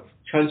transfer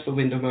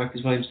window, Mark?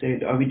 Is what I'm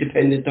saying. Are we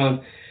dependent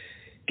on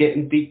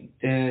getting big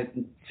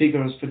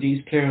figures for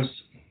these players?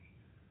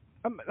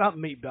 That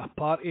might be a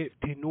part of it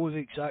to know the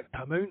exact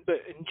amount, but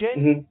in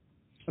general,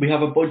 we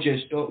have a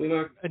budget, don't we,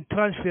 Mark? And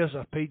transfers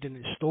are paid in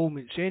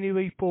instalments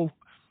anyway, Paul.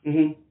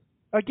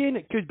 Again,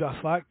 it could be a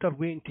factor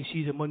waiting to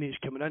see the money that's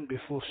coming in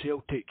before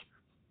Celtic,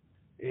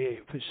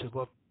 what's the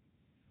word,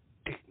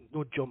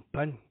 no jump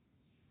in.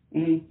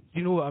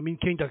 You know what I mean?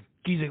 Kind of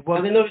give the word.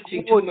 And another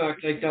thing too, Mark,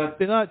 like that.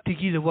 But that to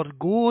give the word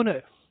go on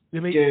it,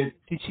 they might to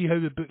see how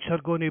the books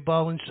are going to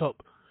balance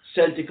up.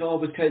 Celtic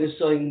always kind of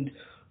signed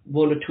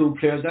one or two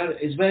players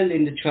as well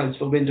in the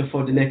transfer window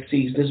for the next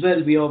season as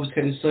well. We always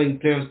kind of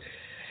signed players,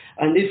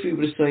 and if we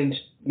would have signed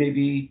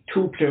maybe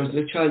two players in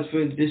the transfer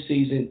window this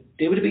season,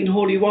 they would have been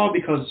holy war,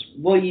 because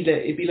why are you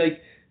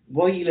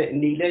letting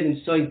Neil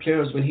Lennon sign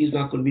players when he's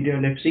not going to be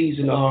there next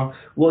season, or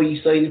why are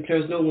you signing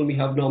players now when we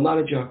have no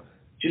manager?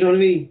 Do you know what I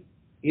mean?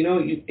 You know,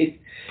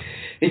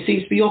 it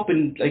seems to be up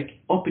in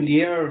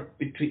the air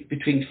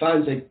between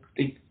fans. Like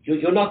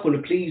you're not going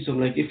to please them.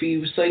 Like if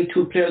you sign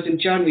two players in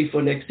January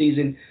for next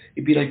season,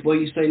 it'd be like, why are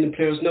you signing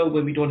players now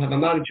when we don't have a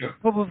manager?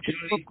 Well,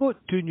 we've got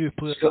two new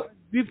players.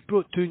 We've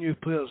brought two new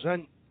players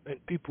in,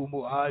 and people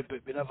go, but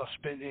we never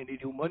spent any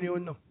real money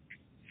on them.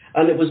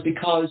 And it was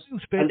because,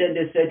 and then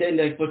they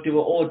said but they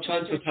were all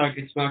transfer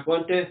targets, Mark,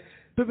 weren't they?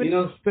 But we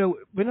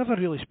never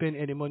really spent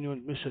any money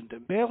on Musa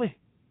Dembele.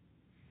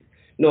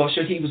 No,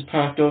 sure, he was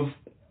part of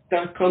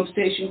that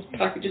compensation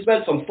package as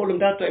well from Fulham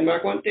that time,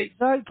 Mark, weren't they?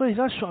 Exactly,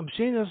 that's what I'm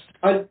saying.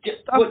 At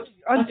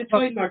the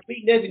time, Mark,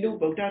 we never knew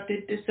about that.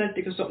 This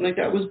Celtic or something like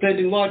that. It was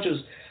Brendan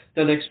Rodgers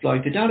that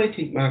exploited that, I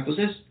think, Mark, was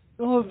this?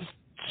 Oh,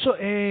 so,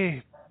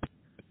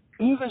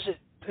 who was it?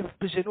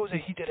 Was it the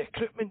heat of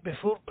recruitment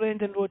before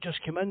Brendan Rodgers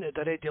came in that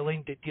already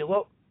lined the deal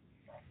up?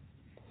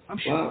 I'm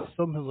sure it was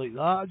something like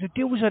that. The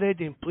deal was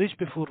already in place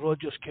before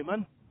Rodgers came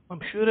in.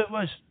 I'm sure it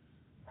was.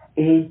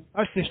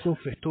 That's just off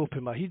the top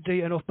of my head right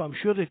enough, but I'm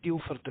sure the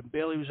deal for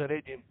Dembele was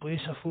already in place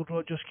before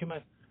Rodgers came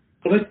in.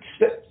 I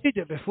said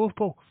it before,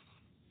 Paul.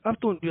 I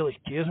don't really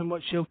care how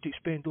much Celtic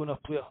spend on a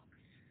player.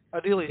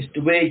 It's the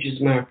wages,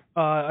 Mark.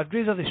 I'd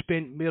rather they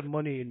spent more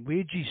money in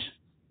wages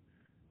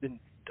than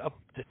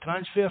the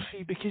transfer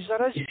fee, because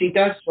there is. You see,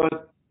 that's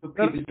what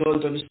people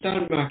don't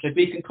understand, Mark. Like,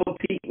 we can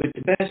compete with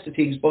the best of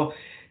things, but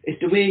it's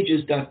the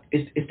wages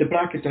it's the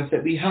bracket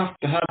that we have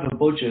to have a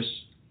budget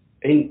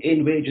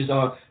in wages,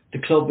 or the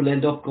club will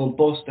end up going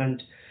bust.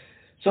 And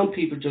some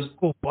people just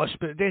go bust,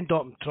 but they end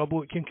up in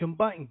trouble. It can come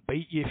back and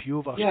bite you if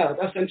you overspend. Yeah,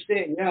 that's what I'm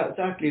saying. Yeah,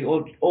 exactly.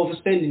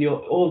 Overspending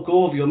go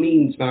over your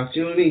means, Mark. Do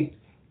you know what I mean?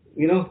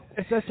 You know.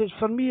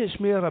 For me, it's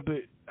more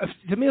about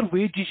the more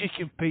wages you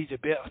can pay, the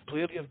better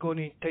player you're going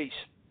to entice.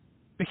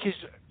 Because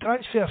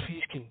transfer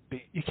fees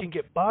you can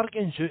get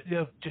bargains out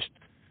there, just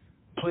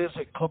players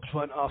that clubs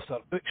want off their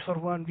books for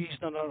one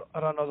reason or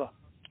another.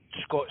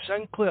 Scott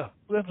Sinclair,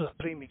 there's a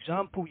prime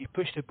example. You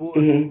push the boat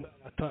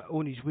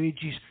on his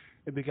wages,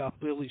 and we got a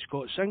player like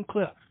Scott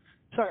Sinclair.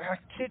 So I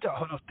said it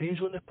 100 times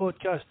on the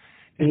podcast.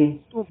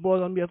 Don't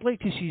bother me. I'd like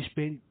to see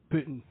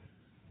putting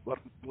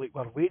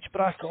our wage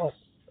bracket up.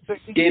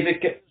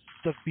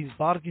 There's been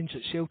bargains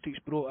that Celtic's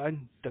brought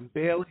in.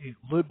 Dembele,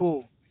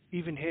 Lubo,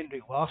 even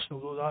Henrik Larsson,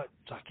 although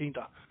that's a kind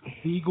of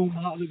legal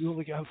matter that we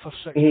only get him for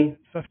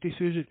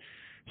 50,000.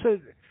 So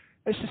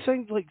it's the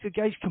thing, like the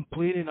guys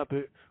complaining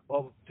about,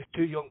 the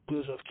two young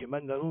players that have come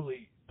in, they're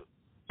only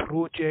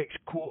projects,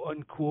 quote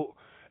unquote,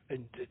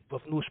 and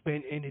we've not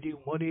spent any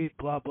real money,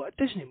 blah blah. It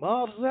doesn't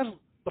matter.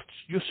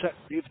 You're sitting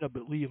raving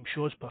about Liam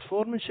Shaw's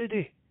performance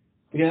today.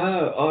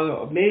 Yeah,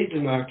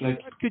 amazing, Mark.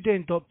 Like, That could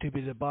end up to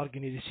be the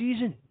bargain of the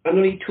season. and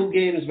only 2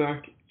 games,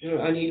 Mark. You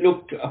know, and he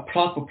looked a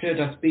proper player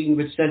that's been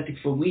with Celtic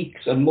for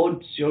weeks and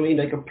months. You know what I mean?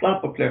 Like a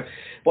proper player.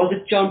 Was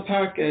it John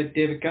Park?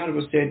 David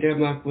Gallagher said there,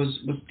 Mark.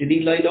 Did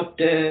he line up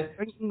the?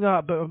 Thinking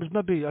that, but it was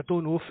maybe, I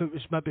don't know if it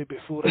was maybe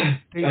before.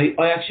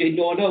 I actually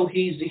know now.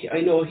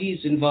 I know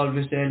he's involved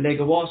with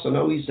Legawassa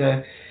now. He's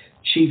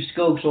chief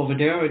scout over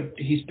there. And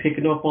he's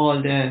picking up all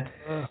the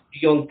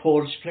young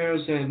Polish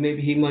players.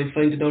 Maybe he might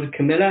find another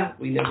Camilla.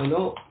 We never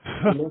know.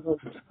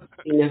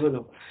 You never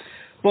know.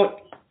 But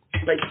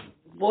like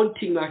one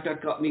thing, Mark,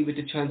 that got me with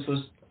the chance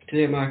was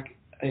today, Mark.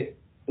 It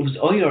was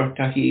Oyer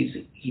that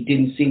he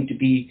didn't seem to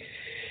be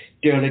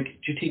there. Like,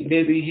 do you think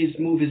maybe his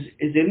move is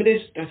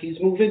imminent? That he's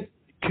moving?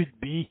 Could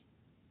be.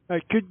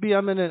 It could be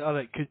imminent, or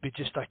it could be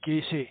just a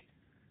case of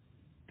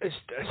it's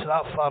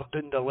that far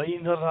down the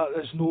line, or that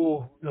there's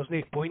no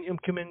point in him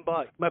coming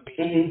back.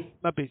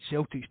 Maybe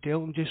Celtic's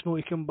telling him just not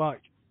to come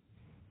back.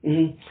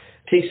 I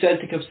think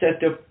Celtic have set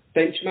their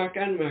benchmark,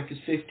 and Mark is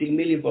 15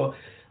 million, but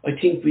I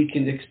think we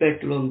can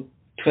expect around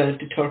 12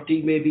 to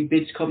 30 maybe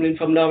bids coming in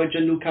from Norwich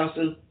and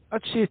Newcastle.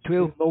 I'd say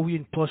 12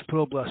 million plus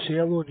probably a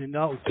sell on, and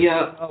that'll get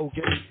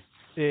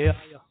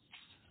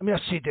I mean,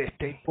 I'd say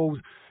the Bawz,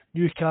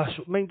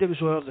 Newcastle, mind it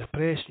was over the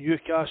press,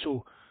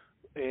 Newcastle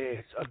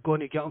are going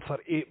to get him for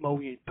 £8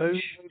 million.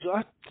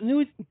 I'd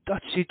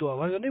say to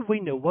a they're not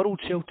winning the world.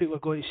 Celtic were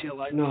going to sell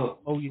like £8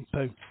 million.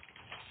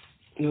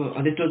 No,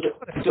 and it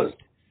does.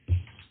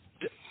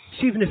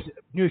 Even if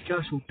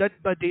Newcastle did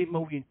bid £8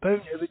 million,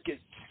 it would get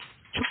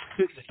chucked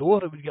out the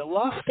door. It would get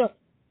laughed at,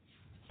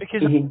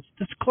 because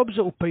there's clubs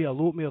that will pay a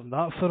lot more than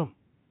that for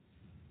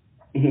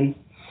him.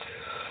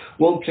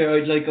 One player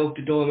I'd like out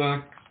the door,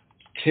 Mark,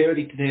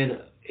 clearly today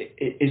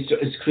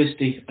is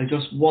Christie. I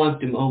just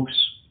want him out.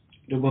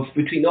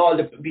 Between all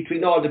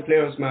the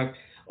players, Mark,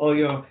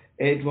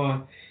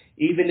 Edward,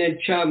 even in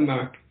Cham,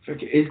 Mark,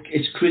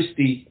 it's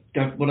Christie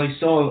that what I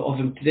saw of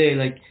him today,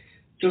 like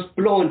just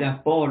blowing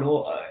that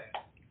ball.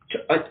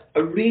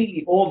 A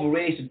really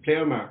overrated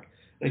player, Mark.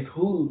 Like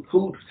who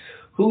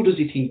does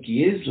he think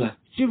he is? Like,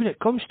 see, when it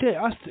comes to it,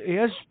 he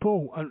is,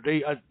 Paul, and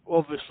right.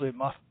 Obviously,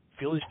 my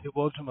feelings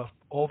towards him are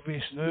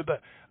obvious now,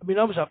 but I mean,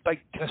 I was a big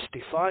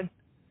Christie fan.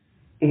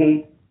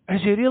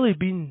 Has he really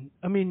been?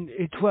 I mean,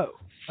 it's what,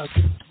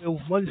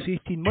 12 months,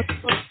 18 months.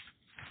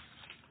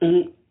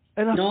 And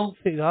I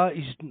think that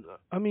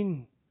I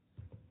mean,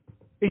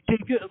 he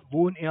took out a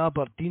loan to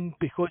Aberdeen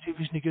because he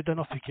wasn't good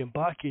enough to come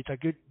back. He had a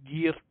good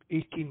year,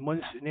 18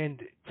 months, and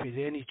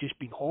then he's just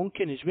been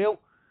honking as well.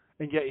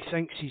 And yet he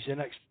thinks he's the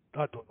next,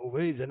 I don't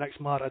know, the next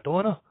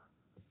Maradona.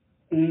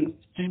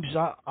 Seems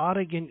that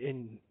arrogant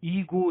and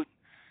ego.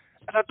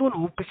 And I don't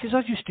know, because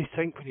I used to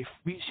think when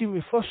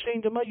we first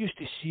signed him, I used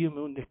to see him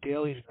on the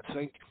telly and I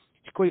think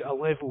he's quite a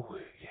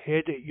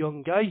level-headed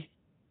young guy.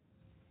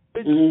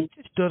 But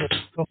just during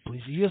a couple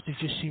of years, he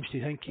just seems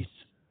to think he's,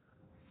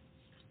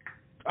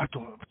 I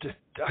don't know,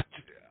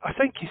 I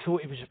think he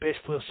thought he was the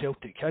best player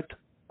Celtic had.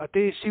 I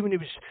do see when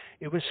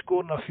he was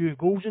scoring a few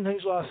goals and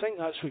things like that. I think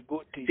that's what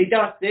got to. See,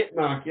 that's it,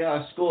 Mark.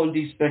 Yeah, scoring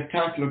these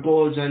spectacular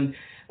goals, and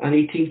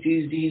he thinks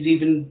he's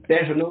even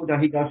better now that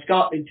he got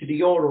Scotland to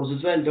the Euros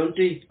as well, don't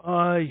he?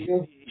 Aye,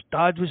 his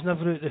dad was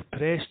never out the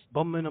press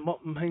bumming him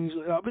up and things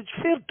like that. But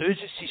fair dues,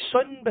 it's his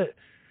son. But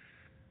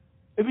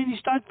I mean,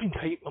 his dad's been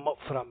hyping him up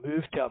for a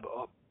move to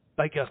a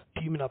bigger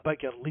team in a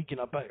bigger league in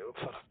for about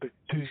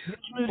 2 years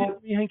now.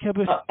 What do you think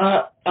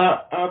about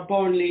it?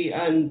 Burnley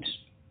and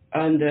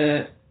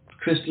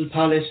Crystal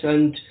Palace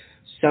and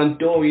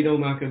Sampdoria,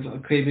 Mark,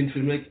 have craving for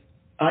him. Like,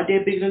 are they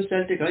bigger than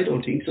Celtic? I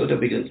don't think so. They're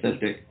bigger than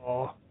Celtic.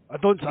 Oh, I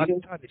don't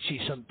see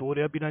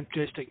Sampdoria. I've been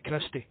interested in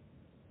Christie.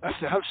 If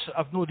they have,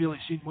 I've not really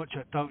seen much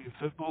Italian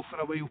football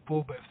for a while,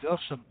 Paul. But if they're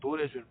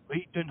Sampdoria's been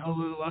right downhill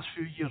the last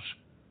few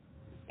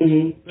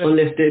years.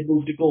 Unless they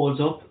move the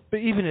goals up. But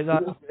even at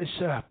that, is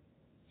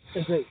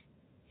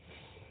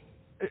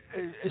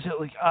it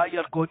like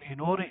Ayer going to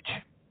Norwich?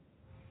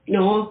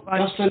 No,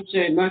 that's what I'm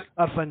saying, Mark.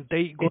 Or Van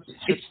Dijk going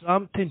to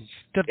Southampton.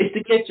 It's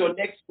to get your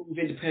next move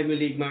in the Premier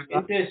League, Mark,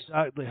 isn't it?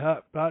 Exactly,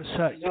 that's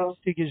it. No.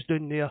 Take us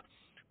down there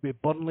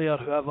with Burnley or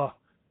whoever.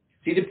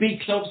 See, the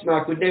big clubs,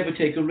 Mark, would never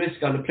take a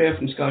risk on a player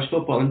from Scottish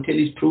football until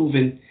he's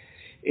proven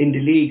in the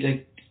league.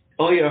 Like,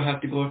 Oyer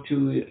had to go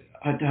to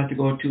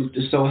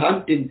the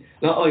Southampton.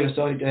 Not Oyer,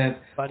 sorry,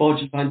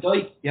 Bawz Van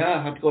Dijk.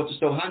 Yeah, had to go to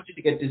Southampton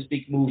to get this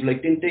big move,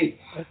 like, didn't they?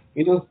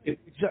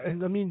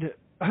 Exactly. I mean,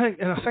 I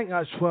think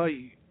that's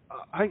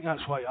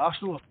why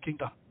Arsenal have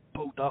kind of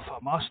pulled off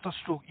a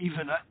masterstroke,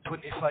 even at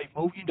 25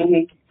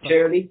 million.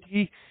 Tierney.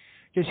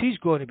 Because he's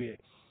going to be.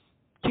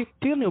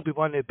 Tierney will be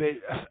one of the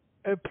best.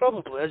 It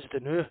probably is the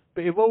new,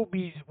 but he will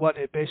be one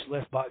of the best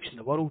left backs in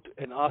the world,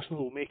 and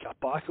Arsenal will make a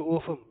packet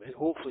of him, and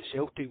hopefully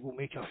Celtic will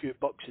make a few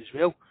bucks as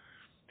well.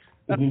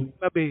 And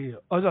maybe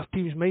other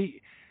teams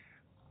might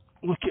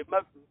look at.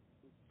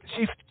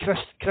 See if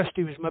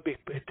Christie was maybe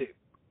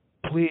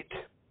played.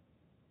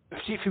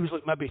 See if he was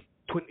like maybe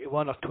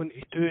 21 or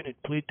 22 and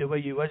had played the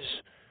way he was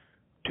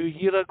 2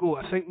 years ago.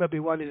 I think maybe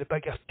one of the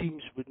bigger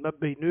teams would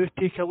maybe now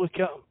take a look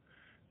at him.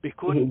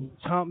 because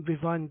it's happened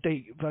with Van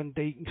Dijk and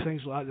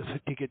things like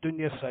that, to get down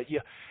there for a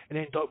year and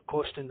end up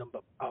costing them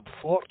a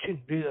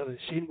fortune rather than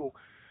saying, well,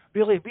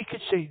 really, we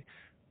could say,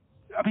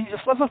 I mean,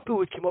 if Liverpool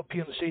would come up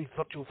here and signed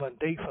Virgil van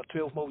Dijk for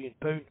 £12 million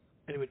and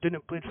he went down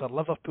and played for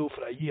Liverpool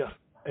for a year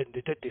and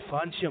they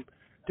fancy him,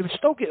 they would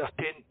still get their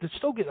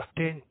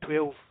 10,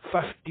 12,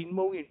 15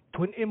 million,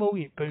 20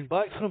 million pound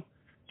back from him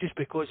just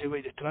because of the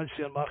way the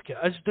transfer market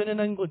is down in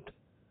England.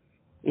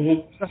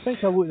 I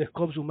think a lot of the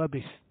clubs will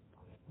maybe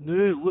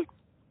now look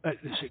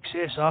at the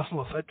success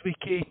Arsenal have had with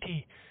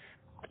KT,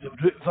 the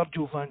route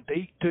Virgil van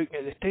Dijk took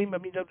at the time. I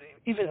mean,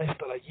 even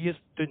after a year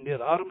down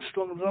there,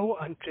 Armstrong, there was a lot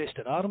of interest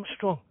in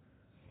Armstrong.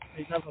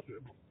 It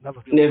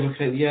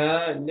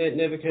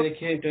never kind of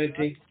came down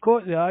to.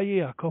 Caught the eye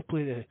a couple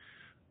of the.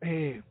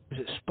 Was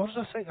it Spurs?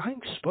 I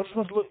think Spurs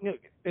were looking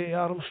at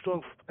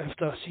Armstrong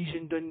after a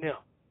season down there.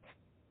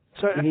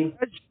 So,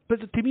 but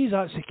to me,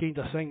 that's the kind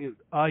of thing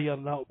that Ayer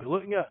and that will be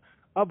looking at.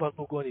 I'm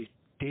not going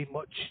to do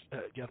much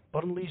at your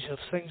Burnleys or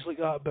things like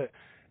that, but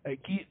at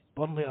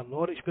Burnley or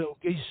Norwich, but it'll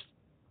give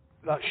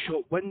that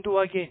short window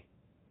again.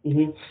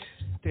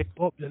 Step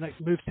up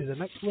move to the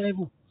next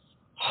level.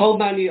 How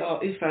many,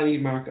 if any,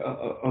 Mark,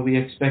 are we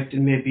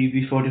expecting maybe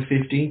before the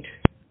 15th?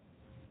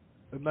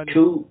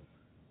 Two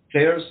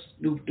players,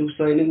 new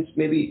signings,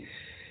 maybe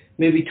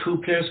two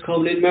players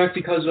coming in, Mark,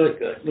 because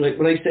like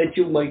when I said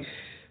to you, my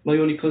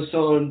only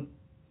concern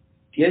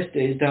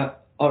yesterday is that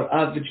our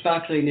average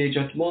backline age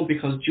at the moment,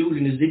 because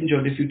Julian is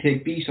injured, if you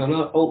take Beeson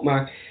out,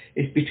 Mark,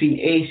 it's between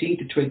 18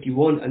 to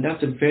 21, and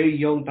that's a very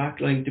young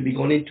backline to be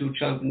going into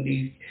Champions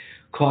League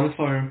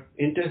qualifier,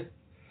 isn't it?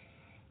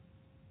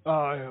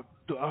 I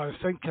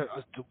think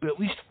there'll be at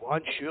least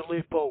one,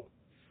 surely, Paul.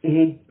 I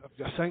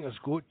think there's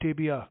got to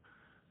be a...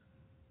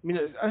 I mean,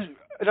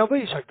 in a way,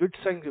 it's a good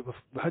thing that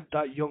we've had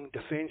that young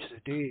defence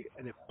today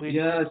and it played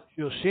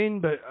you're saying,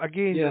 but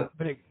again,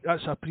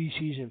 that's a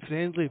pre-season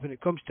friendly. When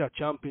it comes to a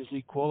Champions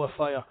League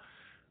qualifier,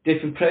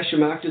 different pressure,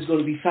 Mark. There's going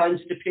to be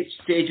fans in the pitch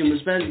stadium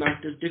as well,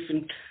 Mark. There's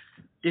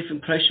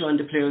different pressure on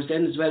the players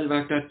then as well,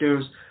 Mark. That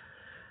there's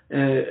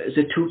is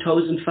it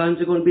 2,000 fans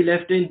are going to be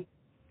left in?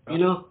 You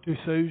know,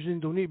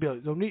 2,000. They'll need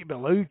to be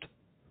allowed.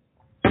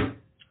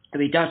 I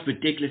mean, that's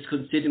ridiculous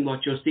considering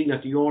what you're seeing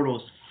at the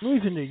Euros. Not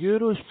even the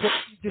Euros, but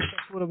just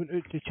before I went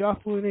out to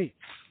chapel tonight.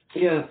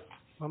 Yeah.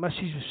 My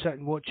missus was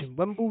sitting watching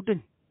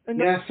Wimbledon.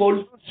 And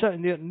full.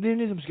 Sitting there, and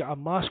none of them's got a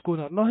mask on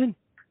or nothing.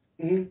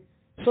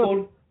 So,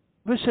 full.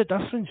 What's the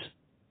difference?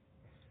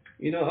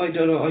 You know, I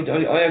don't know.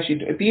 I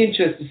actually, I'd be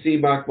interested to see,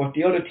 Mark, what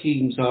the other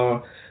teams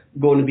are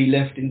going to be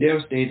left in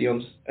their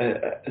stadiums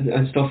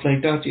and stuff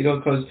like that, you know,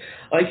 because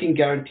I can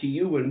guarantee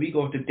you when we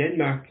go to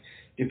Denmark,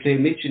 they play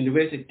Mitch and the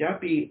rest of that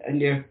be in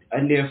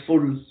their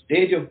full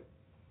stadium.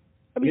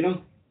 I mean, you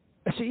know,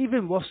 is it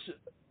even worse?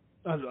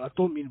 I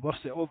don't mean worse.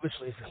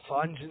 Obviously, the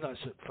fans and that's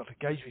for the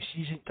guys with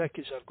season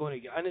tickets are going to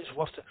get in. It's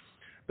worse.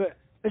 But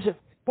is it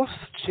worth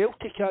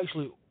Celtic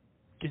actually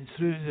going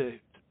through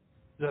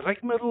the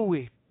rigmarole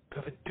with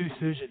having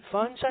 2,000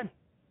 fans in?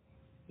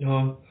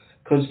 No,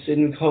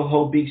 considering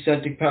how big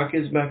Celtic Park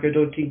is, Mark, I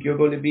don't think you're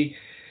going to be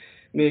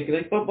making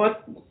like.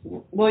 But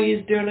why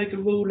is there like a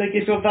rule? Like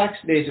if you're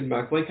vaccinated,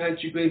 Mark, why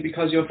can't you go in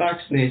because you're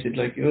vaccinated?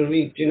 Like, you know what I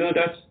mean? Do you know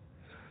that?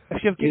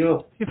 If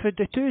you've had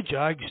the two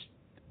Jags,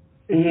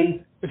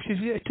 if you've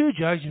got the two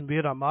Jags and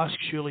wear a mask,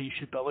 surely you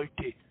should be allowed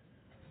to.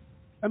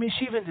 I mean,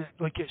 see, even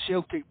like at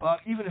Celtic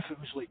Park, even if it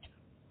was like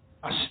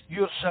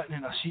you're sitting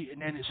in a seat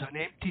and then it's an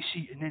empty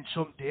seat and then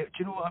somebody, do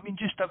you know what I mean?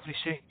 Just every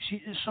second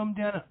seat there's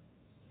somebody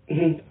in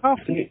it. Half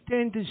the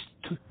attendance,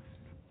 you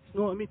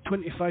know what I mean?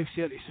 25,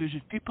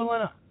 30,000 people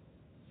in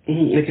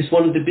it. Like it's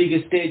one of the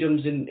biggest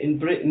stadiums in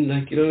Britain.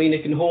 Like, you know what I mean?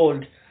 It can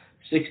hold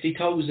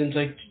 60,000.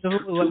 Like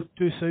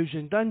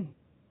 2,000 in.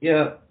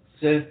 Yeah,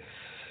 it's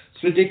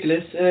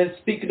ridiculous.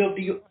 Speaking of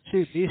the...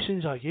 Say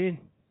Masons again.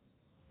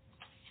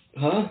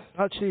 Huh?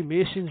 I'd say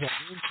Masons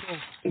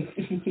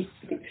again.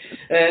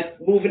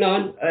 Moving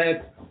on,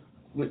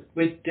 with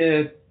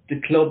the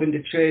club and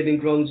the training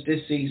grounds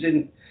this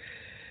season,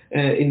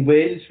 in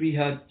Wales we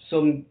had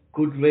some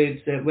good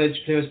Welsh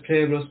players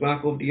playing with us,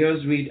 Mark, over the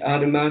years. We had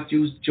Adam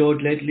Matthews,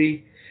 George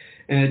Ledley,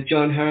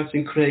 John Hart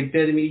and Craig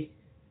Bellamy.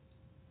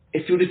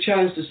 If you had a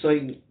chance to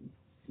sign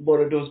one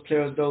of those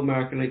players down,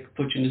 Mark, and like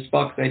put you in the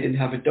spot, I didn't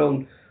have it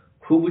down,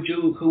 who would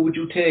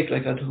you take?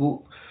 Like, and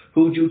who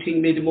do you think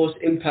made the most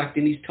impact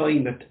in his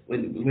time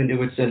when they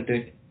were at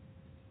Celtic?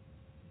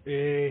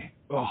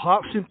 Well,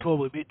 Hartson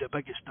probably made the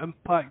biggest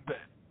impact, but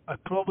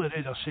I'd probably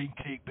rather sign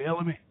Craig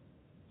Bellamy.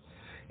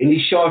 In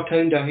his short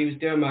time there, he was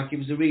there, Mark. He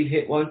was a real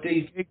hit, wasn't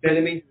he,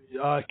 Bellamy?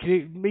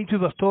 Craig, me too,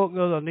 we were talking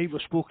the other night, we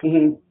spoke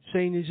about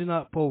signings and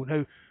that, Paul.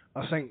 Now,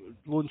 I think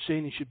loan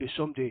signing should be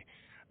somebody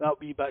that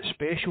wee bit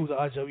special, that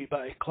adds a wee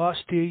bit of class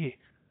to you.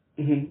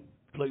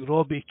 Like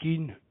Robbie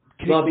Keane.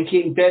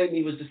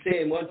 Bellamy was the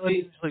same, wasn't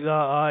he? Like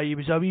that, he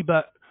was a wee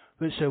bit,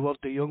 what's the word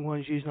the young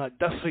ones using, that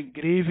different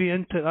gravy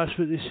into it, that's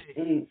what they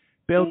say.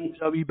 Bellamy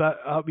was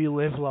a wee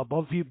level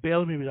above you.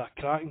 Bellamy was a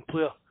cracking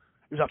player.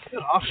 He was a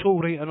pure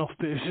arsehole right enough,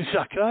 but he was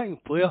a cracking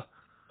player.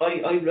 I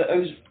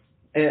was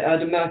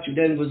Adam Matthew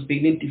then was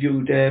being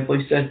interviewed by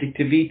Celtic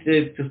TV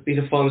today, just being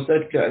a former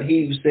Celtic player, and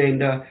he was saying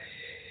that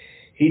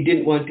he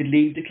didn't want to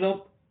leave the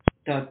club,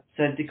 that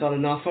Celtic got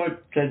an offer,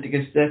 Celtic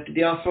accepted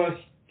the offer,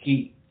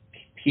 he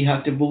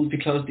had to move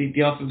because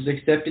the offer was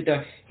accepted,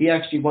 that he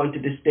actually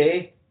wanted to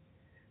stay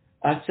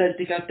at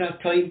Celtic at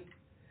that time.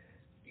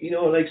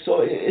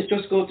 So it's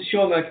just going to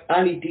show, like,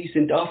 any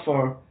decent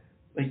offer,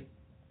 like,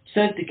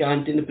 Celtic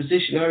aren't in a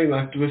position, are we,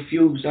 Mark, to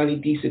refuse any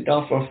decent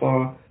offer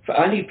for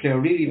any player,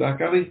 really,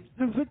 Mark, are we?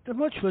 How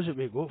much was it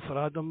we got for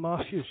Adam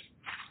Matthews?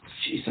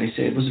 Jeez, I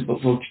said it was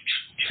about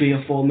 3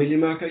 or 4 million,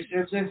 Mark, I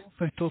said. Off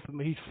the top of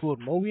my head, 4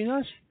 million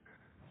is.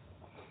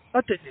 I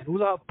didn't know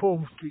that,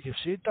 Paul. You've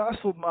said that. I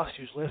thought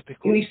Matthews left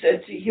because...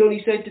 He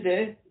only said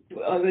today,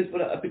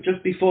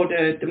 just before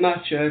the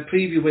match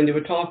preview, when they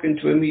were talking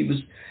to him,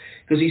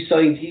 because he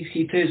signed,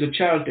 he plays with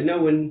Charlton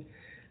now, and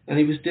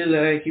he was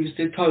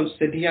still told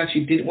that he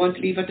actually didn't want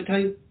to leave at the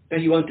time, that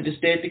he wanted to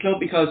stay at the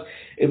club because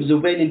it was a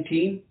winning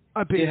team.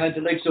 They had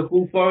the likes of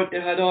Hooper, they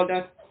had all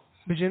that.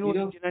 Was he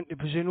not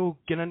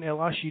getting into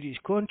last year's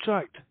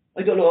contract?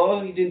 I don't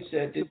know, he didn't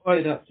say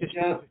that. Just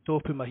off the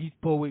top of my head,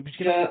 Paul, it was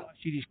getting into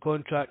last year's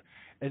contract,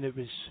 and it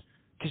was,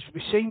 because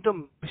we signed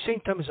him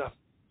as a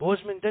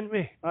Bosman, didn't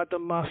we,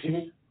 Adam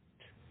Matthews?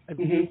 And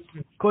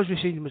because we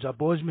signed him as a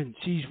Bosman,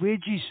 see his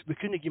wages, we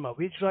couldn't give him a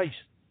wage rise.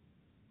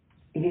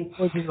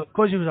 Because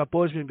he was a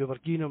Bosman, we were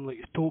giving him like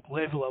the top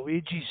level of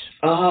wages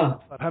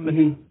for him at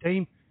the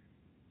time.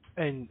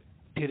 And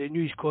to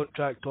renew his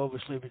contract,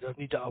 obviously, we would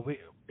need a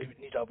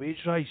wage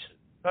rise.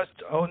 That's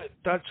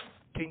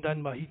kind of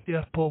in my head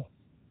there, Paul.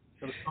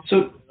 I'm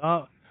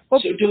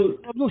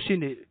not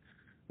saying it.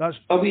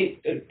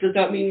 Does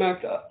that mean,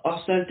 Mark,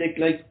 our Celtic,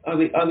 like, are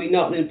we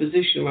not in a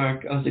position,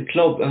 Mark, as a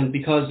club, and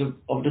because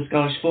of the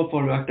Scottish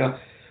football, Mark, that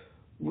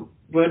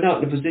we're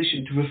not in a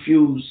position to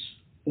refuse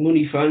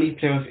money for any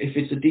player if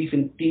it's a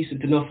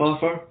decent enough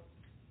offer?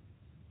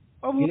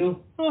 I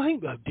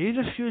think we did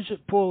refuse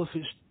it, Paul, if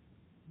it's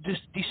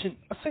just decent.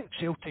 I think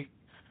Celtic,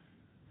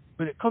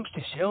 when it comes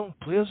to selling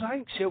players, I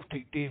think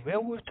Celtic do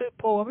well with it,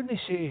 Paul. I wouldn't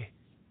say.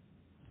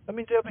 I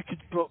mean, there we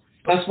could.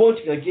 That's one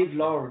thing I give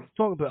Lord.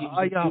 Talking about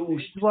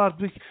Lord,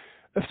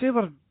 if they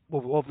were,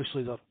 well,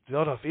 obviously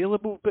they're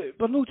available, but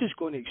we're not just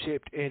going to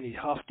accept any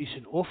half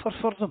decent offer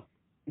for them.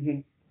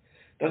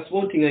 That's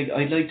one thing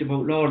I liked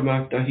about Lord,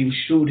 Mark, that he was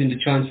shrewd in the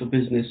transfer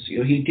business.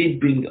 He did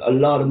bring a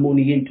lot of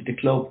money into the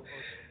club.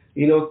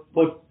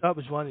 But that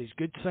was one of his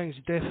good things,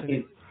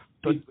 definitely.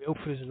 Done well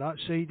for us on that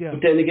side, yeah.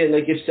 But then again,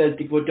 like, if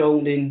Celtic were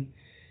down in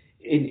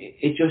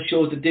it just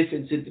shows the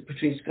difference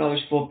between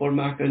Scottish football,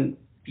 Mark, and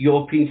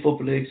European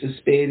football leagues in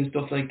Spain and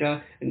stuff like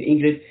that, and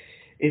England.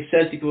 If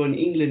Celtic were in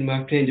England,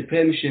 Mark, playing the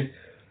Premiership,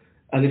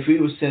 and if we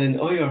were selling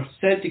Oyer,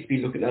 Celtic be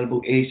looking at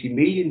about 80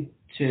 million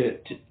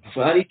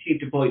for any team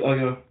to buy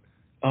Oyer.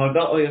 Or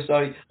not Oyer,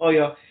 sorry.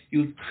 Oyer,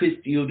 you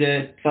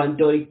had Van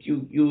Dijk,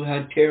 you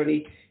had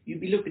Tierney.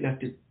 You'd be looking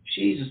at the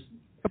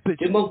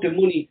amount of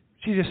money.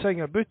 See, the thing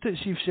about it,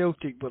 see if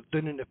Celtic were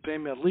down in the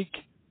Premier League,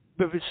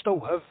 but we'd still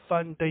have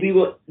Van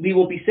Dijk. We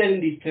will be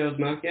selling these players,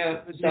 Mark,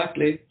 yeah,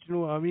 exactly. Do you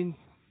know what I mean?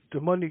 The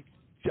money,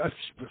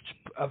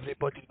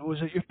 everybody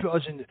knows it. You put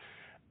us in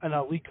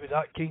a league with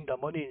that kind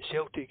of money, and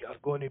Celtic are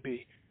going to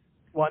be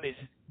one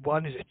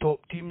of the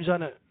top teams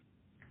in it.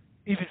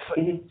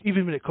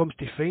 Even when it comes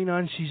to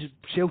finances,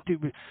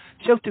 Celtic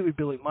would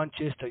be like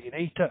Manchester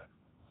United.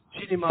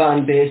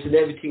 Fan base and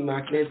everything,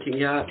 Mark, and everything,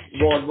 yeah,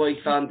 worldwide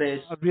fan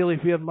base. Really,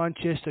 where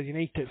Manchester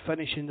United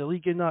finish in the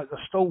league and that, they're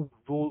still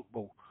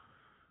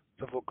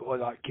they've got all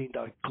that kind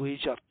of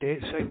glazier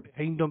debt thing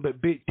behind them,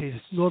 but to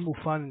the normal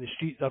fan in the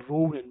street, they're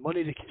rolling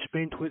money, they can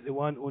spend what they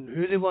want on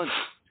who they want,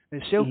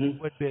 and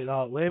Celtic would be at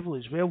that level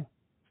as well.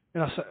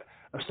 And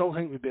I still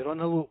think we'd be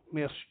running a lot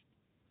more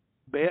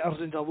better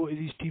than a lot of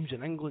these teams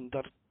in England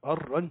are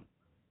run,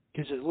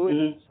 because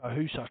it's a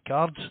house of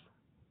cards.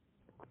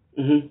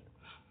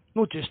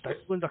 Not just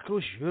England,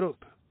 across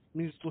Europe. I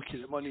mean, look at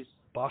the money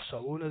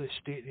Barcelona, the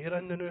state they're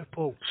in now,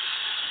 Paul.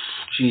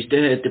 Jeez,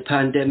 the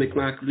pandemic,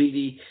 Mark,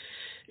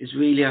 is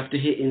really after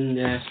hitting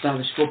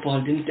Spanish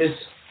football, didn't this?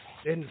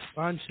 Then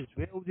France as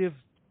well, they have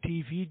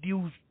TV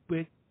deals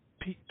with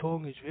Pete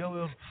Tong as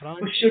well, in France.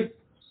 Well, should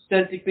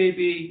Celtic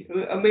maybe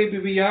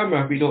we are,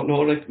 Mark, we don't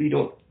know, like, we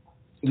don't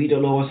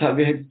know what's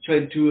happening,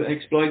 trying to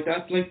exploit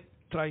that, like.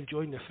 Try and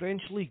join the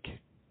French league.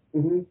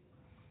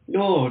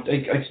 No,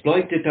 like,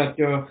 exploited that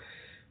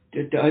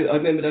I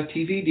remember that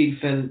TV deal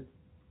fell.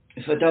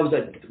 Was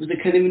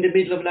it kind of in the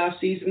middle of last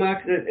season,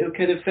 Mark? That it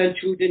kind of fell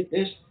through, didn't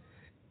it?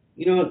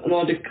 And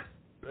all the.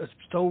 There's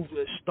still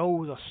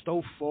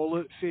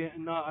fallout for it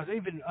and that. I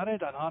read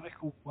an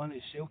article on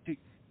the Celtic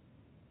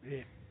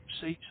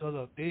sites the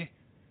other day.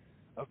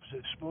 It was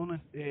this morning.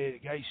 The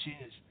guy saying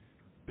it's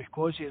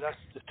because of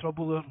the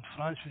trouble there in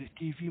France with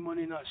the TV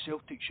money and that,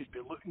 Celtic should be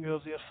looking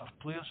out there for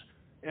players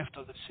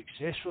after the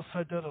success we've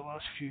had there the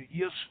last few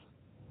years.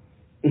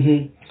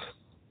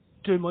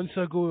 2 months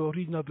ago, we were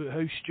reading about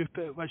how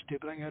stupid it was to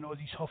bring in all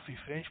these huffy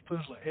French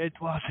players like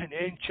Edouard and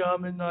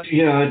Encham and that.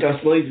 Yeah,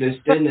 that's marvellous.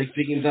 Then, like,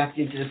 bringing back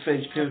into the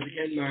French players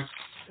again, Mark.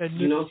 And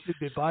you know. should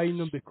be buying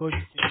them because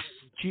they're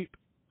cheap.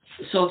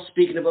 So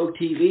speaking about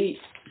TV,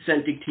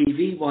 Celtic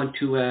TV want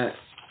to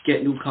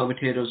get new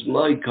commentators.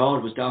 My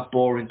God, was that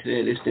boring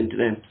today listening to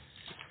them.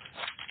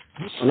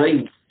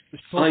 And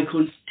I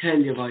couldn't tell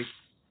you, right?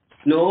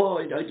 No,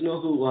 I don't know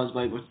who it was,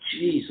 right? But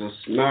Jesus,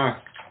 Mark,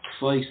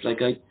 Christ,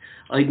 like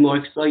I'd more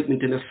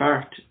excitement in a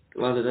fart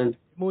rather than.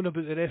 Moan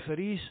about the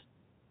referees.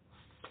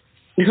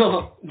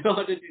 No,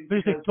 they didn't.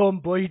 Who's like Tom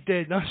Boyd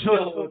did? That's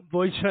what No. Tom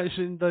Boyd sits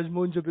and does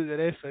moans about the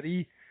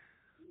referee.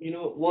 You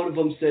know, one of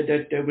them said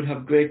that they would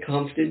have great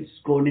confidence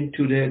going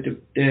into the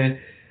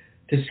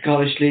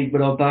Scottish League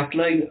with our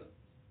backline.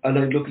 And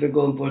I'm looking at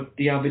going, but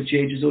the average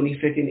age is only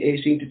fitting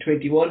 18 to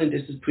 21, and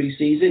this is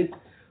pre-season.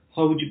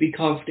 How would you be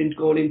confident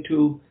going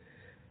into?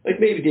 Like,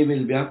 maybe they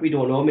will be back, we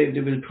don't know. Maybe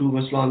they will prove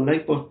us wrong.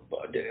 Like, but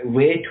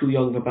way too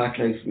young of a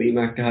backline for me,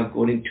 Mark, to have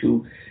going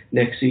into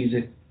next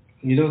season.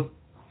 You know.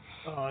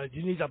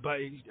 You need a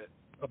bit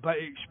of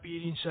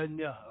experience in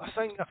there. I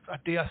think if a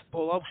day,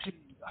 Paul, I'll see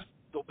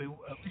there'll be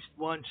at least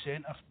one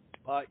centre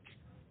back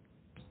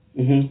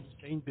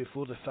signed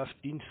before the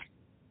 15th.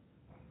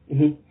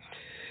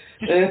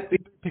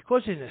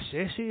 Because of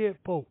necessity,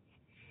 Paul.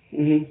 I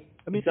mean,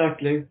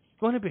 exactly.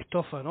 It's going to be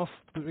tough enough.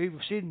 But we've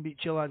seen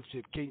Midtjylland's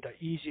the kind of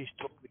easiest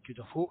job we could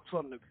have hoped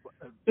for.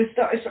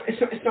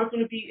 It's not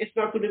going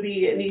to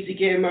be an easy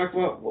game, Mark.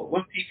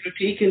 What people are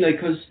taking,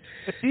 like, because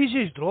it's the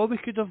easiest draw we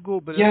could have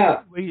got, but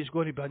yeah, it's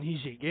going to be an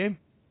easy game.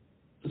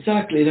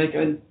 Exactly, like,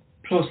 and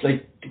plus,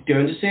 like,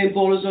 they're in the same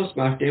boat as us,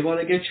 Mark. They want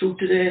to get through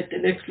to the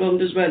next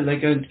round as well,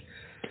 like, and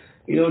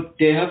you know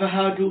they have a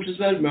hard route as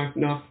well, Mark.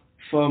 Not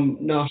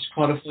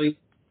qualifying.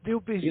 They'll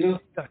be. You know,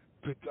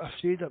 I've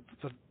said that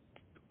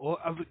for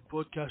every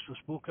podcast we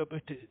spoke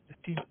about it. The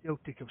teams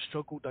Celtic have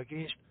struggled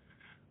against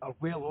are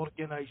well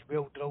organised,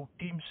 well drilled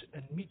teams,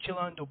 and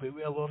Midtjylland will be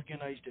well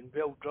organised and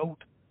well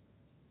drilled.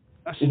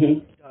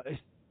 It'll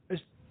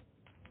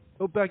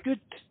be a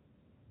good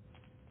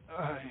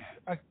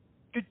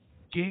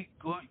gauge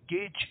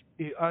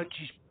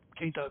Angie's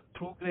kind of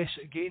progress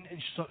again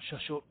in such a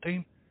short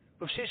time.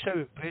 We've seen how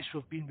impressed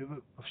we've been with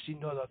what we've seen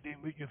the other day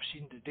and what you've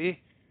seen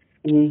today.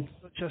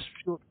 Such a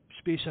short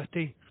space of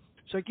time.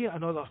 So again,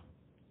 another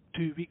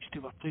 2 weeks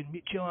till we're playing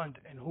Midtjylland,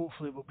 and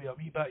hopefully we'll be a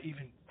wee bit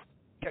even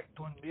kicked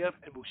on more,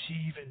 and we'll see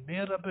even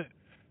more about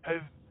how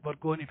we're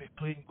going to be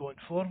playing going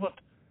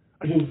forward.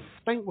 I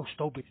think we'll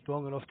still be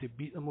strong enough to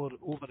beat them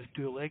over the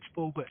 2 legs,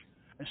 Paul, but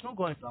it's not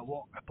going to be a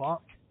walk in the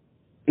park.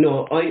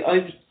 No,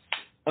 I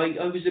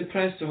was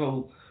impressed with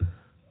how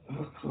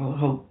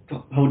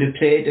they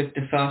played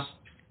the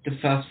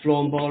fast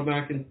flowing ball,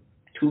 marking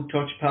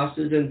 2-touch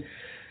passes and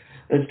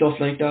stuff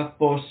like that.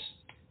 But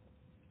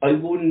I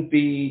wouldn't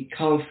be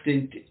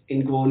confident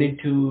in going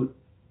into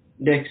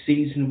next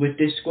season with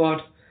this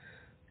squad.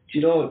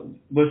 You know,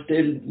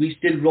 we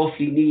still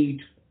roughly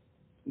need,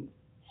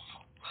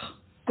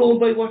 going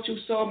by what you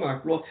saw,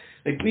 Mark.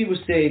 Like we were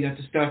saying at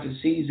the start of the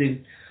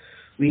season,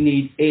 we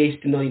need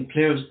 8 to 9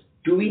 players.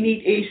 Do we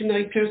need 8 to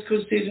 9 players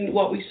considering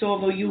what we saw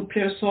of our youth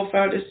players so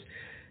far this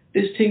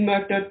thing,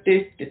 Mark, that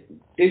they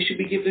should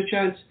be given a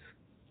chance?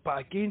 But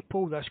again,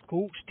 Paul, this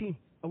Colts team,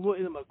 a lot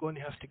of them are going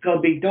to have to go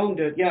big down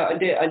there, yeah,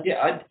 and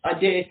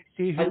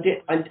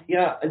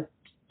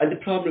the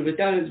problem with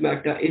that is,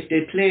 Mark, that if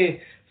they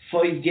play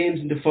 5 games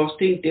in the first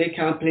team, they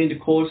can't play in the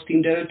Colts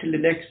team there until the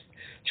next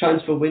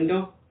transfer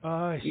window.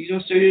 You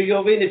know, so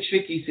you're in a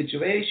tricky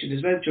situation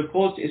as well. Your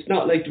Colts, it's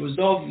not like the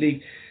reserve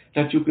league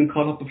that you can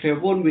call up a player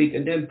 1 week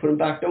and then put him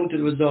back down to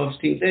the reserves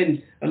team.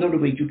 Then another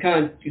week you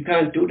can't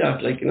do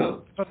that, like, you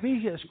know. For me,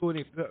 it's going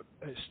to put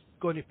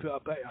a bit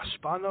of a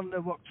spanner in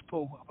the works,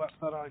 Paul, a bit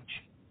for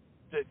Ange.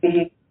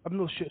 I'm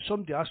not sure.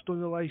 Somebody asked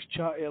on the live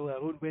chat earlier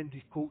on when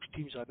the Colts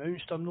team's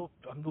announced. I'm not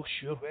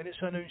sure when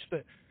it's announced,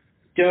 but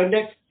their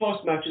next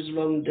first match is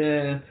around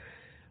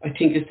I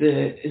think is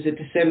it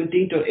the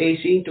 17th or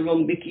 18th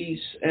around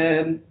Mickey's.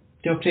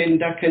 They're playing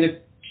that kind of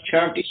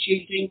charity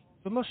shield thing.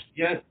 There must,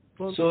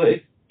 so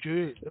it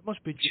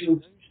must be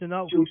June.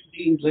 June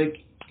seems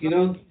like, you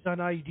know.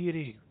 An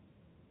idea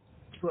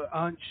of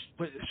what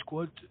the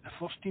squad, the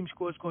first team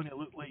squad's going to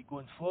look like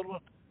going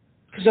forward.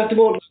 Because at the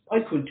moment, I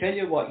couldn't tell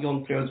you what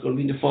young players are going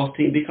to be in the first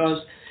team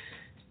because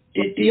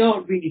they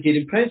all really did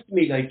impress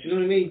me. Like, do you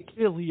know what I mean?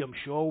 Liam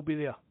Shaw will be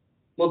there.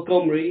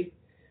 Montgomery,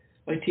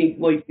 I think,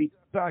 might be.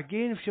 But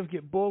again, if you've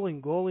got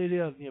Bolingoli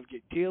there and you've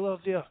got Taylor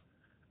there,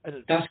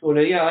 and that's going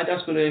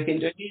to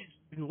hinder. He's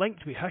been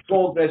linked with Hickey.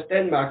 Progress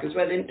Denmark as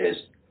well, isn't it?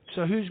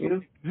 So who's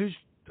do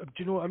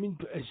you know what I mean?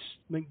 Is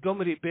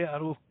Montgomery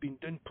better off being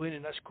done playing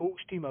in this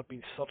Colts team or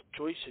being third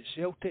choice at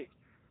Celtic?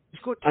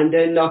 And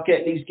then not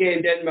getting his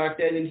game Denmark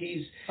then, and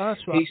he's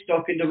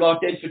stuck in the rot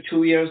then for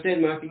 2 years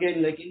Denmark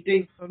again, like he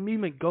did. For me,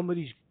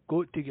 Montgomery's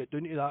got to get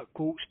down to that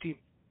Colts team.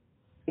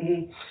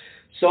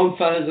 Some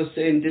fellas are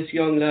saying this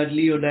young lad,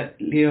 Leo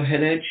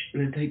Hellage,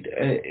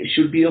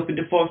 should be up in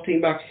the first team,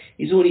 Mark.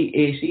 He's only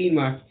 18,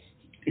 Mark.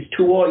 It's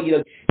too old.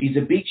 He's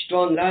a big,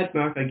 strong lad,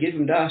 Mark. I give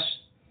him that,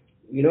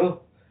 you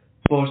know.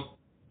 But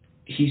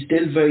he's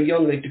still very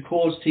young. Like the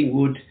Colts team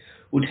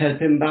would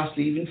help him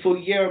vastly, even for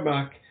a year,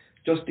 Mark,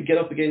 just to get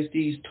up against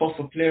these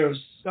tougher players.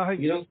 I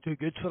think You know? he's too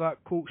good for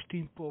that Colts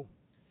team, Paul.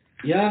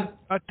 Yeah.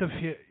 I'd have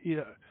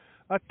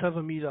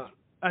him either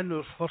in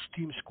our first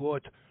team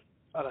squad,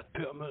 or I'd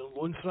put him out on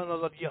loan for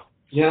another year.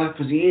 Yeah,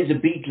 because he is a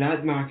big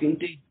lad, Mark,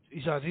 isn't he?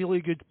 He's a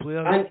really good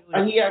player.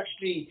 And he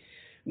actually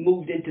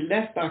moved into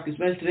left back as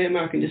well today,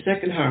 Mark, in the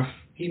second half.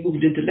 He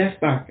moved into left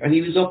back, and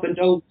he was up and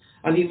down,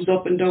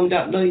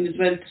 that line as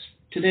well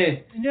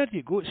today. And there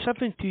you go,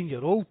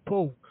 17-year-old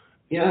Paul.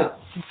 Yeah.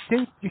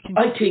 You can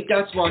I think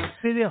that's what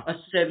stay there. at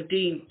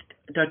 17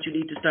 that you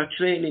need to start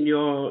training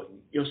your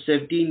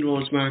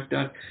 17-year-olds, Mark.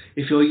 That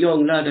if you're a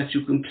young lad, that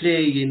you can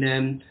play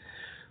in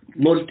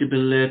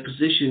multiple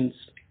positions.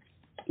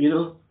 You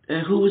know,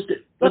 who was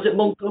it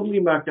Montgomery,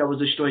 Mark? That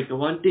was a striker,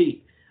 wasn't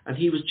he? And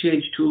he was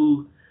changed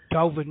to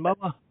Calvin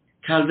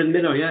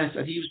Miller, yes,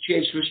 and he was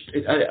changed to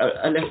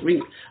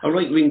a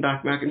right wing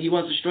back, Mark, and he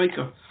was a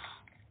striker.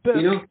 But,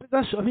 you know, but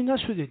that's what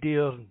they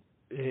do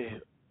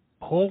in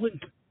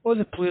Holland. All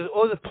the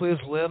players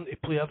learn to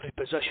play every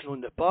position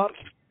on the park.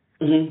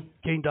 Mm-hmm.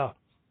 Kind of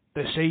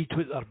decide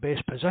what their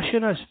best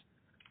position is.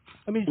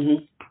 I mean,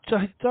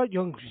 Mm-hmm. that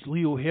young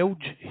Leo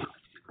Helge,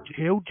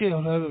 or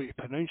however you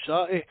pronounce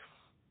that.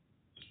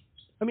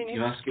 I mean,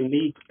 You're asking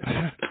me.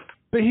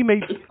 But he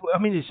might. I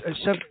mean, at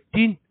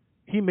 17,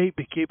 he might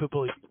be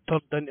capable of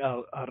turned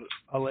into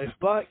a left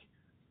back.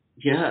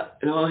 Yeah,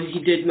 no, he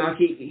did, Mark.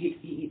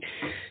 He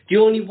the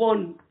only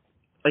one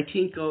I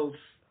think of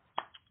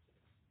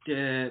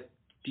the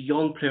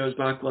young players,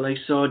 Mark. Well, I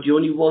saw the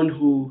only one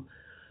who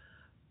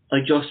I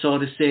just saw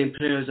the same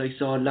players I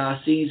saw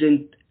last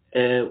season.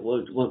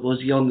 Was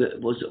young.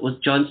 Was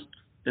John?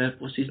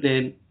 What's his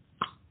name?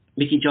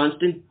 Mickey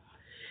Johnston.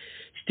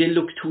 Still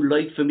looks too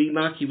light for me,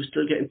 Mark. He was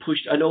still getting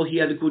pushed. I know he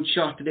had a good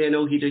shot today. I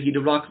know he had a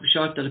rock of a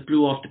shot that it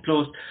blew off the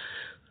post.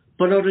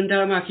 But other than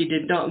that, Mark, he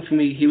did nothing for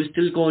me. He was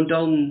still going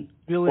down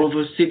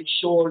over Sid's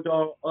shoulder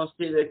or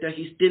something like that.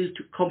 He still,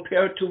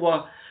 compared to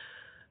what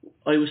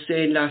I was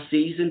saying last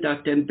season,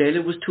 that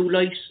Dembele was too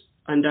light,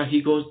 and that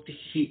he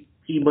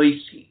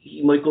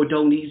might go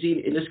down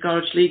easy in the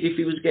Scottish League if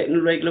he was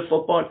getting regular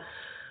football.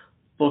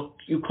 But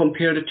you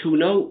compare the two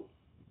now,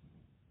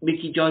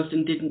 Mickey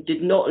Johnston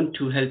did nothing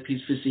to help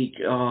his physique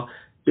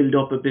build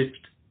up a bit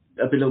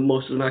of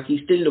muscle, Mark. He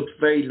still looks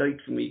very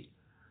light for me.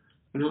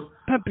 You know?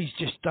 Pimpy's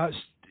just that's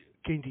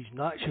kind of his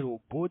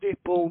natural body,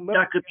 Paul.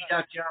 That could be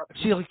that job.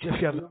 See, like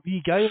if you're a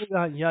wee guy like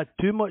that and you had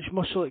too much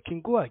muscle, it can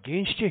go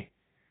against you.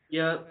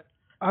 Yeah.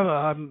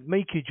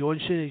 Mikey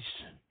Johnson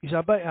he's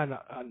a bit an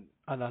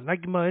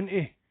enigma, isn't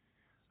he?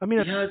 I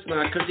mean, he has,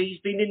 man, because he's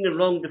been in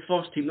the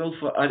first team now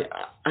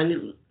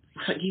and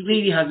he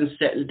really hasn't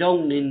settled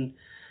down in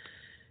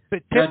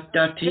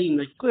that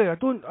team.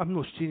 I'm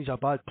not saying he's a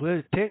bad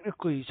player.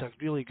 Technically, he's a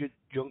really good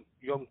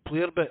young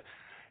player, but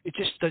it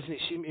just doesn't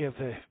seem to have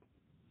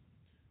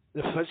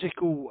the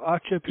physical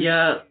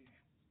attributes.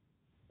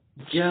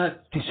 Yeah.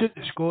 To suit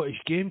the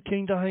Scottish game,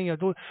 kind of thing.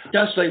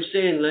 That's what I'm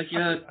saying.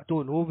 I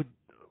don't know.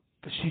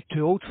 Is he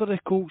too old for the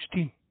Colts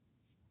team?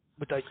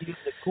 Would I use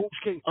the Colts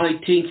game? I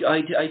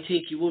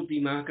think he would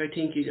be, Mark. I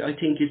think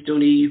it's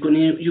only you can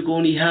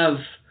only have.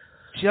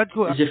 See, I'd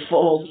go. Is it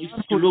four?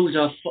 The rules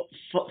are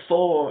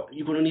four.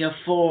 You can only have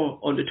 4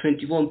 under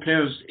 21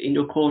 players in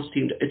your Colts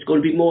team. It's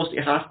going to be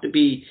it has to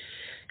be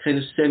kind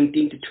of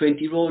 17 to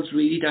 20-year-olds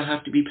really that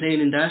have to be playing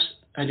in that,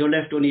 and you're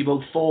left only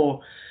about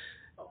 4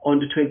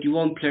 under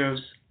 21 players.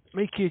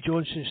 Mikey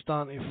Johnson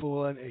starting to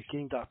fall into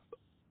kind of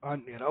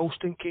Anthony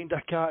Ralston kind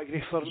of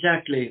category for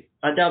exactly,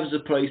 and that was the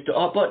price.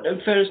 But in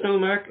fairness now,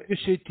 Mark, you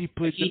said he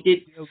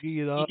did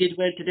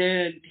well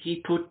today, and he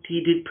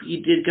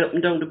did get up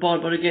and down the ball.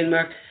 But again,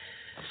 Mark,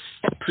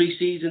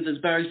 pre-seasons, as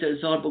Barry said,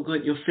 it's all about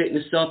getting your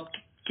fitness up,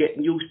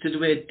 getting used to the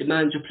way the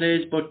manager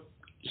plays. But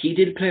he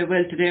did play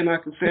well today,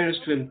 Mark. In fairness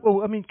to him.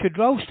 Well, I mean, could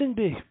Ralston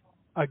be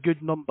a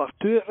good number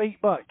 2 at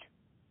right back?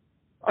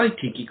 I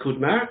think he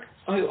could, Mark.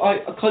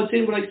 I can't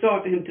say what I saw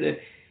to him today.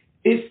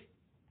 If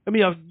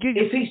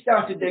he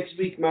started next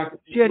week, Mark,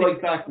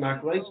 right back,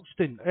 Mark, right?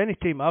 Ralston,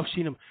 anytime I've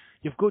seen him,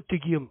 you've got to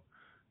give him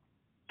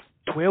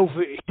 12 out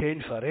of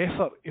 10 for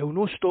effort. He'll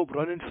not stop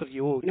running for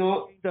you.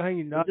 No,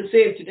 the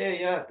same today,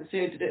 yeah, the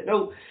same today.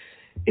 No,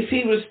 if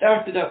he would have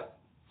started at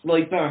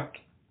right back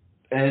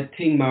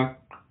Mark,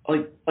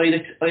 I'd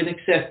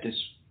accept it.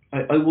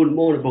 I wouldn't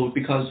moan about it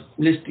because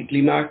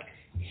realistically, Mark,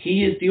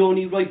 he is the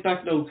only right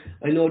back now.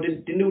 I know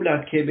the new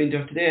lad came in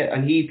there today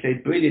and he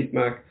played brilliant,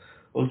 Mark.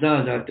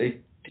 Ozaza,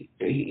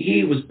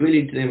 he was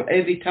brilliant today.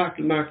 Every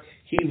tackle, Mark,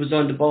 he was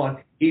on the ball.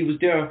 He was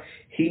there.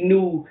 He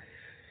knew.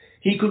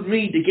 He could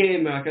read the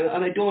game, Mark,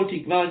 and I don't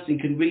think Ralston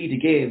can read the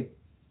game. Do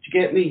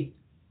you get me?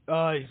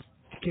 Aye,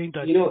 kind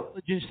of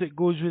intelligence that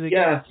goes with the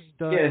game.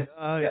 Yeah.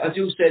 Aye. As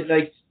you said,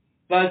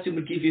 Ralston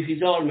would give you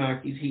his all,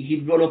 Mark.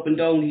 He'd run up and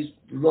down. He's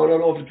run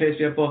all over the place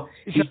there, but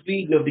his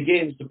reading of the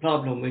game is the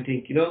problem, I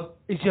think,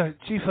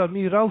 See, for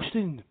me,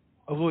 Ralston,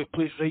 although he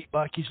plays right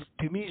back, he's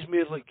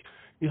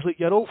like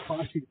your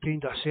old-fashioned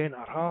kind of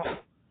centre half.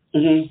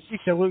 Mm-hmm. You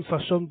can look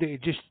for somebody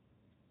to just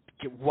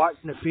get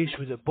whacked in the face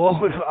with the ball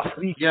with a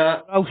free.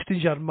 Yeah.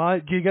 Ralston's your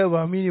man. Do you get what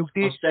I mean?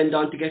 He'll Or send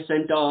on to get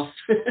sent off.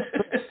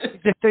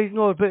 the type,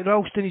 no, but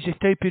Ralston is the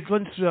type who'd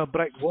run through a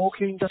brick wall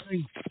kind of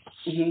thing.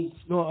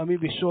 Mm-hmm. No, I mean,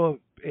 we saw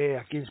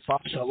against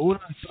Barcelona.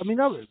 I mean,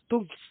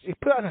 he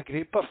put in a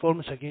great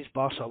performance against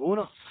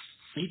Barcelona.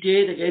 He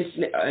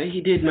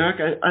did, Mark.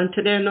 And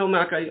today, no,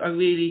 Mark, I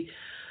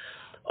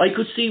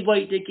could see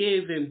why they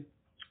gave him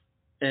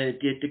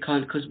the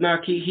con, because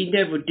Mark, he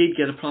never did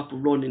get a proper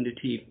run in the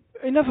team.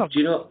 He never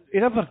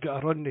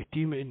got a run in the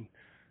team, and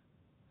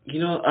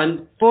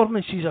and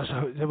performances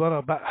they were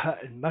a bit hit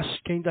and miss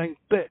kind of thing.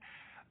 But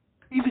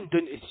even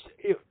doing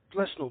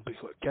let's not be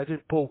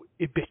kidding, Paul.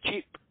 It'd be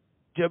cheap.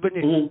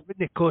 Wouldn't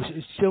it cost?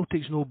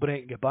 Celtic's no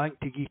breaking the bank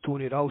to give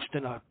Tony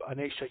Ralston an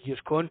extra year's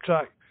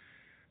contract,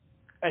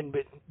 and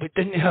we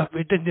didn't have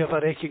a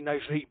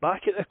recognised right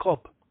back at the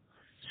club.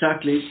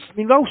 Exactly. I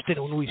mean, Ralston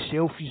will know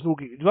himself.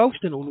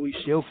 Ralston will know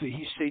himself that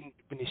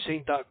when he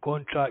signed that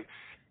contract,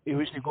 he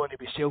wasn't going to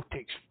be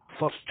Celtic's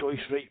first choice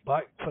right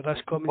back for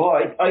this coming. Oh,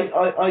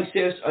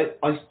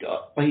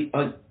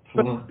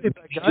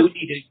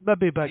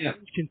 Maybe Big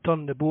can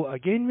turn the boat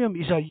again with him.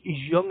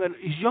 He's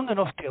young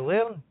enough to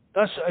learn.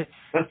 That's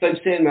what I'm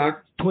saying,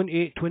 Mark.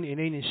 28,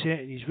 29 and set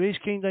in his ways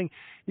kind of thing.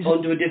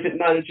 Under a different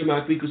manager,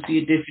 Mark, we could see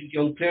a different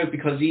young player,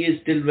 because he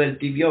is still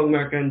relatively young,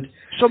 Mark, and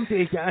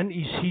somebody get into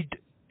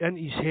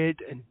his head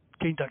and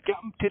kind of get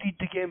him to read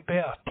the game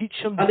better, teach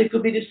him. And it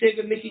could be the same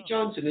with Mickey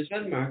Johnson as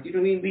well, Mark. You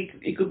know what I mean?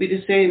 It could be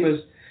the same as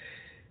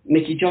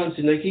Mickey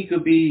Johnson. Like, he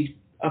could be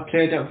a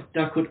player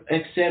that could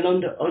excel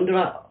under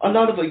a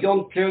lot of our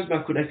young players,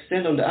 Mark, could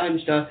excel under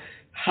Ange that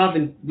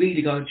haven't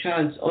really got a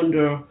chance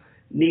under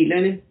Neil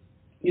Lennon.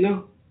 You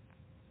know?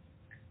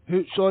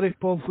 Sorry,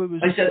 Paul. What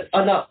was I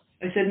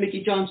said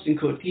Mickey Johnson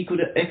he could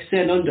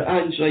excel under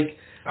Ange like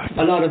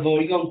a lot of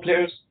our young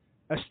players.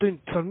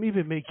 For me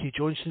with Mickey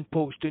Johnson,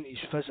 Paul's doing his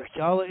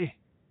physicality.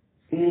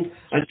 And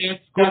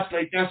that's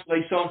what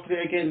I saw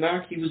today again,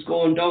 Mark. He was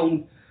going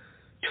down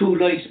too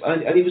light,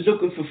 and he was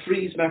looking for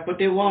frees, Mark, but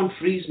they weren't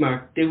frees,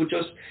 Mark. He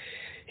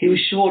was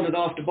shouldered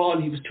off the ball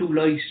and he was too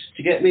light.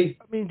 Do you get me?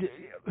 I mean,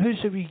 who's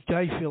the wee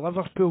guy for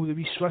Liverpool, the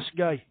wee Swiss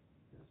guy?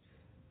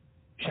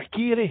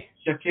 Shaqiri.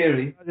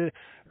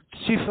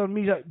 See, for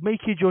me, that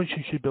Mikey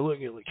Johnson should be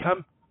looking at like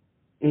him.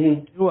 Mm-hmm.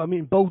 You know what I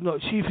mean? Building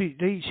up. See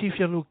if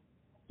you're not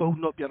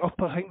building up your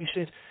upper. I think we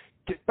said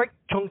big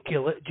chunky.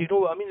 Do you know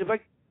what I mean? The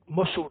big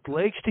muscled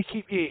legs to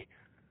keep you.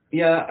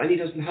 Yeah, and he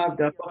doesn't have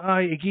that.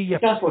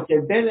 That's what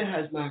Dembele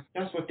has, Mark.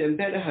 That's what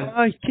Dembele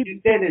has.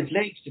 Dembele's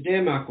legs today,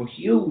 Mark, were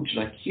huge,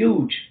 like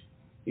huge.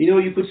 You know,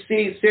 you could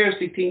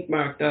seriously think,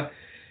 Mark, that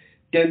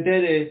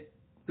Dembele,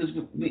 because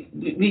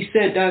we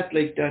said that,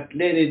 like, that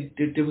Lennon,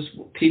 there was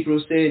people who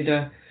were saying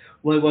that,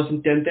 why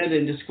wasn't Dembele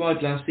in the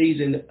squad last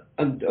season?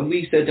 And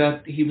we said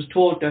that he was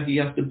told that he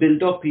has to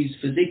build up his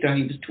physique, that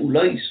he was too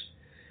light.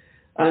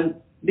 And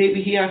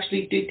maybe he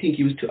actually did think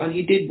he was too, and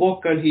he did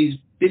work on his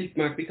build,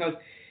 Mark, because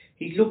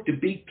he looked a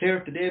big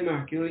player today,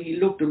 Mark. You know, he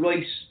looked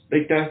right,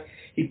 like that.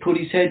 He put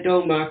his head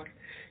down, Mark.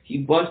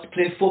 He wants to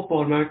play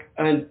football, Mark,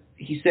 and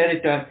he said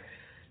it that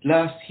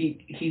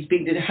he's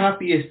been the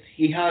happiest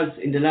he has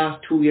in the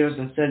last 2 years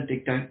at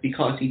Celtic, that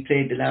because he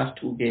played the last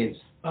 2 games.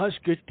 That's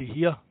good to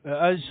hear.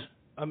 It is.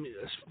 I mean,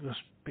 we were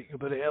speaking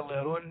about it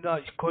earlier on.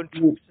 That his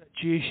contract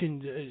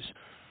situation is.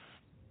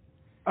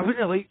 I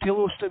wouldn't like to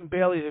lose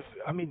Dembele.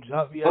 I mean,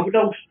 that's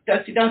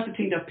the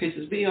thing that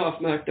pisses me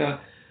off, Mark. That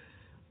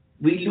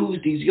we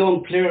lose these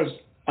young players,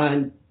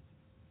 and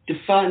the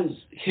fans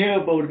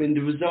hear about them in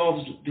the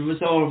reserves,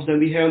 and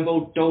we hear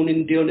about down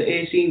in the under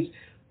 18s,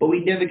 but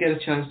we never get a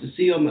chance to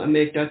see them and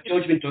make that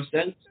judgment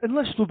ourselves. And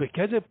let's not be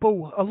kidding,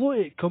 Paul. A lot of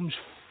it comes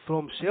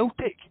from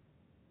Celtic.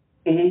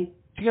 Mm-hmm.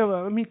 Do you know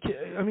what I mean?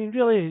 I mean,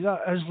 really,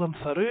 that Islam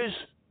Farouz,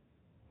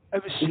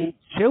 it was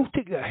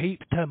Celtic that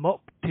hyped him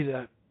up to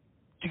the.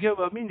 Do you get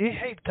what I mean? They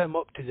hyped him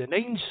up to the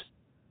nines.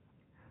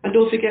 And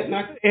don't forget,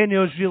 Mark. Any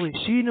of us really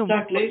seen him.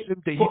 Exactly.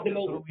 Put them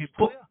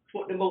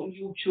out on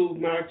YouTube,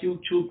 Mark.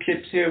 YouTube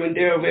clips here and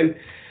there of him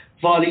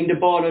volleying the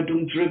ball or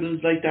doing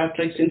dribbles like that,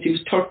 like since he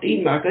was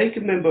 13, Mark. I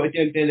can remember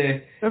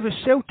Dembele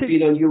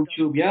being on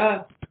YouTube.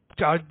 Yeah.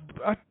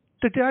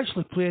 Did he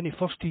actually play any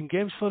first team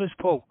games for us,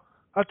 Paul?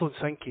 I don't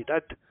think he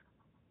did.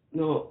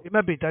 No. He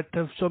maybe did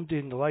have somebody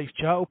in the live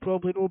chat will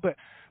probably know, but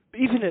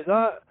even at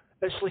that,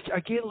 it's like,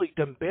 again, like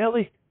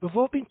Dembele, we've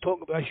all been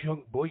talking about this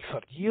young boy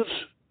for years,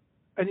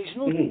 and he's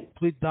not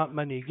played that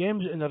many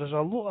games, and there is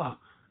a lot of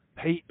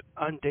hype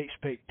and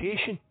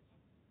expectation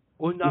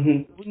on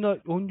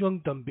that, on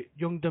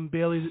young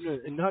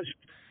Dembele, and that's,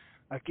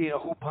 again, I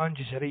hope Ange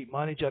is the right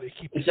manager to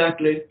keep his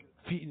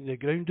feet in the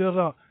ground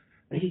there,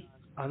 and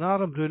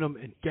arm round him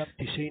and get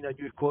him to sign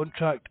a new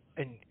contract.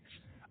 And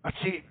I've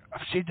said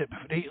it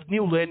before, right?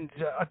 Neil Lennon,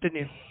 I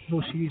didn't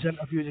see his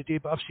interview today,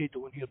 but I've said it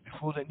on here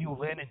before, that Neil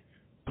Lennon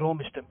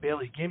promised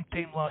Dembele game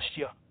time last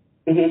year.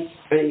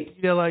 Right.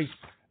 You realise?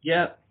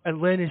 Yeah.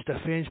 In Lennon's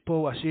defence,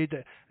 Paul, I said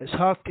that it's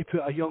hard to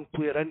put a young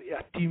player into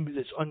a team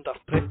that's under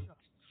pressure,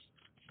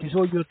 because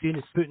all you're doing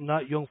is putting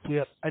that young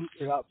player into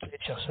that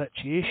pressure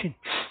situation.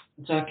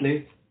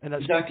 Exactly. And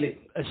it's, exactly.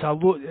 it's a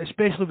lot,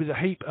 especially with the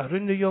hype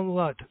around the young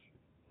lad.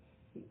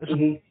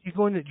 You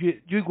go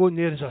in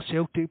there as a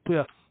Celtic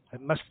player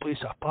and misplace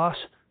a pass,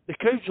 the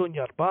crowd's on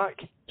your back,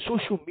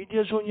 social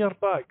media's on your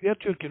back. They're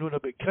joking on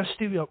about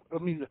Christie. I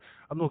mean,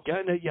 I'm not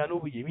getting it, I know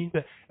what you mean,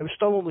 but it was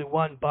still only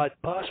one bad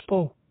pass,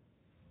 Paul.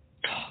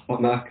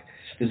 But Mark,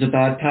 there's a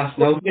bad pass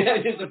now.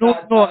 There's a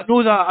bad No, pass.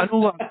 I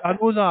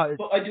know that.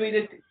 But I mean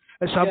it.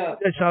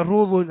 It's a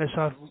rolling,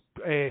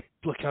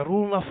 like a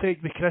rolling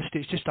effect with Christie.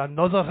 It's just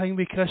another thing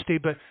with Christie,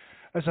 but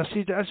as I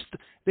said,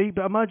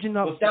 but imagine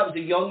that. But that was a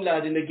young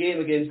lad in the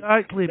game against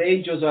Exactly.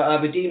 Rangers or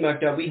Aberdeen,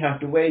 Mark, that we have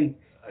to win.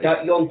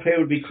 That young player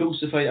would be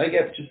crucified. I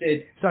get what you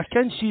said. So I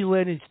can see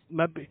Lennon's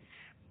maybe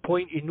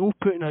point of no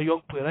putting a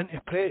young player into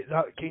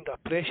that kind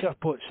of pressure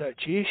pot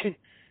situation.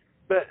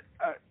 But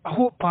I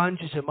hope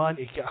Pange is the man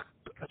to get,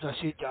 as I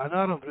said, get an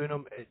arm around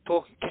him and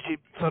talk. Because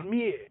for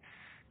me,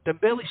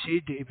 Dembele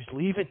said that he was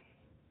leaving.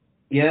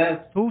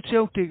 Yeah. Told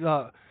Celtic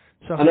that.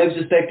 So And I was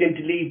expecting him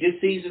to leave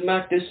this season,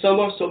 Mark, this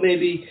summer. So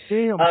maybe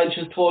Ange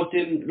has told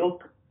him,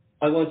 look,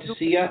 I want to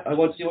see you. I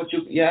want to see what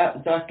you... Yeah,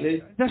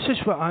 exactly. This is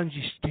what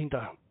Ange's kind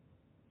of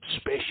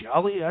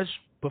speciality is.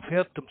 We've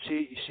heard him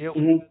say it himself.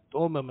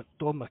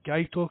 Tom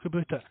Mackay talk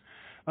about it.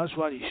 That's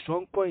one of his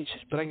strong points,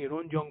 is bringing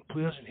on young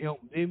players and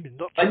helping them and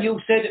nurturing. And you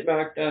said it,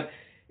 Mark, that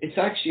it's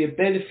actually a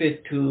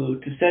benefit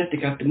to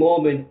Celtic at the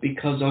moment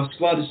because our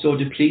squad is so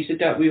depleted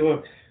that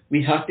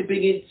we have to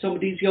bring in some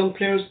of these young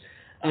players,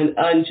 and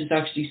Ange has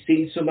actually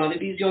seen so many of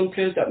these young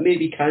players that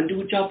maybe can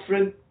do a job for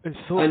him,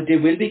 and they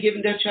will be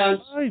given their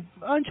chance.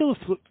 Angela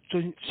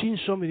seen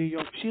some of the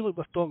young, see, like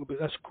we're talking about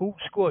this Colt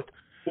squad,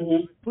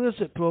 players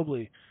that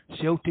probably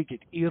Celtic had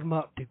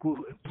earmarked to go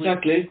and play in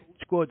the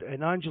Colt squad,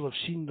 and Angela's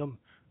seen them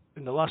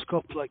in the last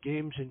couple of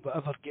games and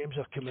whatever games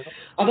are coming up.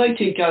 And I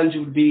think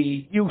Angel would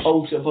be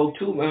out about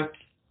too, Mark.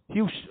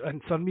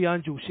 And for me,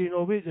 Angel saying,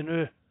 oh wait,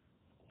 no,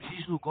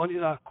 he's not going to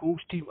that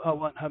Colts team, I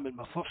want him in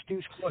my first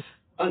team squad.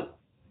 And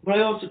what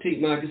I also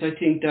think, Mark, is I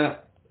think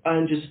that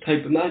Angel's the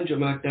type of manager,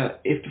 Mark,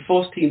 that if the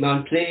first team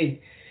aren't playing,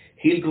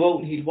 he'll go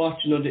out and he'll watch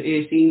an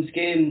under-18s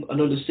game,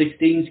 an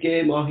under-16s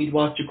game, or he'd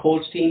watch a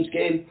Colts team's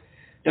game.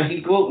 That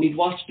he'll go out and he'd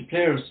watch the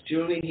players. Do you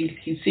know what I mean?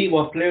 He'll see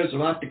what players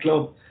are at the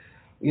club.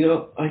 You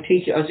know, I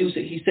think, as you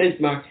said, he says,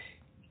 Mark,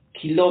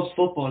 he loves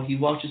football. He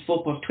watches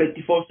football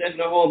 24/7 at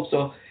home.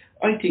 So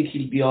I think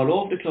he'll be all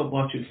over the club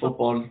watching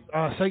football.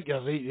 I think you're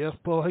right there,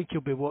 Paul. I think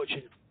he'll be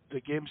watching the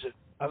games at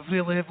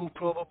every level,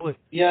 probably.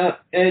 Yeah,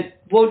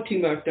 one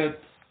thing, Mark, that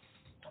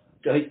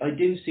I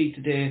didn't see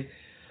today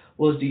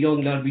was the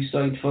young lad we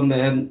signed from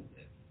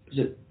was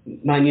it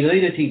Man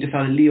United. I think the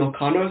fellow Leo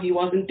Connor, he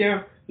wasn't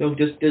there. No,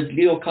 there's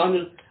Leo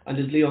Connell and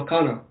there's Leo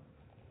Connor.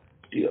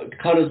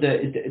 Connor's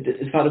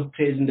the fellow who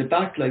plays in the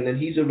back line, and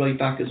he's a right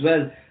back as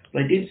well.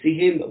 But I didn't see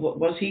him.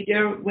 Was he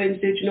there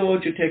Wednesday? Do you know? Or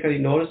did you take any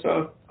notice?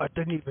 Or? I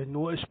didn't even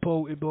notice,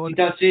 Paul, to be honest.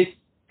 That's it.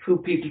 Who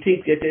people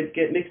think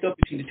get mixed up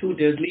between the two.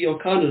 There's Leo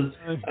Connell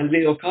and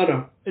Leo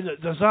Connor.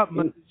 There's that.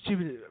 See,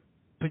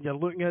 when you're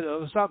looking at it,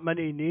 there's that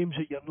many names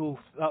that you know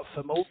that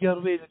familiar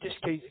with. They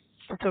just kind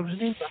of, there was a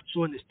name I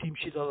saw on this team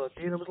sheet the other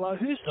day, and I was like,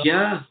 who's that?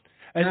 Yeah.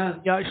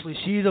 And you actually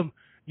see them,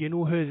 you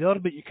know who they are,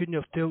 but you couldn't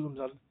have told them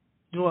their.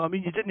 You know what I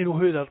mean? You didn't know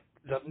who their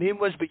name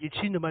was, but you'd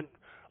seen them in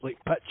like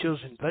pictures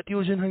and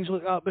videos and things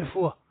like that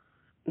before.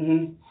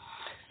 Going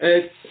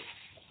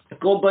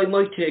by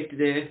my take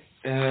today,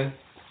 I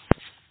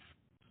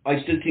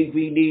still think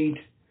we need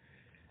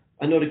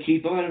another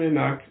keeper,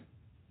 Mark.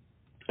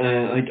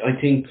 I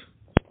think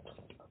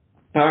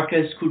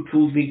Barkas could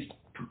prove me.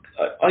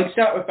 I'd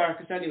start with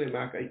Barkas anyway,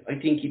 Mark. I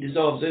think he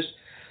deserves it.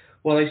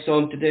 What I saw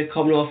him today,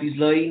 coming off his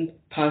line,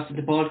 passing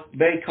the ball,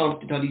 very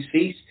confident on his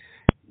feet.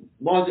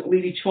 Wasn't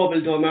really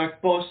troubled though,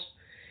 Mark. But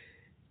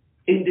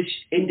in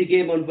the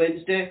game on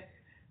Wednesday,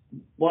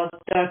 was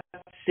that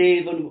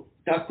save on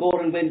that goal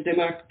on Wednesday,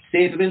 Mark,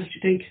 saveable, do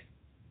you think?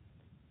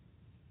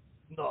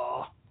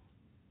 No.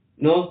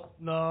 No?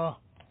 No.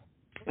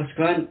 That's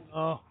grand.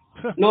 No.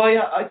 No,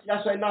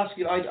 that's why I'm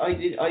asking.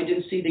 I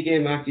didn't see the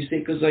game, Mark, you see,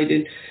 because I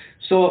didn't.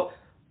 So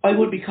I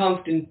would be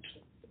confident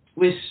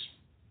with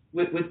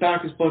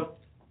Barkas, but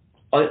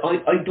I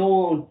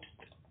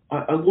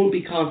won't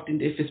be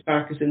confident if it's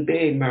Barkas and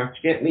Bain, Mark.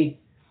 You get me?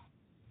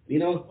 You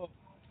know?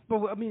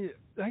 Well, I mean,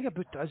 the thing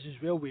about that is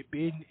as well with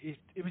Bain,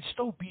 it would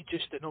still be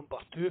just the number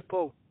 2,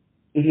 Paul.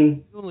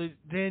 Only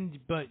then,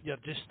 but you're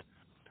just.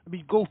 I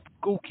mean,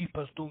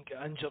 goalkeepers don't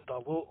get injured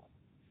a lot,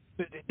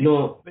 but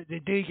they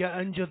do get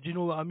injured. You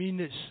know what I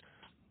mean?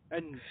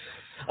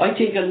 I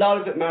think a lot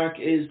of it, Mark,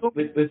 is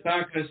with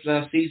Barkas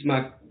last season,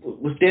 Mark,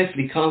 was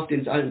definitely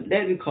confidence and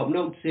letting him come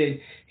out saying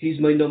he's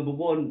my number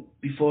 1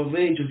 before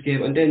Rangers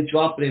game and then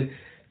dropping him.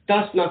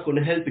 That's not going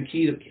to help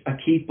a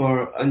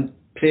keeper and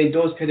playing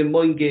those kind of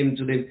mind games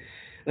with him.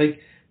 Like,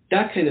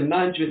 that kind of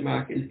management,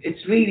 Mark,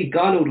 it's really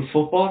gone out of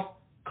football.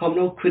 Coming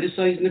out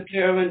criticising the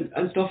player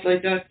and stuff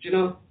like that, you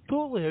know?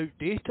 Totally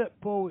outdated,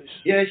 Paul.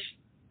 Yes.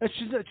 It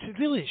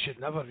should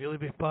never really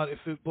be part of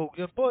football.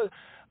 But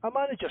a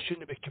manager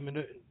shouldn't be coming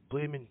out and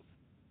blaming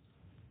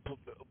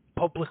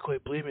publicly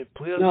blaming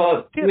players.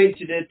 No, went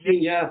to the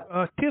thing, yeah.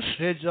 Tear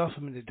shreds off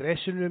him in the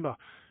dressing room or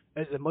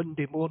at the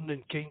Monday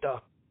morning kind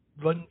of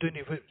rundown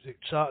of what the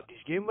Saturday's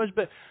game was,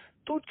 but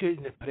don't get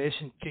in the press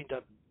and kind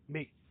of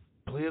make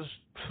players,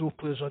 throw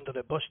players under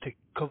the bus to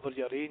cover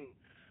your own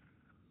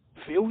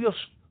failures.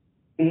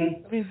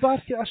 Mm-hmm. I mean,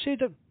 Barker, I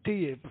said it to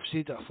you, I've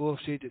said it before,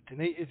 I've said it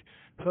tonight.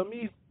 For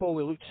me,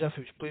 Paulie looked as if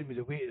he was playing with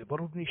the weight of the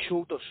world on his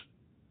shoulders.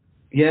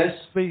 Yes.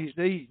 Right,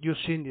 you're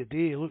saying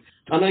today, he looked...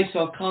 And I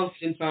saw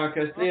confidence,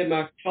 Marcus, there,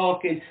 Mark,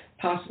 talking,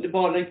 passing the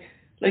ball,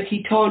 like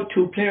he taunt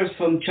two players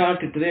from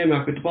Charlton today,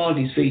 Mark, with the ball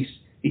in his feet.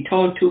 He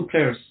taunt two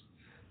players.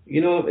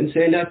 You know, and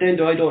saying that then,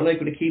 though, I don't like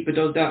when the keeper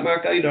does that,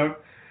 Mark, either.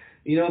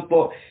 You know,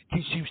 but...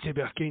 He seems to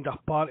be a kind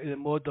of part of the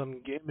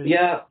modern game.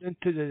 Yeah.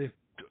 Into the...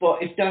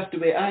 But if that's the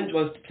way Ange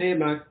wants to play,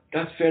 Mark,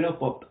 that's fair enough.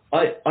 But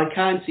I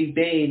can't see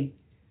Bain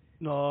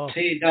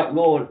playing that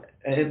role.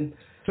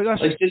 But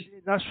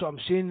that's what I'm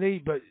saying,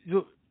 right? But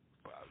look,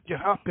 you're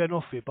happy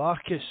enough with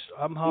Barkis.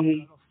 I'm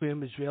happy enough with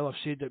him as well. I've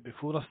said it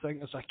before, I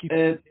think, as I keep it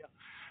there.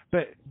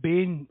 But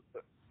Bain,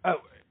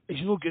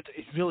 he's no good.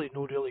 He's really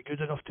not really good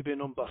enough to be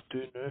number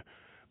 2 now.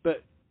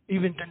 But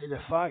even down to the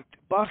fact,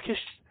 Barkis,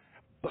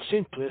 we're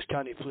saying players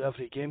can't play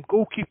every game.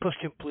 Goalkeepers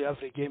can play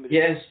every game.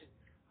 Yes.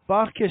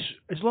 Barkis,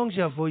 as long as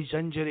he avoids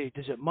injury,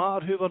 does it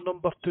matter who our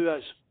number 2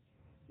 is?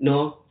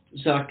 No,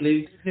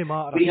 exactly. It doesn't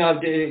matter. We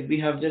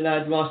have the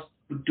lad Ross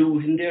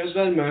Doohan there as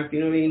well, Mark. You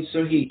know what I mean?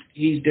 So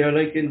he's there,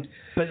 like. And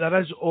but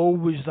there is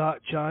always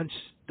that chance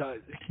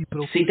that the keeper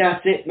will... See,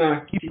 that's it,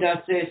 Mark. See,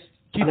 that's it.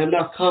 And I'm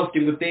not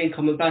confident with Bain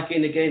coming back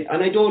in again.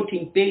 And I don't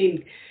think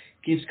Bain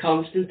gives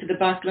confidence to the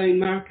back line,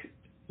 Mark.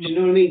 Do you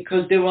know what I mean?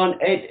 Because they were on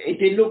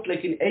they looked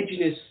like an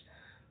edginess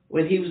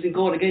when he was in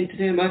goal again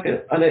today, Mark.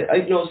 And I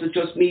know it's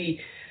just me,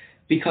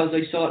 because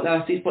I saw it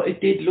last season, but it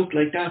did look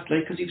like that,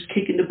 like, because he was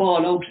kicking the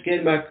ball out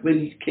again, Mark, when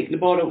he's kicking the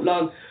ball out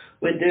long,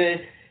 when the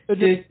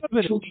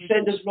two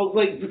defenders were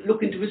right,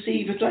 looking to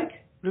receive it, like.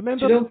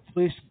 Remember, you know?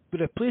 we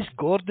replaced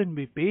Gordon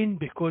with Bain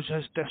because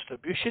his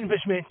distribution was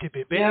meant to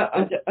be better.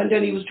 Yeah, and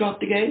then he was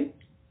dropped again.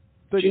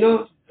 But you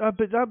know? That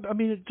was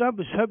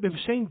him. We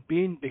signed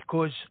Bain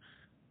because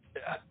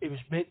he was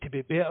meant to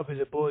be better with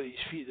the ball at his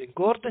feet than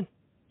Gordon.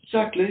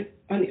 Exactly,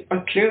 and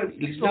clearly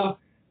he's not.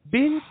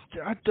 Bain,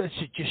 that's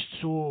just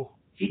so...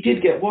 He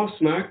did get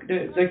worse, Mark.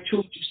 Like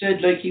you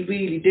said, like he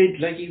really did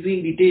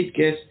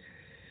get...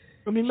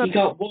 I mean, he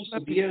got worse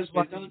as the years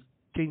went on.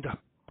 Kind of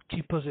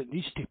keepers that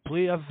needs to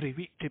play every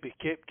week to be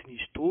kept in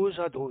his toes,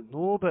 I don't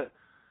know, but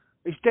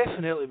he's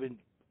definitely been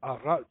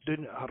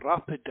doing a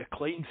rapid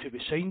decline since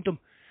we signed him.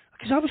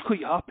 Because I was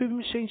quite happy when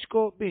we signed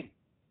Scott Bain.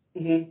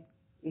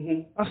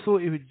 I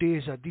thought he would do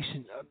as a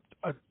decent...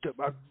 I've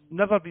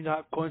never been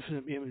that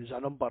confident with him as a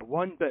number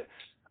 1, but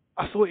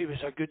I thought he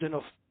was a good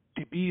enough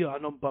to be a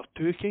number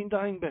 2 kind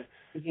of thing,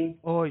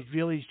 but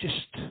he's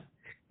just...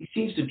 He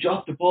seems to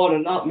drop the ball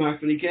a lot, Mark,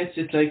 when he gets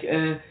it. Like,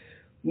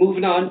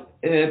 moving on,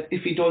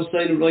 if he does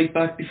sign him right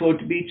back before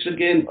the Beach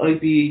game,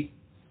 I'd be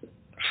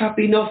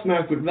happy enough,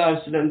 Mark, with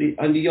Ralston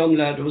and the young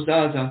lad,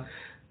 Rosaza,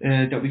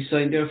 that we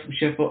signed there from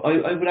Sheffield.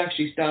 I would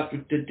actually start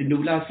with the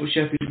new lad for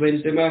Sheffield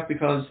Wednesday, Mark,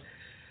 because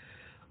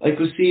I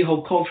could see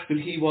how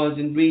comfortable he was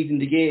in reading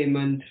the game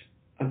and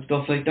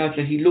stuff like that.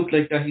 Like, he looked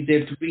like that he's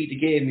able to read the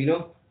game, you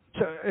know?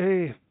 So,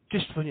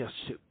 just when you're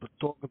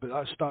talking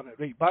about that, starting it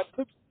right back,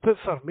 what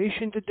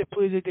formation did they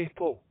play today,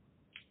 Paul?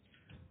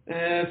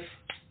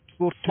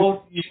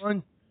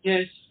 4-2-3-1.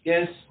 Yes. I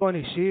was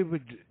going to say,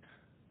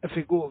 if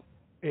we go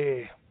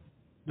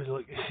with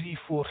like a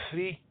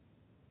 3-4-3.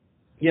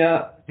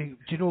 Yeah. Do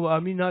you know what I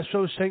mean? That's what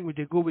I was thinking. Would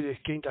they go with a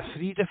kind of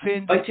 3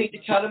 defenders? I think the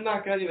Callum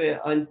Mack anyway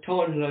and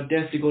Thornhill are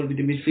definitely going to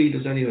be the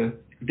midfielders anyway.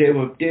 They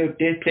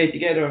played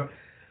together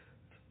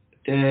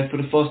for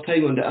the first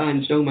time on the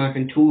Ange now, Mark,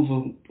 and two of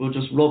them were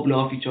just rubbing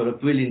off each other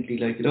brilliantly,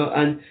 like, you know.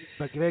 And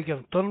McGregor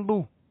and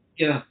Turnbull.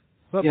 Yeah.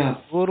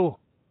 Zorro.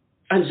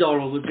 And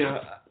Zorro was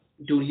there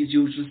doing his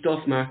usual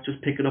stuff, Mark,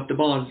 just picking up the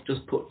ball,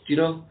 you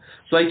know.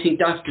 So I think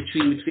that's the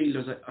 3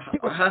 midfielders.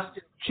 I have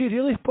to. See,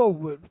 really, Paul,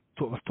 we're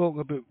talking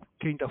about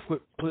kind of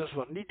what players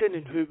were needing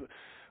and who,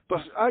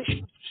 but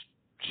actually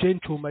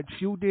central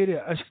midfield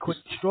area is quite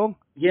strong.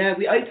 Yeah,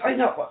 I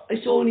know.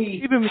 It's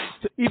only even when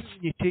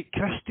you take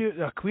Christie out of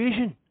the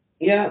equation.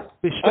 Yeah,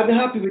 I'm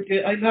happy with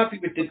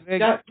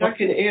that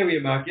kind of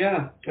area, Mark.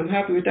 Yeah, I'm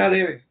happy with that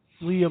area.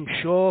 Liam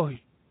Shaw, do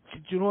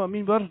you know what I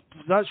mean?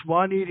 That's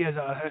one area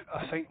that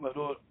I think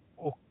we're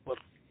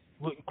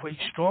looking quite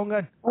strong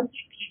in.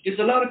 There's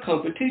a lot of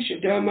competition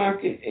there,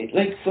 Mark.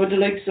 Like for the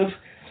likes of,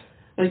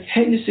 like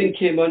Henderson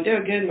came on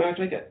there again, Mark.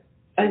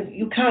 And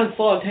you can't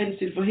fault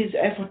Henderson for his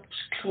effort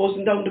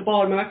closing down the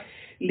ball, Mark.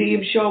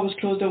 Liam Shaw was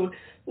closed down.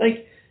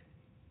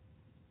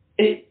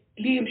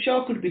 Liam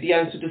Shaw could be the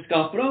answer to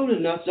Scott Brown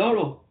and not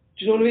Zorro.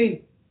 Do you know what I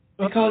mean?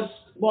 Because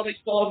what I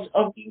saw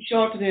of Liam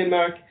Shaw today,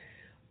 Mark,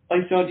 I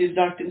saw the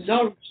exact in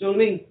Zorro. Do you know what I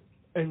mean?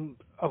 And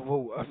I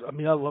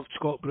loved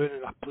Scott Brown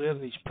and a player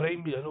in his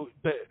prime, you know.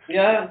 But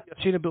yeah, you're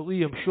saying about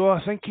Liam Shaw,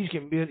 I think he's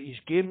getting better at his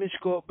game than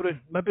Scott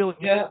Brown. Maybe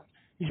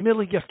he's more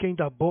like your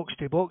kind of box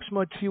to box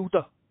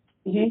midfielder.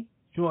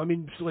 You know what I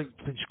mean? It's like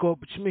in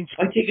Scotland, which means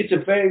I think it's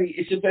a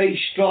very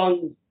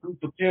strong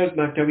group of players,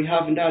 Mark, that we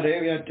have in that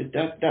area,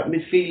 that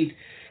midfield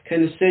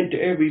kind of centre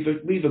area.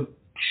 We've a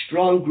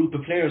strong group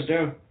of players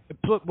there.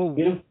 well,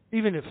 You know?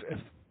 even if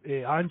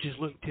Ange's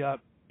looked to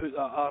put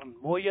that Aaron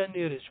Moy in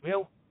there as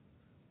well,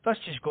 that's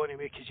just going to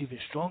make us even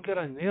stronger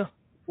in there.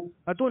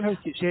 I don't think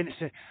it's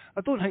anything.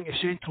 I don't think the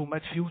central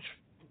midfield's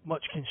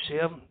much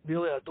concern,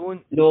 really. I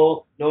don't.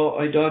 No,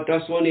 I don't.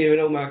 That's one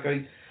area, Mark.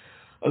 I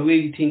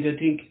really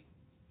think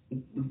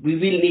we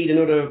really need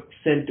another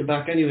centre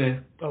back anyway.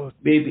 Oh,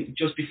 maybe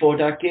just before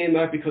that game,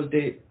 Mark, because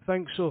I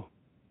think so.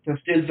 They're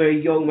still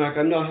very young, Mark.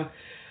 I'm not.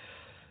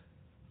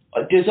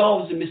 There's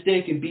always a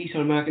mistake in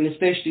beaton, Mark, and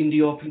especially in the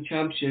European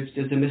Championships,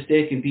 there's a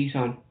mistake in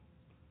beaton.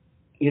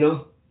 You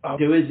know,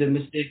 there is a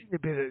mistake.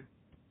 There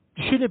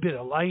shouldn't be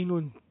a line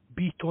on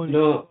beaton.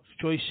 No.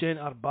 Choice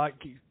centre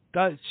back.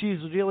 That see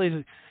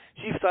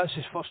if that's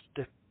his first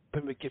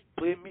when we get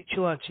playing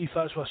Michelin. See if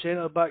that's our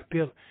centre back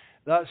pair.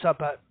 That's a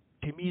bit.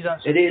 To me,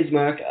 that's it is,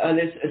 Mark, and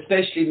it's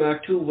especially,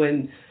 Mark, too,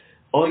 when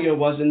Oyer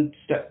wasn't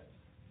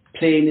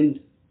playing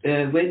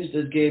in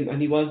Wednesday's game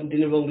and he wasn't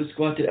in around the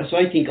squad. So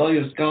I think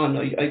Oyer's gone.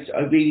 I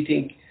really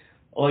think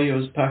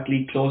Oyer's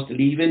practically close to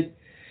leaving.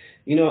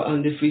 You know,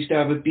 and if we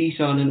start with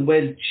Beeson and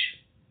Welch,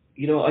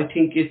 you know, I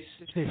think it's...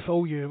 Doesn't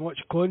fill you much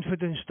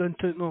confidence,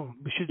 doesn't it? No,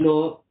 we should...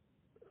 No.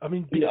 I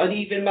mean... You know, and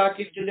even, Mark,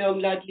 if the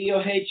young lad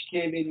Leo Hedge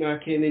came in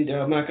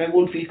there, Mark, I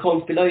wouldn't feel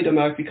comfortable either,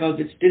 Mark, because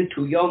it's still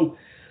too young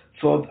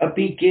for a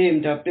big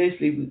game that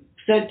basically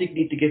Celtic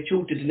need to get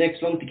through to the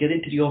next round to get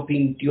into the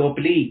European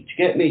League. Do you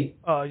get me?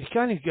 You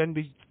can't again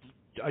be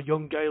a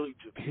young guy like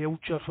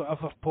Helch or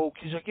whatever, Paul,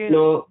 because again,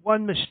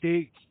 one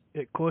mistake,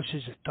 it costs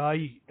us a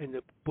tie and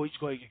the boys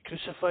got to get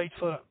crucified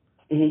for it.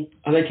 Mm-hmm.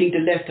 And I think the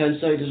left-hand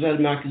side as well,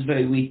 Mark, is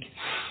very weak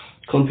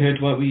compared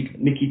to what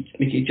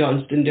Mickey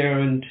Johnston there,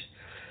 and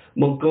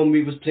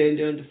Montgomery was playing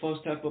there in the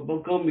first half, but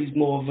Montgomery's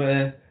more of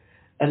a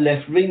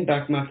left ring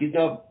back, Mark. He's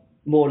not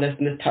more or less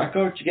an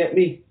attacker, do you get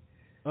me?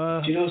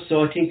 Do you know,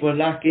 so I think we're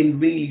lacking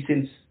really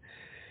since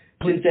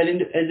then.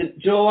 Do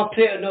you know what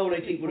player now? I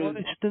think we're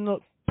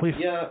play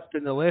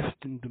in the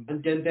left and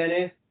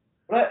Dembele.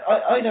 But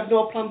I'd have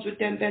no problems with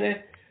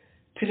Dembele.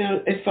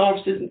 If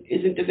Forrest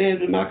isn't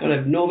available, Mark, I'd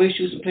have no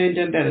issues with playing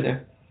Dembele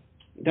there.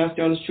 That's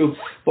the honest truth.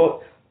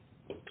 But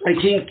I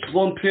think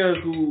one player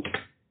who,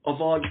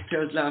 of all the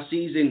players last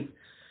season,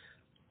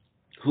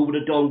 who would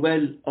have done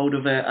well out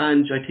of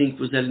Ange, I think,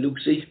 was El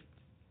Nusi.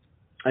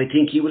 I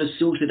think he would have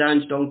suited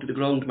Ange down to the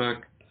ground,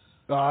 Mark.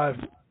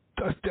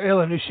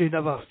 Elanucci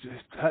never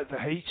hit the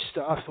heights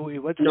that I thought he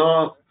would.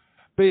 No.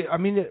 But, I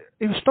mean,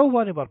 he was still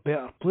one of our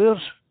better players.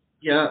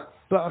 Yeah.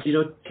 But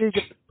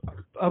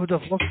I would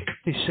have loved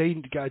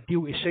to get a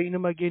deal to sign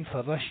him again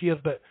for this year,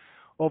 but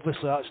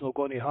obviously that's not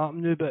going to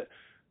happen now. But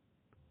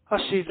I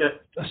said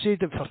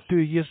it for 2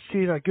 years.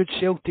 Saying a good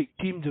Celtic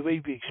team the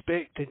way we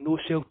expected, no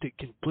Celtic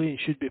can play and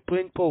should be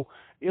playing, Paul.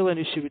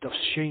 Elanucci would have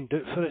shined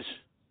out for us.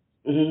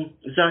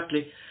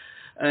 Exactly.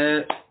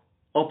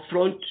 Up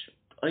front,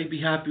 I'd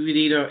be happy with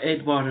either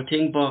Edouard or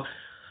Ting, but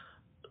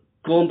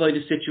going by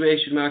the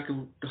situation, Mark,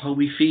 how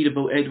we feel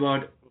about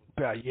Edouard,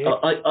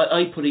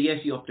 I put a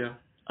Yeti up there,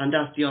 and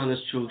that's the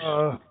honest truth.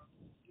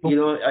 You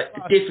know,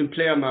 a different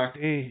player, Mark.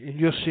 And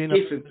you're saying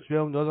different as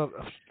well. Another.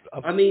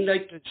 I mean,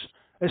 like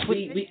it's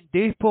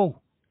like Paul.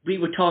 We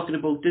were talking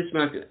about this,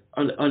 Mark,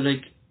 and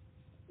like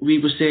we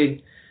were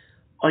saying,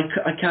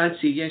 I can't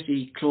see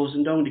Yeti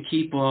closing down the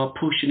keeper or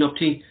pushing up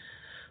Ting,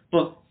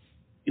 but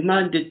the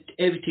man did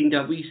everything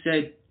that we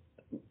said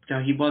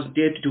that he wasn't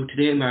there to do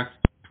today, Mark.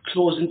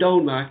 Closing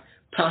down, Mark,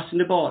 passing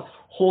the ball,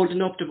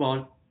 holding up the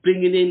ball,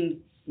 bringing in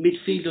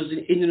midfielders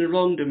in and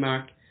around him,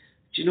 Mark.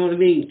 Do you know what I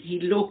mean?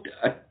 He looked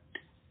at...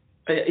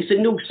 it's a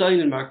new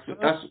signing, Mark.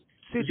 That's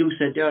what you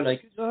said there,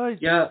 like...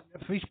 Yeah.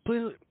 If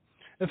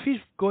he's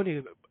going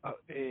to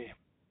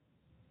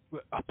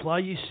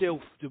apply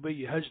himself the way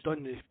he has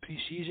done the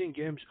pre-season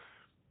games,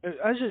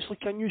 it's like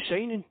a new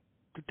signing.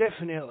 It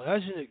definitely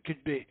is, and it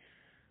could be...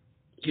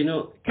 You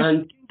know,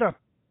 and...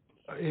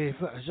 is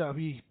that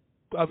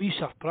a wee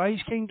surprise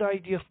kind of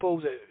idea,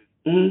 Paul, that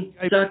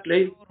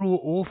exactly.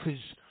 Wrote off as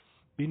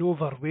being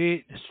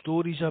overweight, the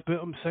stories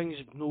about him, things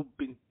have not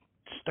been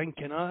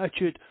stinking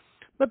attitude.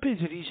 Maybe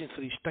the reason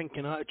for his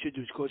stinking attitude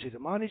was because of the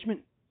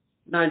management.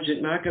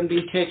 Management, Mark, and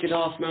being taken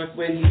off, Mark,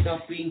 when he's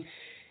not being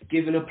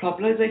given a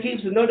proper... Like, he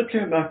was another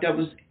player, Mark, that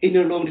was in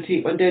and around the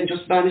team and then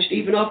just vanished,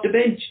 even off the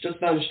bench,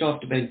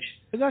 off the bench.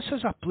 And that's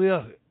as a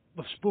player,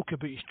 we've spoke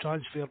about his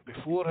transfer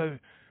before, how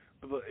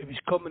he was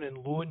coming in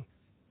loan,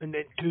 and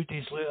then 2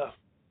 days later,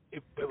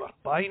 we were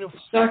buying him.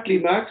 Exactly,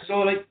 Mark. So,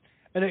 like...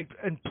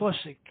 And plus,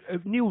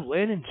 Neil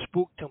Lennon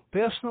spoke to him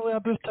personally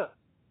about it.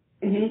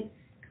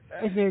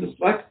 And then...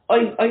 Mark,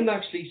 I'm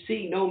actually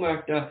seeing now,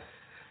 Mark, that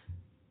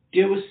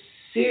there was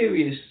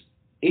serious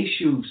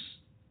issues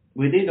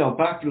within our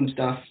backroom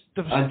staff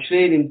and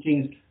training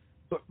things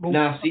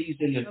last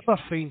season. We'll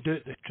never find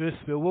out the truth.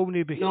 We won't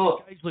be...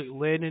 Guys like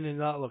Lennon and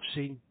that have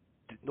signed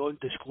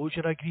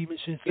non-disclosure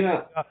agreements and things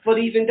like that. But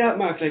even that,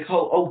 Mark, like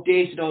how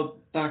outdated our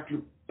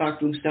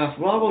backroom staff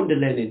were all under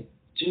Lennon.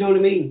 Do you know what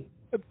I mean?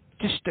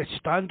 Just the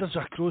standards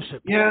across the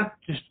board Yeah.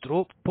 just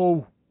dropped,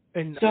 Paul.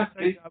 And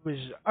Exactly.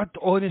 I'd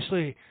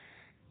honestly,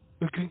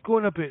 we can go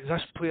on about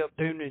this player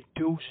down in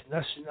tools and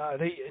this and that,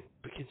 right? And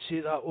we can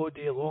say that all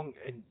day long.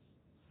 And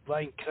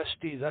Ryan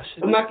Christie, this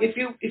But and Mark, if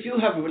you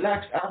have a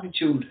relaxed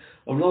attitude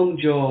around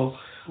your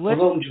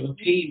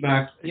team,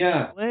 Mark,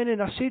 yeah.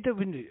 Lennon, I said it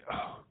when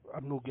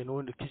I'm not going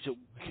on because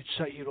we could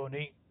sit here all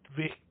night,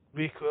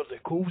 rake out the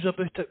coals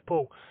about it,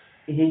 Paul.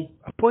 Mm-hmm.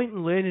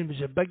 Appointing Lennon was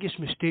the biggest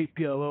mistake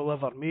Peter Lawwell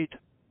ever made.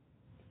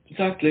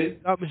 Exactly.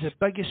 That was the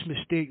biggest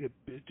mistake.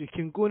 They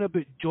can go on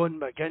about John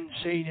McGinn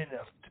signing,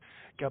 or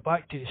go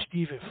back to the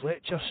Stephen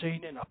Fletcher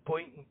signing,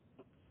 appointing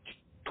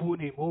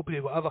Tony Mowbray,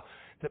 whatever.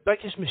 The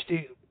biggest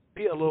mistake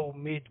Peter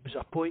Lawwell made was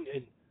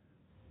appointing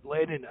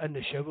Lennon in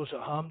the showers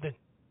at Hampden.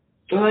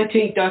 And I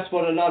think that's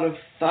what a lot of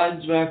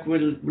fans, Mark,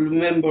 will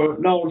remember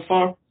Lowell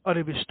for. Or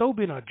he would still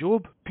be in a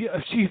job.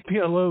 See if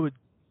Peter Lawwell would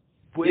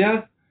went,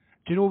 Yeah.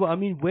 do you know what I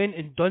mean? Went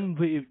and done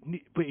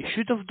what he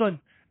should have done.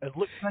 And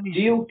looked at his,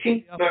 Do you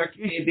think, Mark,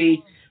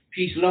 maybe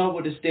Peter Lawwell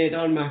would have stayed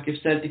on, Mark, if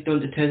Celtic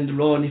done the 10 in a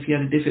row and if he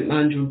had a different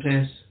manager in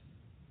place?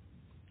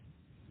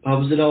 Or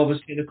was it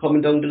always kind of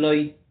coming down the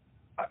line?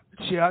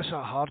 See, that's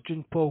a hard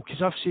one, Paul,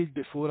 because I've said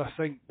before, I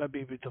think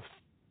maybe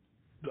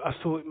I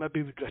thought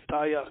maybe would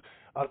retire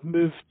or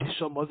move to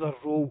some other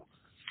role.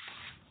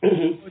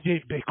 Mm-hmm.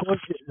 Because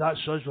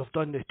that's us, we've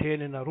done the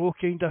 10 in a row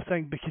kind of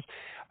thing. Because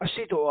I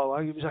said it all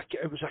along, it was a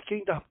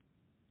kind of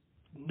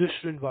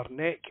noose round our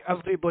neck.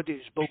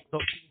 Everybody's built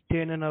up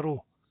 10 in a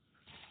row.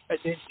 And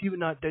then see when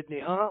that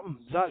didn't happen,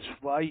 that's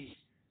why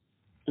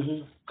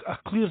I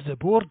cleared the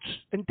boards.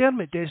 And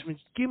Dermot Desmond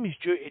gave his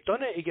duty, he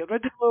done it. He got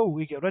rid of Will,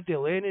 he got rid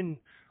of Lennon,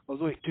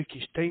 although he took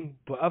his time,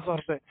 whatever.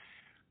 But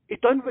he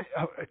done what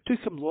it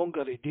took him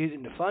longer to do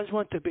than the fans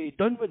wanted, but he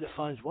done what the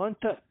fans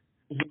wanted.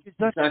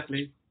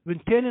 Exactly. When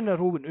 10 in a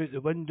row went out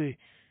the window,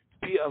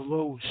 Peter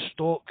Lawwell's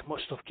stock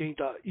must have kind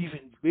of,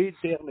 even with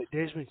Dermot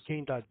Desmond,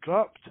 kind of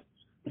dropped.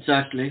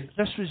 Exactly.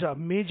 This was a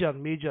major,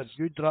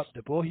 you dropped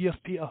the ball here,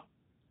 Peter.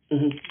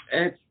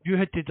 Mm-hmm. You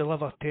had to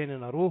deliver 10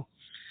 in a row.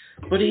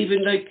 But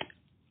even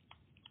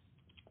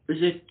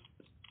was it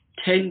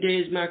 10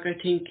 days, Mark, I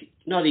think?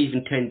 Not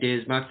even 10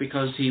 days, Mark,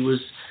 because he was,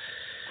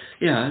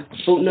 about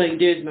 9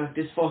 days, Mark,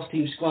 this first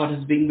team squad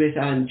has been with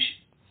Ange.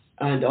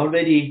 And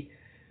already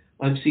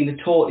I'm seeing a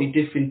totally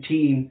different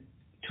team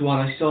to what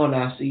I saw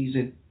last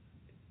season.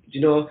 Do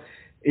you know,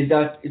 is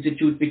it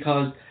due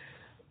because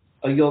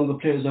our younger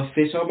players are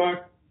fitter,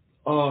 Mark?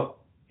 Or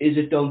is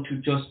it down to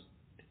just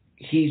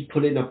he's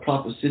put in a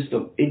proper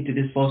system into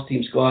this first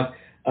team squad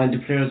and the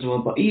players are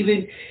on? But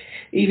even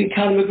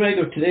Callum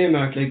McGregor today,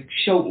 Mark, like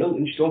shouting out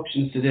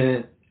instructions to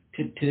the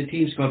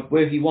team squad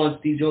where he wants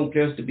these young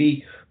players to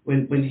be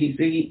when we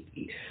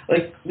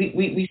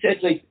said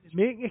like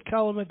making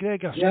Callum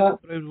McGregor,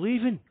 Brown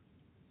leaving,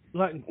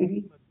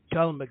 letting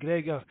Callum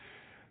McGregor.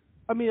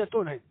 I mean, I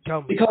don't think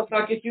Callum. Because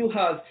like if you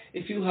have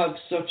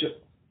such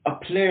a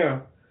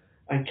player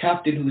and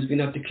captain who's been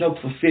at the club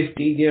for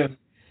 15 years,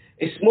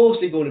 it's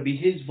mostly going to be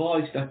his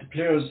voice that the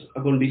players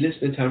are going to be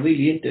listening to, are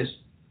really into it.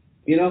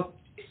 You know,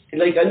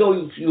 like I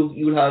know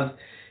you'll have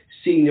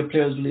senior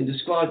players within the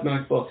squad,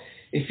 Mark, but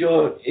if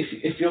you're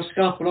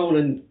Scott Brown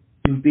and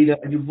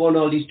you've won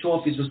all these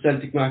trophies with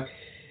Celtic, Mark,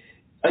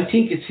 I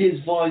think it's his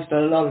voice that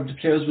a lot of the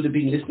players would have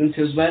been listening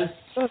to as well.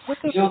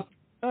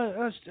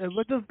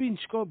 Would have been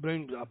Scott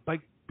Brown,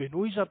 we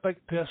know he's a big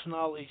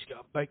personality, he's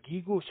got a big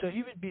ego, so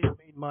he would be the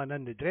main man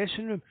in the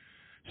dressing room.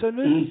 So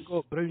now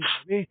Scott Brown's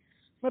away,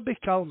 maybe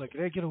Callum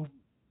McGregor will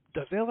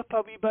develop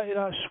a wee bit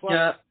of that swag.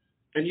 Yeah,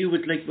 and you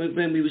would, like,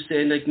 when we were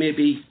saying, like,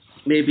 maybe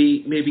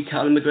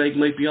Callum McGregor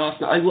might be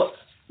off. Now,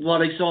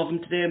 what I saw of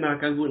him today,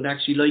 Mark, I wouldn't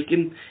actually like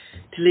him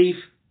to leave,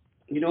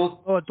 you know?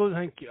 Oh, I don't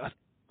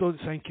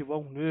think he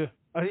will now.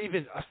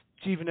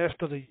 Even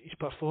after his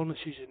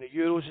performances in the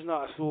Euros and that,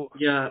 I thought...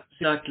 Yeah,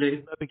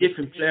 exactly.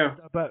 Different player.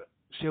 A bit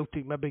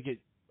Celtic maybe get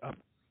a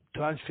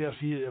transfer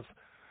fee of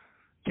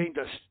kind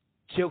of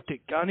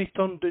Celtic can't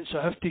turn down, so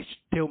I have to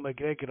tell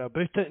McGregor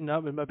about it, and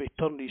that would maybe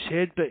turn his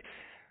head, but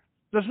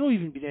there's not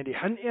even been any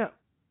hint yet.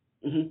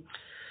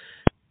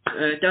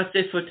 That's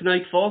it for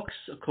tonight, folks.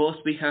 Of course,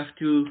 we have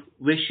to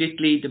wish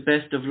Italy the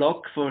best of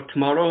luck for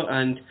tomorrow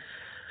and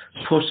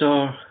put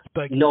our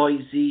big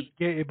noisy...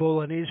 spaghetti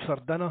bolognese for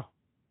dinner.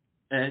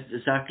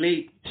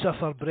 Exactly. So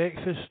for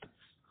breakfast.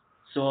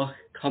 So,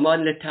 come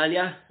on,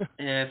 Natalia.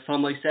 For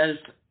myself,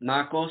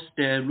 Marcos,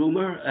 the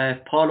rumour,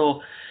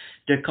 Paulo,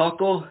 the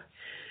Coco.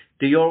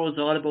 The Euro is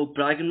all about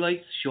bragging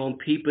rights, showing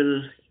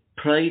people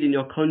pride in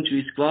your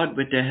country squad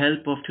with the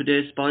help of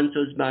today's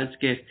sponsors,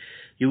 Manscaped.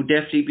 You'll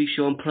definitely be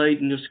showing pride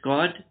in your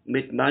squad.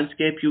 With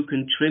Manscaped, you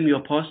can trim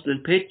your personal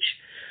pitch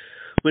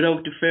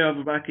without the fear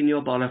of racking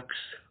your bollocks.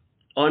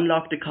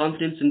 Unlock the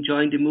confidence and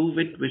join the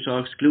movement with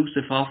our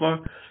exclusive offer.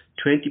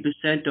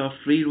 20% off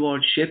free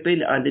world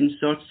shipping and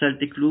insert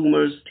Celtic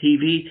Rumours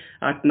TV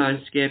at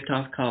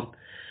manscaped.com.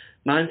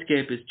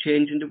 Manscaped is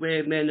changing the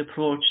way men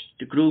approach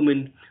the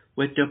grooming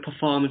with their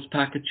Performance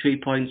Package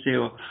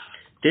 3.0.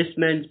 This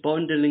men's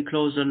bundle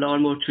includes a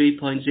Lawnmower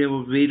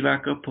 3.0 Weed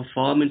Whacker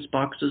Performance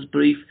Boxers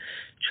Brief,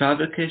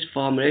 travel kit,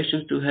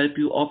 formations to help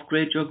you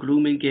upgrade your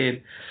grooming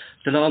game.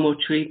 The Lawnmower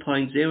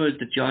 3.0 is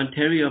the John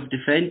Terry of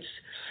defence.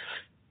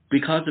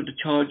 Because of the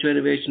third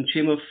generation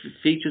trimmer,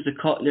 features a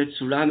cutting-edge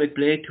ceramic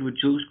blade to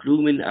reduce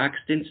grooming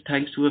accidents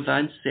thanks to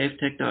advanced safe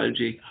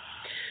technology.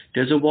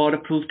 There's a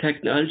waterproof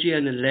technology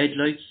and a LED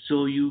light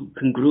so you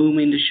can groom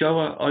in the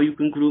shower or you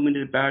can groom in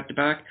the bar at the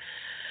back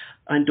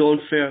and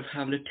don't fear of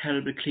having a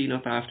terrible clean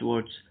up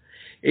afterwards.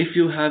 If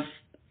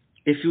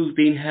you've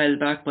been held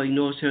back by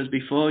nose hairs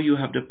before, you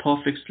have the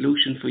perfect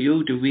solution for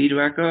you. The Weed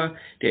Whacker,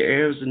 the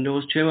ears and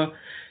nose trimmer.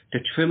 The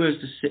trimmer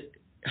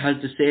has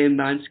the same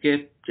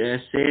Manscaped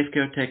safe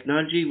care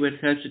technology which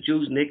helps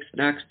reduce nicks,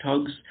 knacks,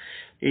 tugs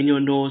in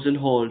your nose and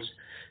holes.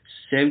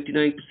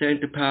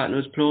 79% of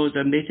partners pros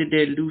admitted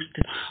they lose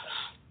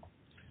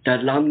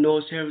that long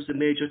nose hair is a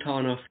major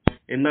turn off.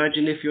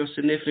 Imagine if your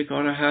significant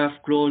other half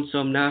grown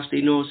some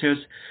nasty nose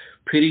hairs.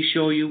 Pretty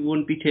sure you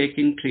wouldn't be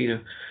taking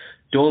cleaner.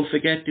 Don't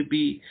forget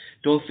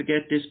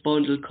this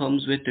bundle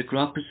comes with the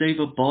crop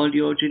preserver, ball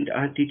deodorant,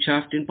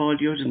 anti-chafing ball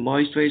deodorant,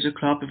 moisturizer,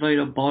 crop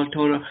provider, ball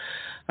toner,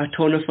 a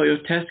toner for your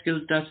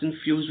testicles that's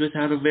infused with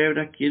aloe vera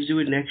that gives you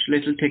an extra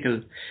little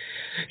tickle.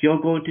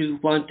 You're going to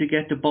want to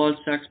get the Ball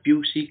Sacks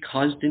Beauty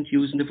Constant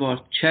using the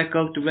vault. Check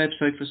out the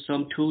website for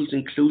some tools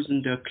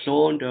including their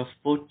clone, their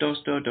foot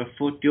duster, their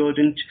foot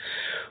deodorant,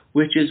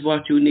 which is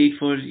what you need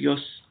for your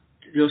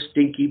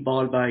stinky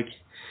ball bag.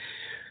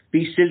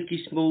 Be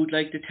silky smooth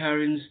like the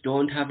Terrans.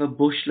 Don't have a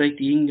bush like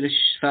the English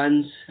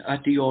fans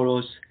at the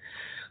Euros.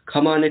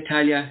 Come on,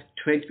 Italia,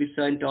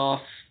 20%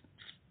 off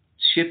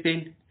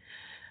shipping.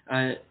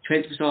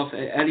 20% off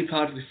any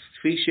product with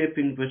free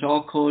shipping with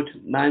our code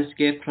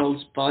Manscaped, proud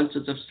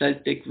sponsors of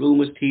Celtic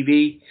Rumours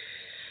TV,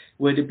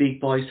 where the big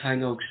boys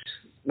hang out.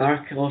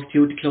 Mark, off to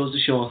you to close the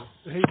show.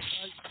 Hey,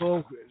 thanks,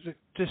 Paul.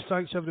 Just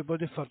thanks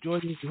everybody for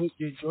joining. I hope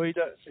you enjoyed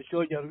it.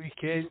 Enjoy your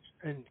weekend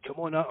and come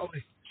on,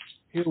 Italy.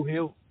 Hail,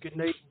 hail. Good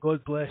night.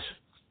 God bless.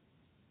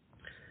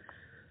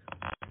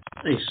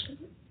 Nice.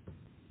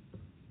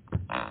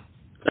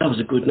 That was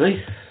a good night.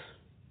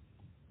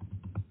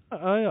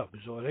 Aye, that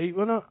was alright,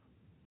 wasn't it?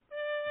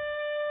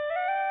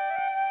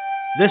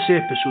 This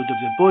episode of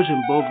the Bawz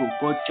and Bovril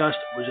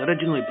podcast was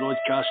originally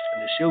broadcast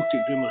on the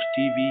Celtic Rumours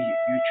TV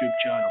YouTube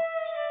channel.